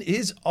 Hasbeen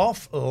is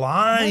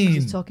offline.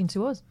 He's talking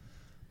to us.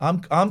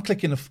 I'm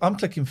clicking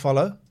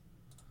follow.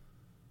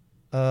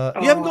 You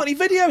haven't got any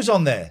videos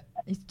on there.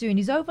 He's doing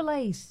his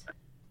overlays.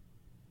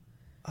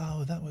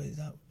 Oh,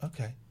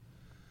 okay.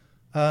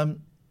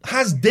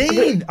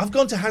 Hasdeen. I've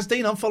gone to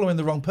Hasdeen. I'm following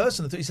the wrong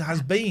person. I thought you said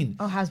Hasbeen.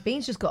 Oh,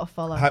 Hasbeen's just got a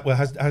follow.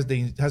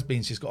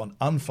 Hasbeen's just got an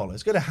unfollow.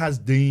 Let's go to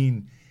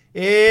Hasdeen.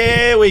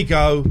 Here we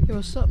go. Yo,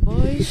 what's up,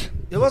 boys?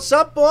 Yo, what's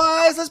up,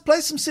 boys? Let's play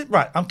some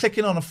Right, I'm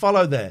clicking on a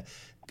follow there.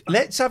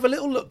 Let's have a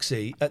little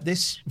look-see at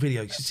this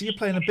video. You see you're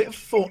playing a bit of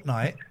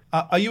Fortnite.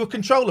 Are you a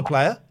controller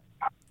player?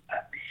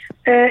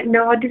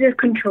 No, I did a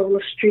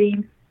controller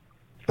stream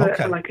for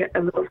Okay. like a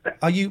little bit.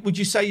 Would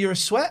you say you're a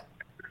sweat?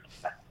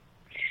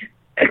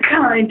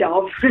 Kind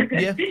of.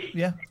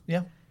 Yeah.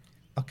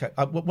 Okay.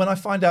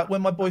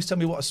 When my boys tell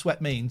me what a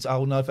sweat means, I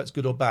will know if that's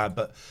good or bad.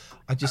 But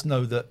I just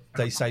know that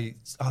they say,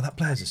 "Oh, that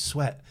player's a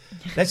sweat."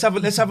 Let's have a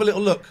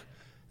little look.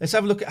 Let's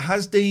have a look at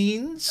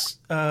Hasdeen's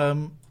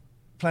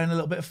playing a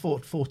little bit of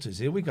Forters.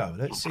 Here we go.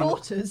 Let's see.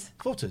 Forters?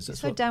 Forters.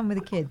 That's So what. down with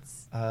the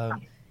kids.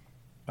 Hang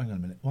on a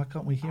minute. Why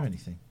can't we hear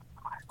anything?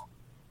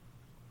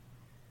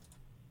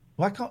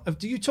 Why can't?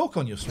 Do you talk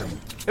on your stream?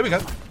 Here we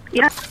go.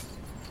 Yeah.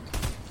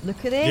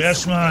 Look at this.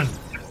 Yes, man.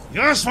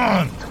 Yes,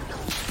 man.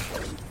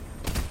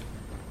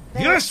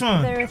 Yes,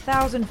 man. There are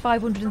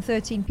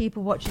 1,513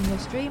 people watching your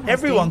stream.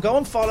 Everyone, Hasdeen. go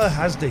and follow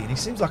Hasdeen. He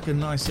seems like a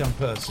nice young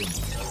person.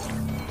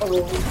 Oh my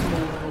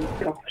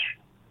gosh.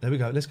 There we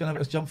go. Let's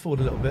jump forward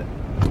a little bit.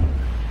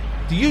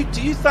 Do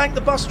you thank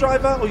the bus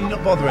driver, or you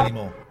not bother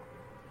anymore?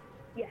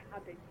 Yeah, I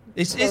do.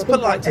 It's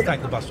polite to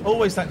thank the bus.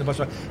 Always thank the bus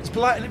driver. It's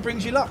polite and it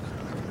brings you luck.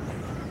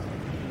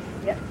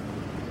 Yeah.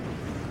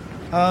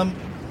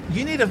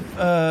 You need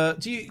a.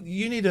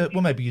 You need a?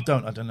 Well, maybe you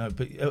don't. I don't know.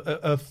 But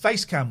a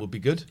face cam would be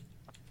good.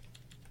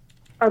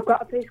 I've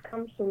got a face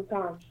cam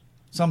sometimes.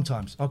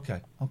 Sometimes.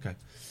 Okay.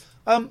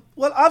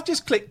 Well, I've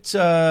just clicked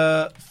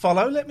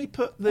follow. Let me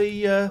put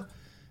the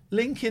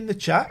link in the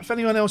chat. If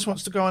anyone else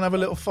wants to go and have a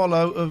little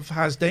follow of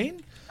Hasdeen,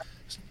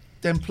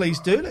 then please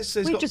do.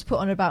 We've just put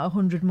on about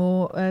 100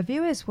 more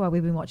viewers while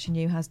we've been watching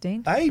you,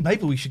 Hasdeen. Hey,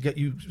 maybe we should get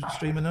you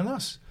streaming on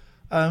us.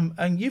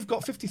 And you've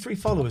got 53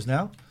 followers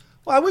now.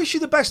 Well, I wish you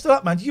the best of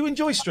luck, man. Do you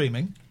enjoy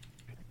streaming?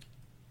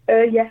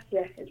 Yeah,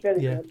 it's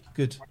really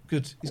good.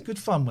 Good. It's good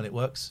fun when it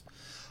works.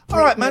 All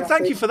right, man.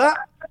 Thank you for that.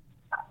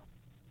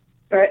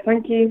 All right,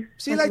 thank you.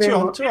 See you Thank later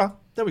very on. much. Ta-ra.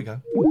 There we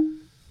go.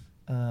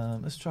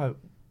 Let's try.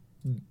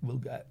 We'll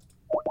get.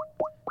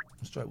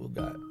 Let's try. We'll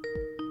get.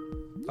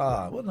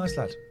 Ah, what a nice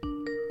lad.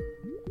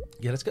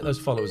 Yeah, let's get those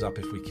followers up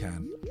if we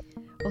can.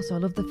 Also, I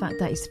love the fact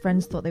that his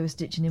friends thought they were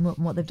stitching him up,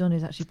 and what they've done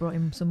is actually brought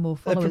him some more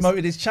They followers.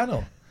 promoted his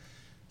channel.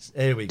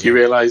 Here we go. Do you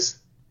realise?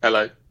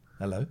 Hello.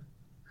 Hello.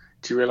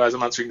 Do you realise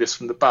I'm answering this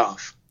from the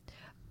bath?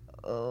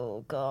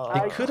 Oh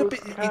God! It could have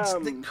been.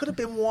 It could have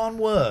been one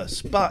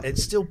worse, but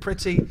it's still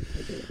pretty.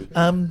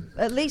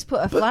 At least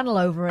put a flannel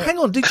over it. Hang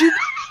on, did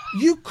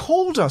you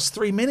called us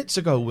 3 minutes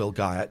ago, Will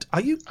Guyett?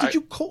 Did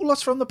you call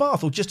us from the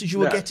bath, or just as you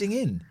were No. getting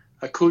in?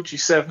 I called you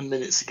 7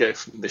 minutes ago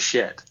from the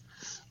shed.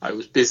 I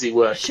was busy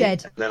working.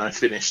 Shed. Then I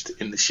finished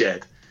in the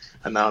shed,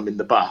 and now I'm in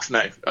the bath.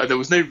 No, there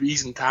was no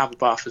reason to have a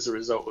bath as a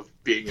result of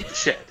being in the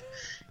shed.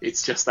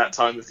 It's just that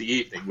time of the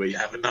evening where you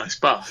have a nice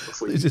bath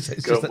before you It's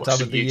just go that and watch time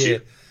some of the YouTube.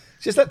 year.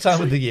 It's just that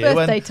time of the year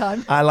Birthday when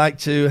time. I like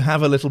to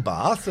have a little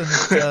bath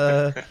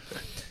and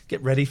get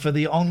ready for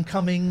the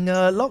oncoming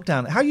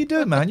lockdown. How you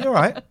doing, man? You all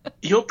right?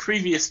 Your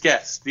previous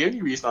guest, the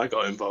only reason I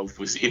got involved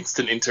was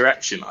instant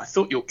interaction. I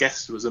thought your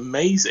guest was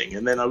amazing,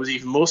 and then I was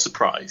even more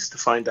surprised to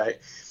find out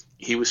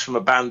he was from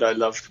a band I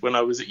loved when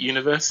I was at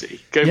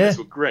university. Gomez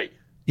were great.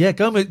 Yeah,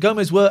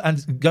 Gomez were,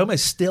 and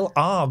Gomez still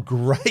are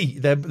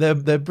great. They're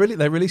brilliant.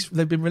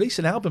 They've been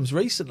releasing albums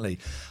recently,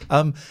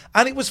 and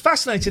it was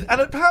fascinating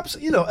and perhaps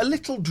a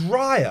little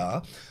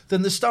drier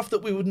than the stuff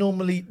that we would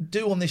normally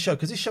do on this show,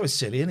 because this show is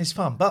silly and it's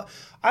fun. But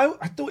I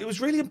thought it was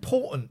really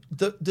important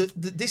that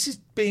this is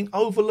being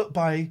overlooked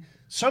by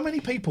so many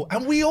people,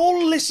 and we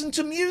all listen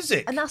to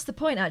music. And that's the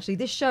point, actually.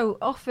 This show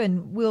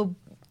often will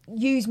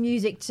use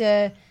music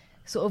to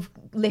sort of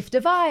lift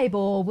a vibe,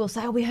 or we'll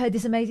say, oh, we heard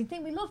this amazing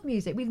thing. We love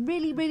music. We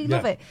really, really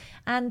love it.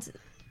 And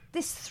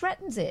this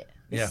threatens it.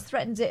 This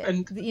threatens it,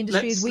 and the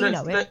industry as we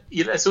know it.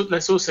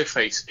 Let's also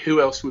face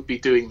who else would be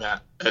doing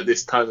that at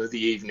this time of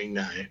the evening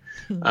now,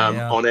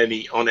 on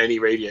any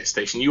radio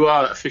station. You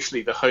are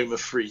officially the home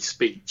of free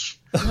speech.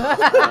 Shut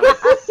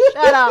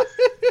up.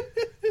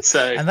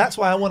 And that's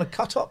why I want to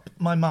cut up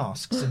my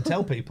masks and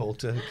tell people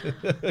to. Do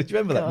you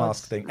remember that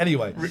mask thing?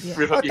 Anyway,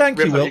 thank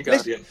you, Will.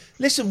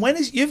 Listen, when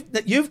is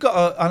you've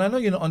got and I know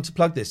you're not on to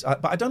plug this,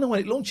 but I don't know when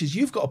it launches.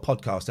 You've got a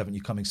podcast, haven't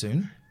you, coming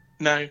soon?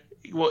 No.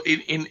 Well,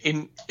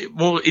 in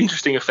more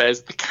interesting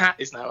affairs, the cat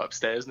is now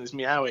upstairs and is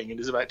meowing and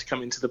is about to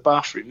come into the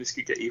bathroom. This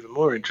could get even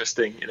more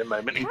interesting in a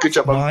moment. And good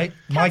job. My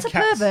cats are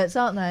perverts,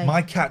 aren't they?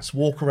 My cats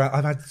walk around.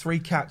 I've had 3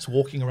 cats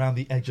walking around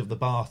the edge of the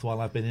bath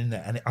while I've been in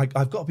there, and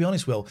I've got to be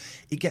honest, Will,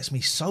 it gets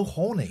me so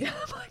horny.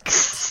 Oh my God.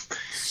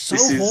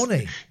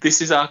 Horny.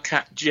 This is our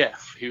cat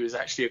Jeff, who is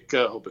actually a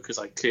girl, because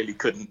I clearly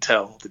couldn't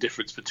tell the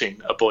difference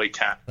between a boy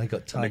cat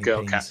and a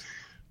girl cat.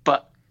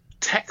 But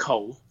Tech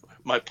Hole,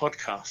 my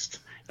podcast,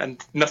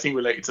 and nothing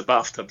related to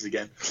bathtubs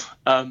again,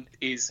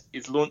 is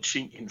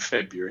launching in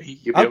February.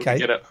 You'll be able to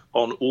get it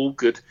on all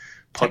good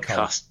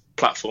podcast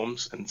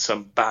platforms and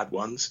some bad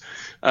ones.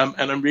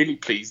 And I'm really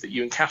pleased that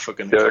you and Kath are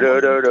going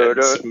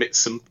to submit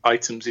some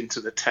items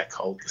into the Tech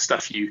Hole, the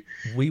stuff you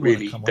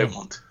really don't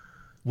want.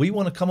 We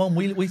want to come on.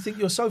 We think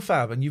you're so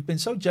fab, and you've been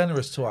so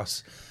generous to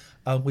us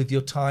with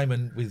your time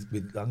and with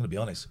I'm going to be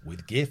honest,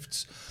 with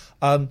gifts.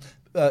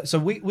 So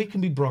we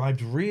can be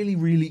bribed really,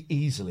 really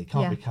easily,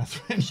 can't we,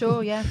 Catherine?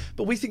 Sure, yeah.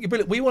 But we think you're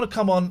brilliant. We want to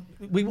come on.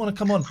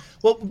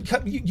 Well,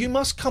 you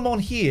must come on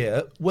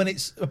here when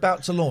it's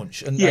about to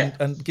launch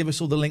and give us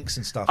all the links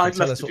and stuff and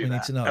tell us what we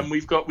need to know. And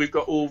we've got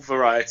all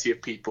variety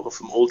of people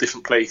from all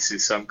different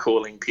places. So I'm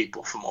calling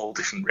people from all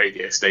different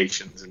radio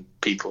stations and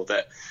people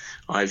that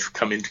I've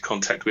come into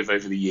contact with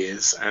over the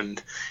years,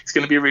 and it's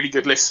going to be a really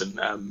good listen.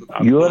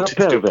 I've wanted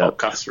to do a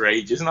podcast for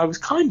ages, and I was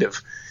kind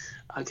of,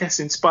 I guess,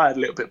 inspired a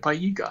little bit by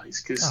you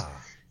guys, because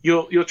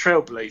you're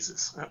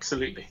trailblazers,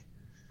 absolutely.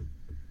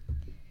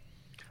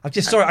 I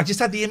just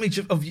had the image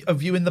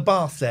of you in the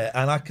bath there,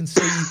 and I can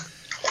see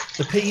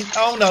the pee.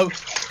 Oh no!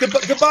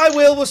 Goodbye,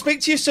 Will. We'll speak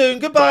to you soon.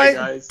 Goodbye. Bye,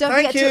 guys.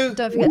 Thank you.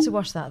 Don't forget to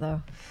wash that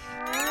though.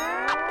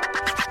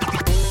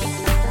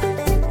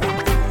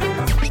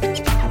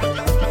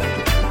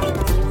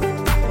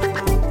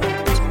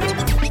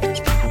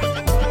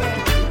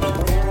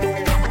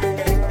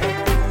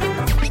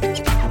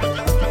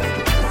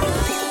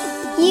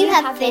 You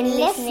have been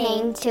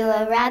listening to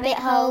a Rabbit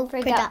Hole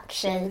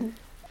production.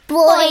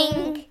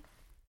 Boing!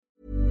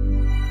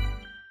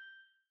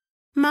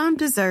 Mom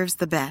deserves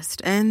the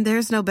best, and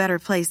there's no better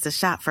place to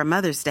shop for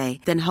Mother's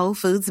Day than Whole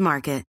Foods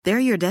Market. They're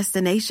your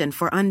destination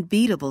for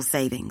unbeatable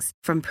savings,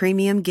 from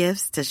premium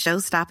gifts to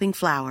show-stopping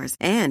flowers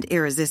and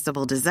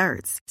irresistible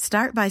desserts.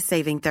 Start by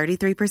saving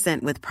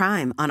 33% with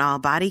Prime on all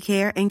body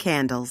care and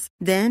candles.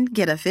 Then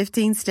get a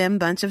 15-stem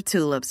bunch of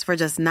tulips for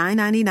just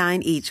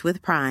 $9.99 each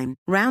with Prime.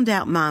 Round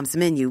out Mom's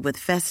menu with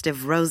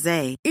festive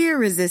rosé,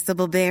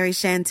 irresistible berry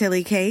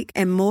chantilly cake,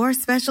 and more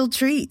special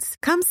treats.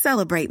 Come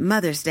celebrate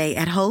Mother's Day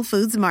at Whole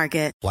Foods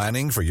Market.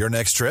 Planning for your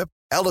next trip?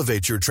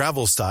 Elevate your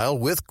travel style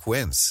with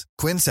Quince.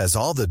 Quince has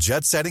all the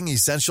jet-setting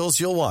essentials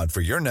you'll want for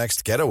your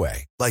next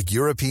getaway, like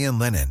European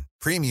linen,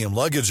 premium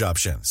luggage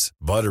options,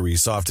 buttery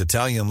soft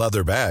Italian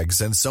leather bags,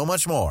 and so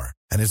much more.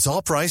 And it's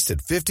all priced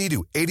at 50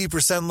 to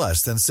 80%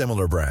 less than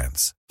similar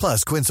brands.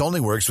 Plus, Quince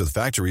only works with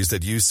factories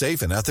that use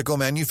safe and ethical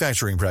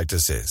manufacturing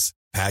practices.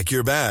 Pack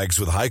your bags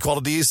with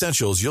high-quality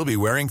essentials you'll be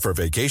wearing for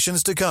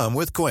vacations to come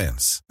with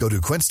Quince. Go to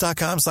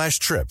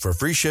quince.com/trip for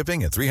free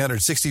shipping and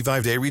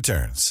 365-day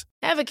returns.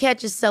 Ever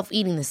catch yourself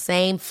eating the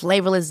same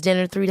flavorless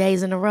dinner 3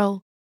 days in a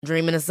row?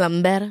 Dreaming of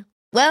something better?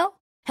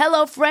 Well,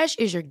 HelloFresh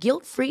is your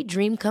guilt-free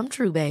dream come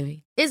true,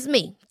 baby. It's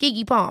me,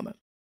 Keke Palmer.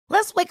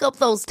 Let's wake up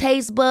those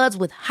taste buds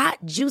with hot,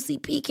 juicy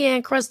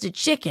pecan-crusted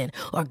chicken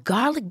or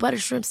garlic butter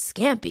shrimp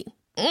scampi.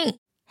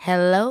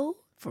 Hello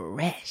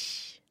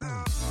Fresh.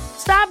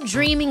 Stop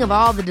dreaming of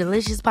all the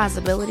delicious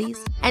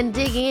possibilities and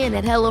dig in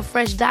at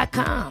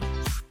HelloFresh.com.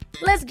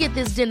 Let's get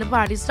this dinner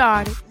party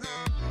started.